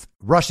along with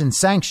Russian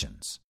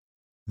sanctions,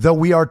 though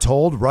we are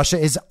told Russia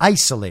is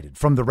isolated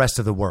from the rest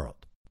of the world.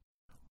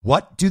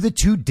 What do the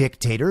two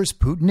dictators,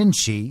 Putin and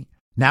Xi,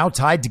 now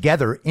tied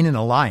together in an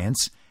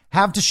alliance,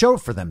 have to show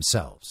for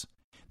themselves?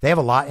 They have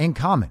a lot in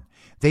common.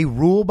 They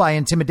rule by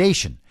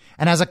intimidation,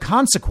 and as a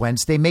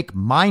consequence, they make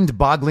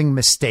mind-boggling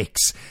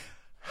mistakes.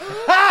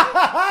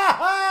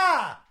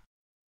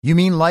 You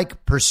mean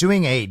like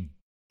pursuing a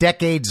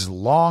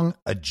decades-long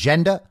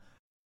agenda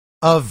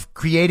of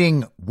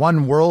creating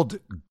one world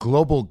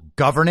global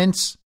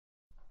governance,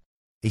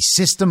 a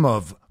system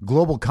of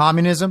global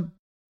communism,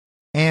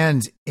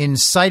 and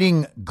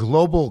inciting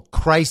global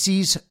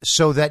crises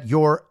so that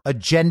your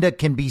agenda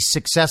can be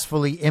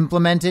successfully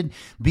implemented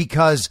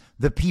because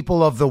the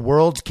people of the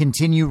world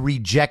continue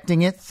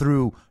rejecting it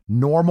through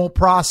normal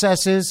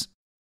processes?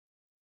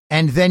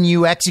 And then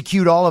you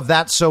execute all of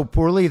that so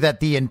poorly that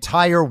the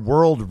entire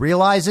world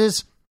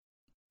realizes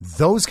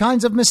those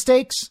kinds of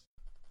mistakes?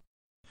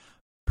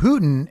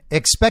 Putin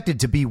expected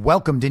to be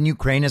welcomed in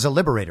Ukraine as a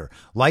liberator.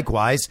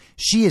 Likewise,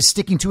 she is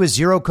sticking to a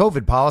zero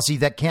COVID policy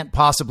that can't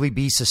possibly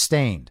be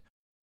sustained.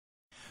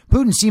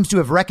 Putin seems to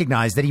have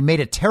recognized that he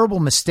made a terrible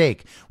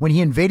mistake when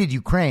he invaded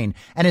Ukraine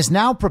and is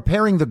now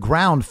preparing the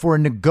ground for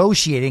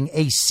negotiating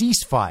a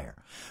ceasefire.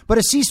 But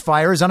a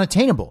ceasefire is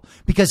unattainable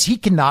because he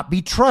cannot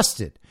be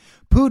trusted.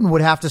 Putin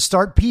would have to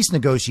start peace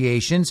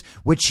negotiations,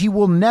 which he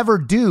will never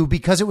do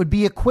because it would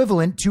be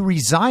equivalent to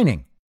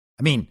resigning.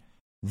 I mean,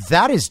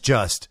 that is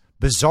just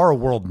bizarre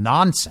world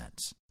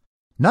nonsense.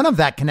 None of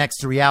that connects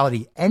to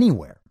reality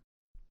anywhere.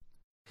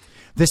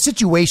 The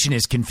situation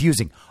is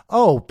confusing.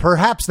 Oh,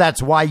 perhaps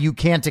that's why you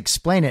can't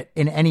explain it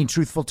in any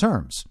truthful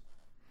terms.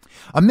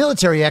 A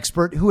military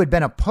expert who had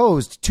been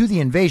opposed to the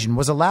invasion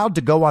was allowed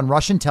to go on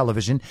Russian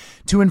television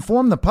to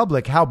inform the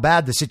public how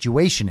bad the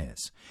situation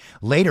is.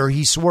 Later,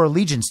 he swore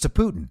allegiance to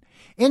Putin.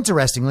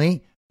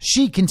 Interestingly,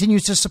 she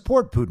continues to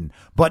support Putin,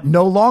 but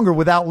no longer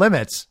without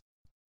limits.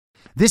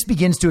 This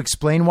begins to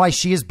explain why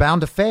she is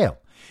bound to fail.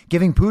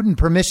 Giving Putin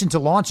permission to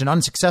launch an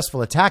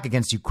unsuccessful attack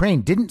against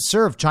Ukraine didn't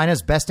serve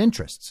China's best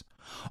interests.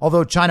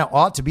 Although China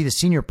ought to be the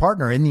senior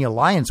partner in the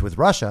alliance with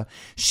Russia,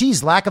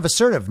 Xi's lack of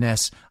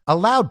assertiveness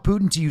allowed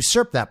Putin to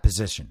usurp that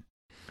position.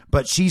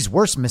 But Xi's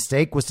worst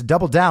mistake was to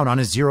double down on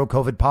his zero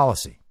COVID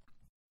policy.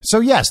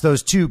 So yes,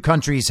 those two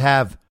countries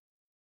have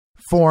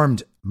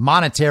formed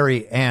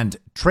monetary and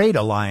trade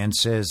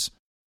alliances,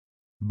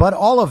 but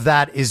all of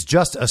that is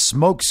just a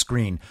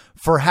smokescreen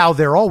for how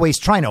they're always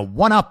trying to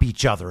one-up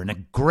each other in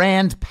a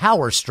grand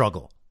power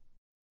struggle.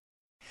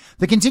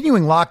 The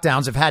continuing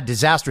lockdowns have had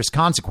disastrous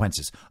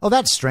consequences. Oh,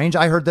 that's strange.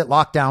 I heard that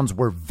lockdowns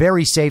were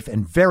very safe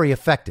and very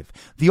effective.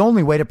 The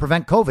only way to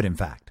prevent COVID, in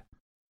fact.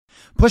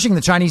 Pushing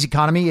the Chinese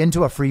economy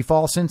into a free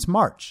fall since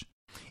March.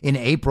 In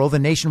April, the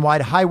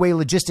nationwide Highway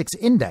Logistics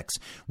Index,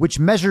 which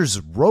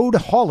measures road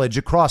haulage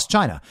across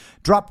China,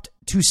 dropped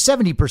to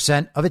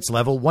 70% of its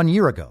level 1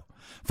 year ago.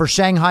 For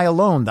Shanghai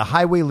alone, the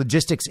Highway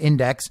Logistics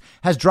Index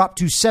has dropped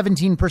to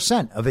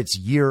 17% of its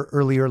year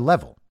earlier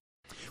level.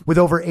 With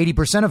over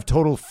 80% of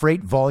total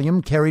freight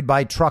volume carried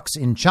by trucks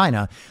in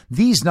China,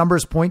 these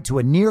numbers point to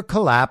a near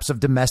collapse of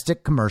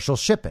domestic commercial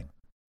shipping.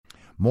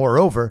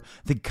 Moreover,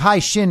 the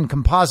Caixin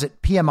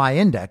Composite PMI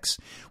Index,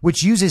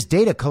 which uses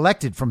data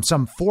collected from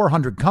some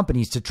 400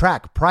 companies to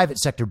track private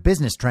sector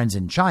business trends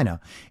in China,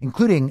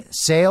 including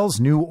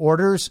sales, new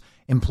orders,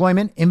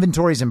 employment,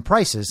 inventories, and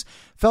prices,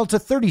 fell to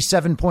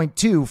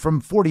 37.2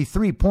 from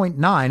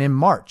 43.9 in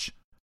March.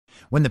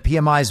 When the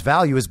PMI's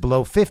value is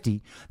below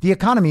 50, the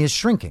economy is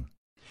shrinking.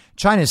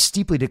 China's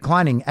steeply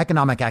declining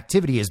economic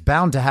activity is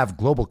bound to have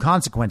global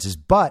consequences,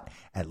 but,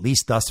 at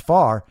least thus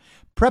far,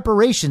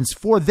 preparations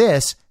for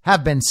this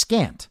have been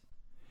scant.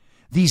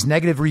 These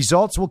negative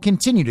results will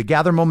continue to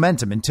gather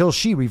momentum until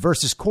Xi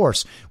reverses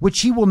course, which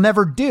he will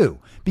never do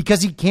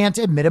because he can't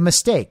admit a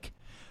mistake.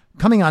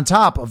 Coming on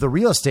top of the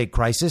real estate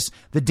crisis,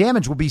 the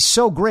damage will be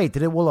so great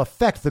that it will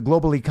affect the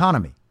global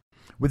economy.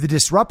 With the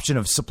disruption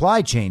of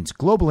supply chains,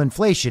 global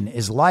inflation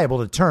is liable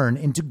to turn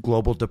into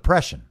global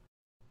depression.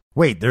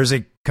 Wait, there's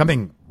a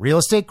coming real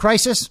estate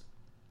crisis?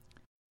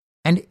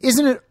 And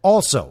isn't it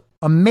also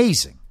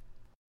amazing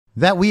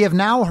that we have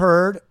now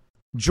heard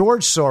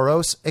George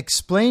Soros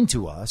explain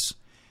to us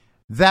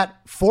that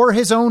for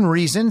his own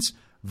reasons,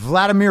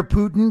 Vladimir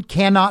Putin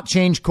cannot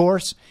change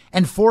course,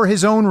 and for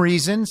his own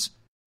reasons,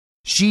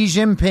 Xi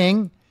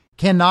Jinping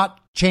cannot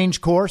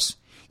change course,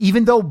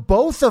 even though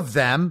both of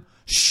them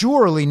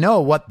surely know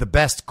what the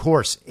best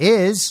course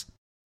is.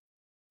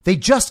 They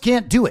just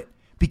can't do it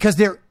because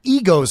their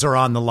egos are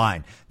on the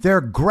line.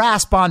 Their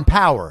grasp on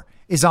power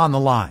is on the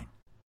line.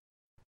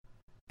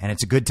 And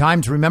it's a good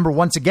time to remember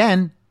once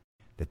again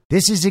that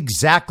this is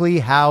exactly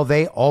how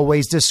they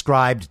always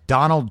described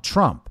Donald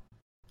Trump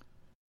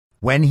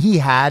when he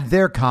had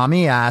their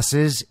commie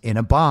asses in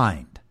a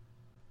bind.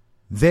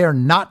 They're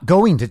not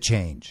going to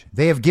change.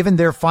 They have given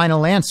their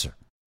final answer.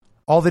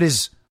 All that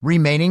is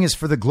remaining is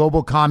for the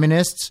global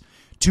communists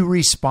to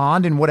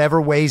respond in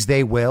whatever ways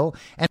they will,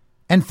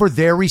 and for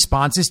their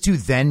responses to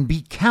then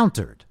be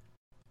countered.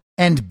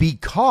 And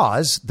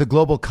because the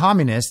global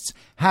communists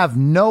have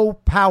no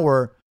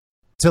power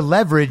to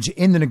leverage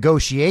in the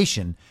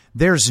negotiation,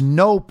 there's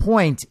no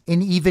point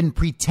in even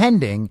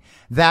pretending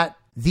that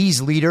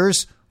these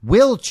leaders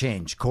will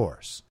change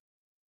course.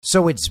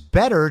 So it's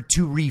better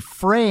to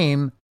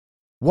reframe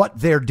what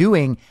they're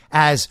doing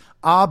as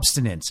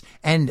obstinance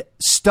and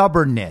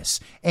stubbornness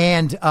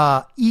and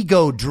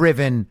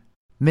ego-driven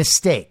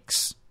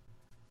mistakes.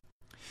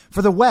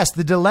 For the West,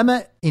 the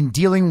dilemma in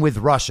dealing with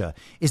Russia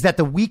is that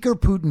the weaker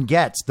Putin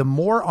gets, the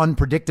more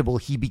unpredictable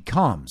he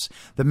becomes.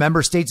 The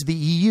member states of the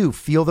EU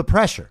feel the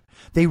pressure.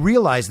 They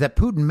realize that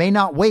Putin may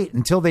not wait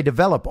until they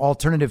develop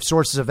alternative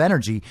sources of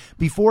energy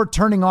before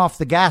turning off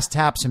the gas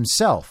taps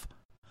himself,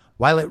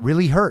 while it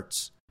really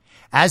hurts,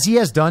 as he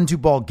has done to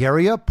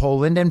Bulgaria,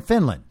 Poland, and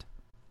Finland.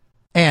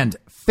 And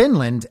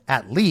Finland,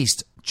 at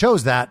least,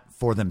 chose that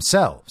for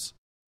themselves.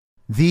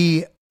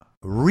 The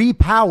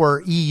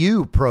Repower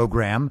EU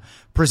program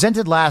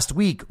presented last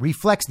week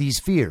reflects these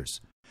fears.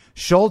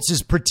 Scholz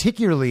is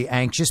particularly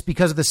anxious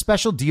because of the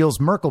special deals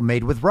Merkel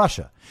made with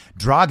Russia.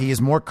 Draghi is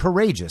more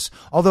courageous,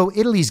 although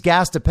Italy's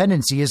gas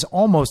dependency is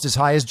almost as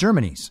high as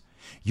Germany's.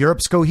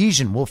 Europe's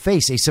cohesion will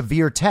face a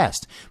severe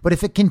test, but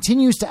if it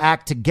continues to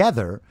act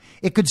together,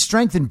 it could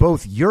strengthen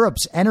both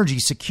Europe's energy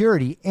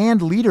security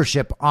and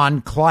leadership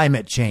on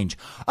climate change.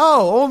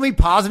 Oh, only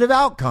positive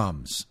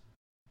outcomes.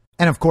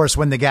 And of course,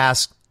 when the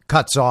gas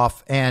cuts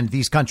off and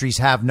these countries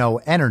have no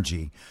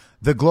energy,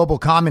 the global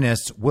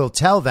communists will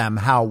tell them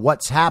how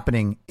what's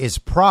happening is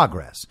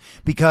progress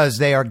because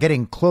they are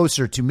getting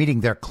closer to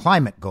meeting their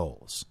climate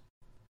goals.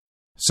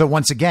 So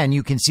once again,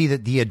 you can see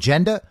that the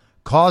agenda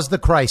caused the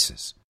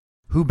crisis.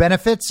 Who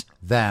benefits?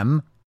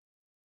 Them.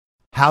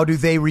 How do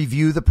they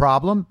review the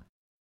problem?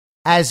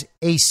 As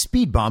a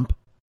speed bump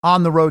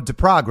on the road to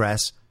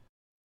progress.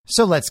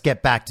 So let's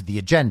get back to the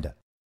agenda.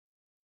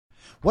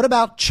 What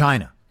about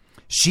China?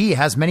 She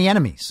has many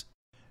enemies.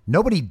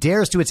 Nobody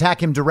dares to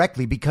attack him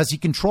directly because he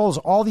controls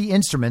all the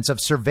instruments of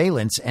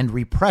surveillance and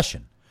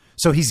repression.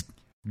 So he's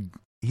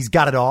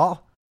got it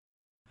all.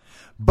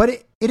 But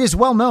it is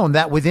well known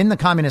that within the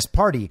Communist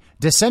Party,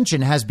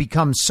 dissension has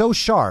become so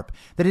sharp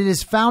that it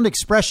has found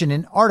expression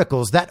in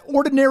articles that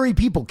ordinary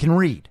people can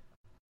read.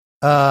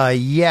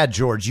 Yeah,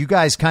 George, you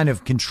guys kind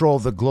of control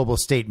the global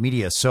state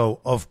media.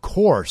 So, of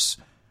course,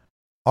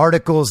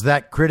 articles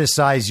that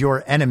criticize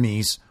your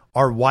enemies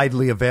are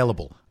widely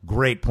available.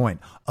 Great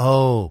point.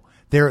 Oh,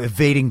 they're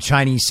evading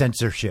Chinese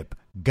censorship.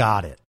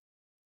 Got it.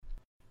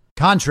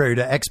 Contrary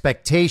to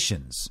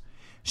expectations,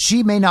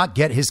 Xi may not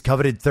get his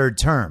coveted third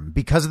term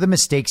because of the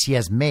mistakes he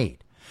has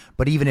made.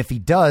 But even if he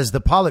does,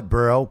 the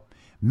Politburo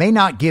may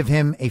not give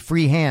him a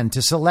free hand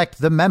to select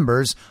the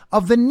members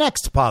of the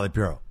next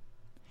Politburo.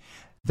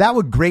 That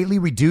would greatly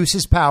reduce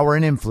his power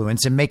and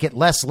influence and make it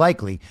less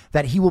likely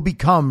that he will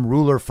become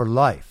ruler for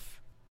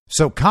life.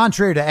 So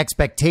contrary to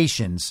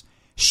expectations,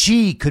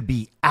 Xi could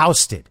be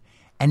ousted,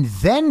 and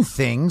then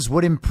things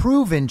would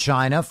improve in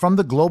China from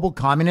the global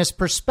communist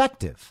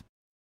perspective.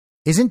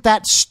 Isn't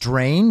that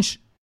strange?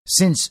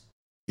 Since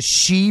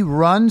Xi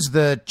runs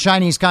the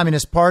Chinese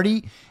Communist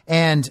Party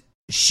and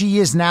Xi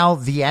is now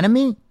the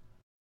enemy?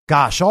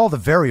 Gosh, all the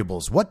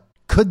variables, what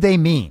could they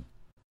mean?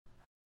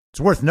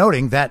 It's worth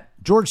noting that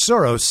George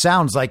Soros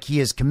sounds like he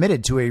is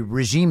committed to a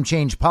regime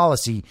change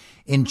policy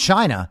in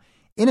China,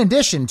 in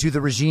addition to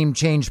the regime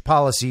change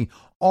policy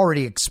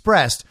already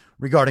expressed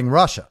regarding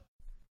Russia.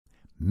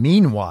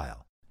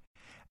 Meanwhile,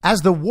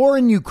 as the war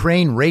in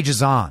Ukraine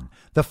rages on,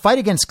 the fight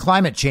against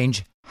climate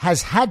change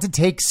has had to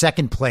take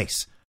second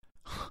place.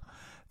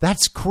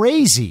 That's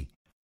crazy.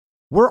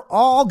 We're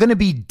all going to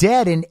be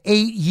dead in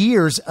 8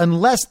 years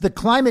unless the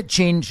climate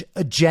change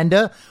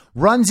agenda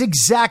runs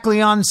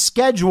exactly on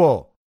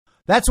schedule.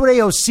 That's what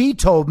AOC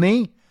told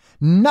me.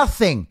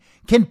 Nothing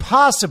can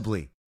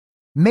possibly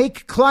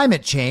make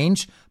climate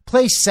change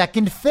play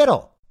second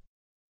fiddle.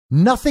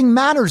 Nothing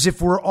matters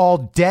if we're all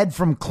dead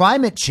from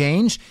climate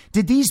change.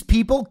 Did these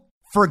people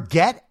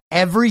forget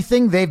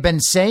everything they've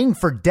been saying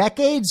for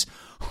decades?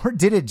 Or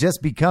did it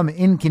just become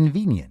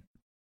inconvenient?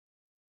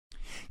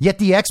 Yet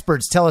the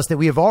experts tell us that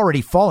we have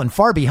already fallen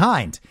far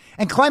behind,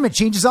 and climate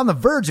change is on the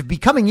verge of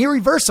becoming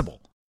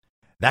irreversible.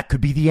 That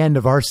could be the end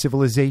of our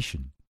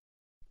civilization.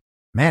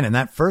 Man, in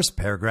that first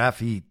paragraph,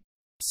 he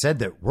said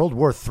that World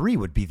War III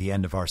would be the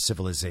end of our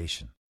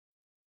civilization.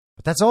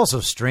 But that's also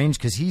strange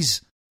because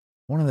he's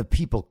one of the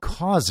people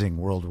causing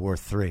World War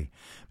III.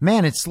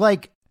 Man, it's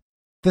like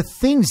the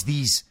things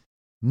these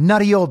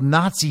nutty old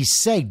Nazis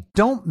say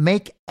don't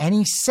make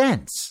any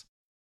sense.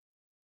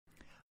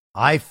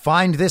 I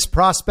find this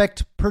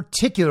prospect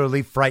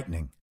particularly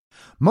frightening.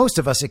 Most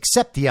of us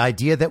accept the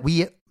idea that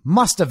we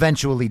must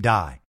eventually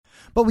die,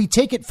 but we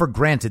take it for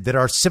granted that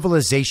our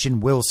civilization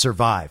will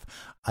survive.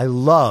 I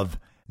love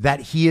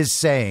that he is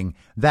saying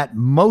that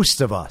most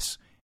of us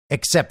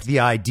accept the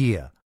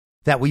idea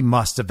that we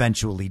must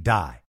eventually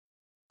die.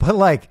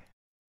 But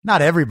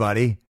not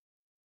everybody.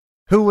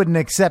 Who wouldn't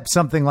accept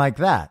something like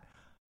that?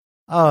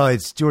 Oh,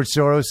 it's George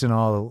Soros and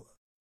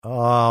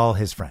all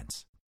his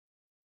friends.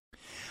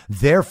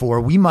 Therefore,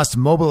 we must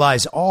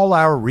mobilize all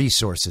our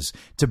resources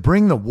to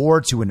bring the war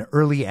to an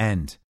early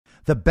end.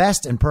 The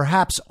best and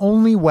perhaps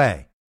only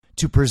way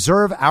to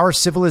preserve our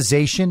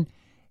civilization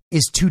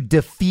is to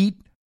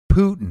defeat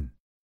Putin.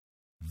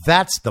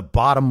 That's the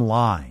bottom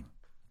line.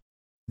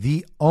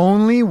 The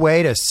only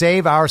way to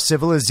save our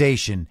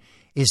civilization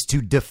is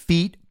to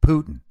defeat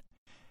Putin.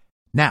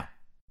 Now,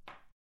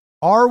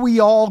 are we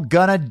all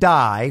gonna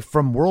die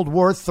from World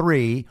War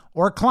III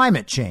or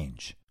climate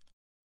change?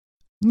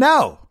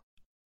 No.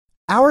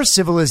 Our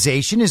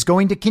civilization is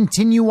going to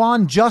continue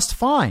on just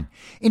fine.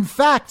 In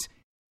fact,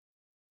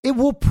 it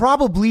will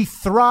probably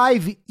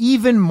thrive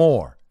even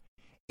more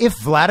if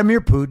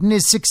Vladimir Putin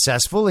is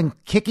successful in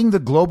kicking the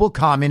global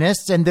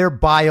communists and their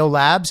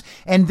biolabs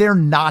and their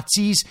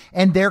Nazis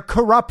and their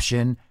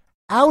corruption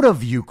out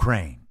of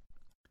Ukraine.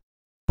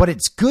 But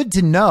it's good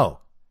to know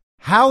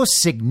how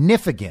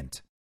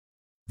significant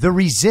the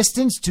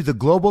resistance to the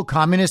global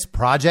communist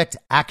project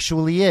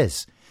actually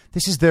is.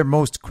 This is their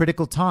most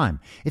critical time.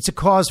 It's a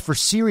cause for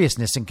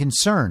seriousness and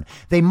concern.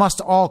 They must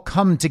all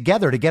come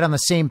together to get on the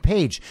same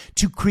page,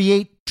 to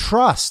create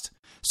trust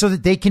so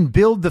that they can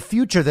build the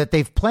future that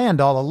they've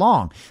planned all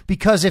along.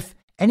 Because if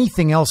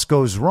anything else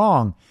goes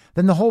wrong,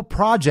 then the whole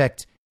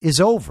project is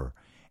over.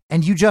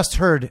 And you just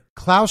heard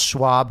Klaus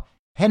Schwab,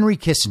 Henry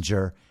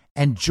Kissinger,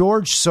 and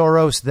George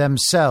Soros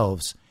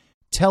themselves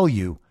tell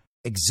you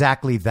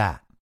exactly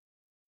that.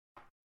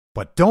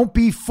 But don't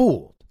be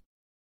fooled.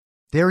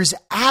 There is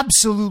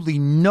absolutely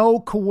no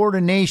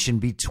coordination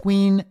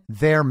between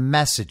their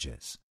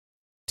messages.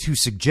 To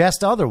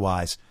suggest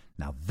otherwise,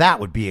 now that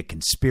would be a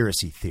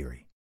conspiracy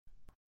theory.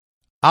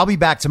 I'll be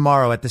back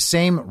tomorrow at the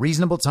same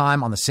reasonable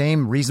time on the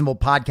same reasonable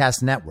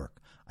podcast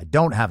network. I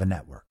don't have a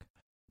network.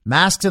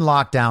 Masks and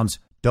lockdowns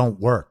don't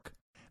work.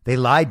 They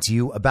lied to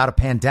you about a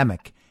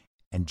pandemic,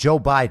 and Joe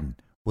Biden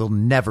will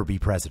never be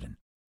president.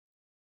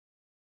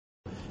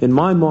 In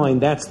my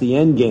mind, that's the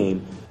end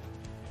game.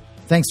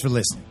 Thanks for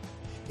listening.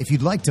 If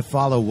you'd like to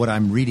follow what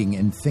I'm reading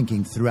and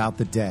thinking throughout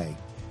the day,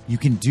 you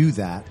can do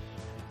that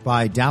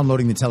by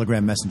downloading the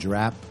Telegram Messenger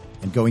app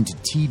and going to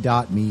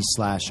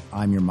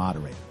t.me/I'm your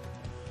moderator.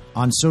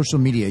 On social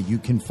media, you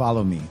can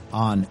follow me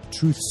on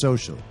Truth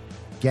Social,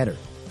 Getter,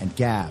 and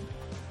Gab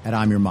at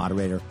I'm your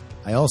moderator.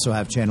 I also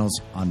have channels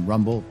on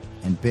Rumble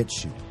and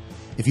BitChute.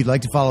 If you'd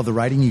like to follow the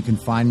writing, you can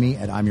find me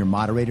at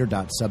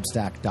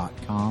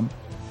imyourmoderator.substack.com.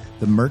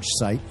 The merch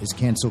site is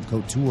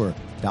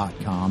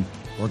cancelcouture.com,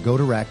 or go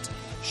direct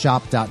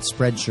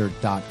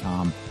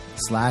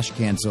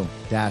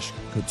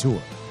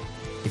shop.spreadshirt.com/cancel-couture.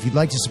 If you'd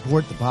like to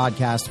support the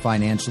podcast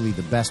financially,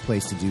 the best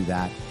place to do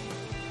that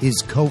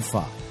is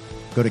Ko-Fi.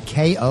 Go to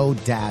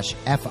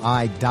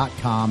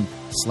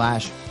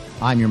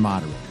ko-fi.com/I'm your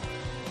moderator.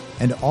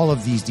 And all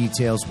of these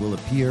details will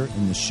appear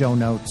in the show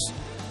notes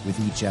with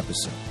each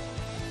episode.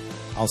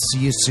 I'll see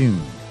you soon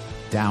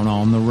down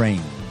on the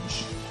range.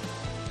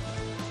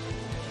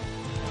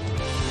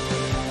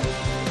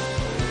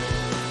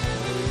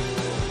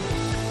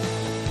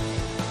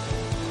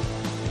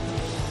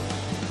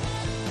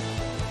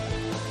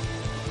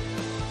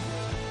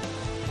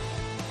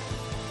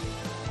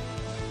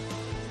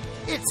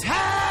 It's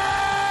happening!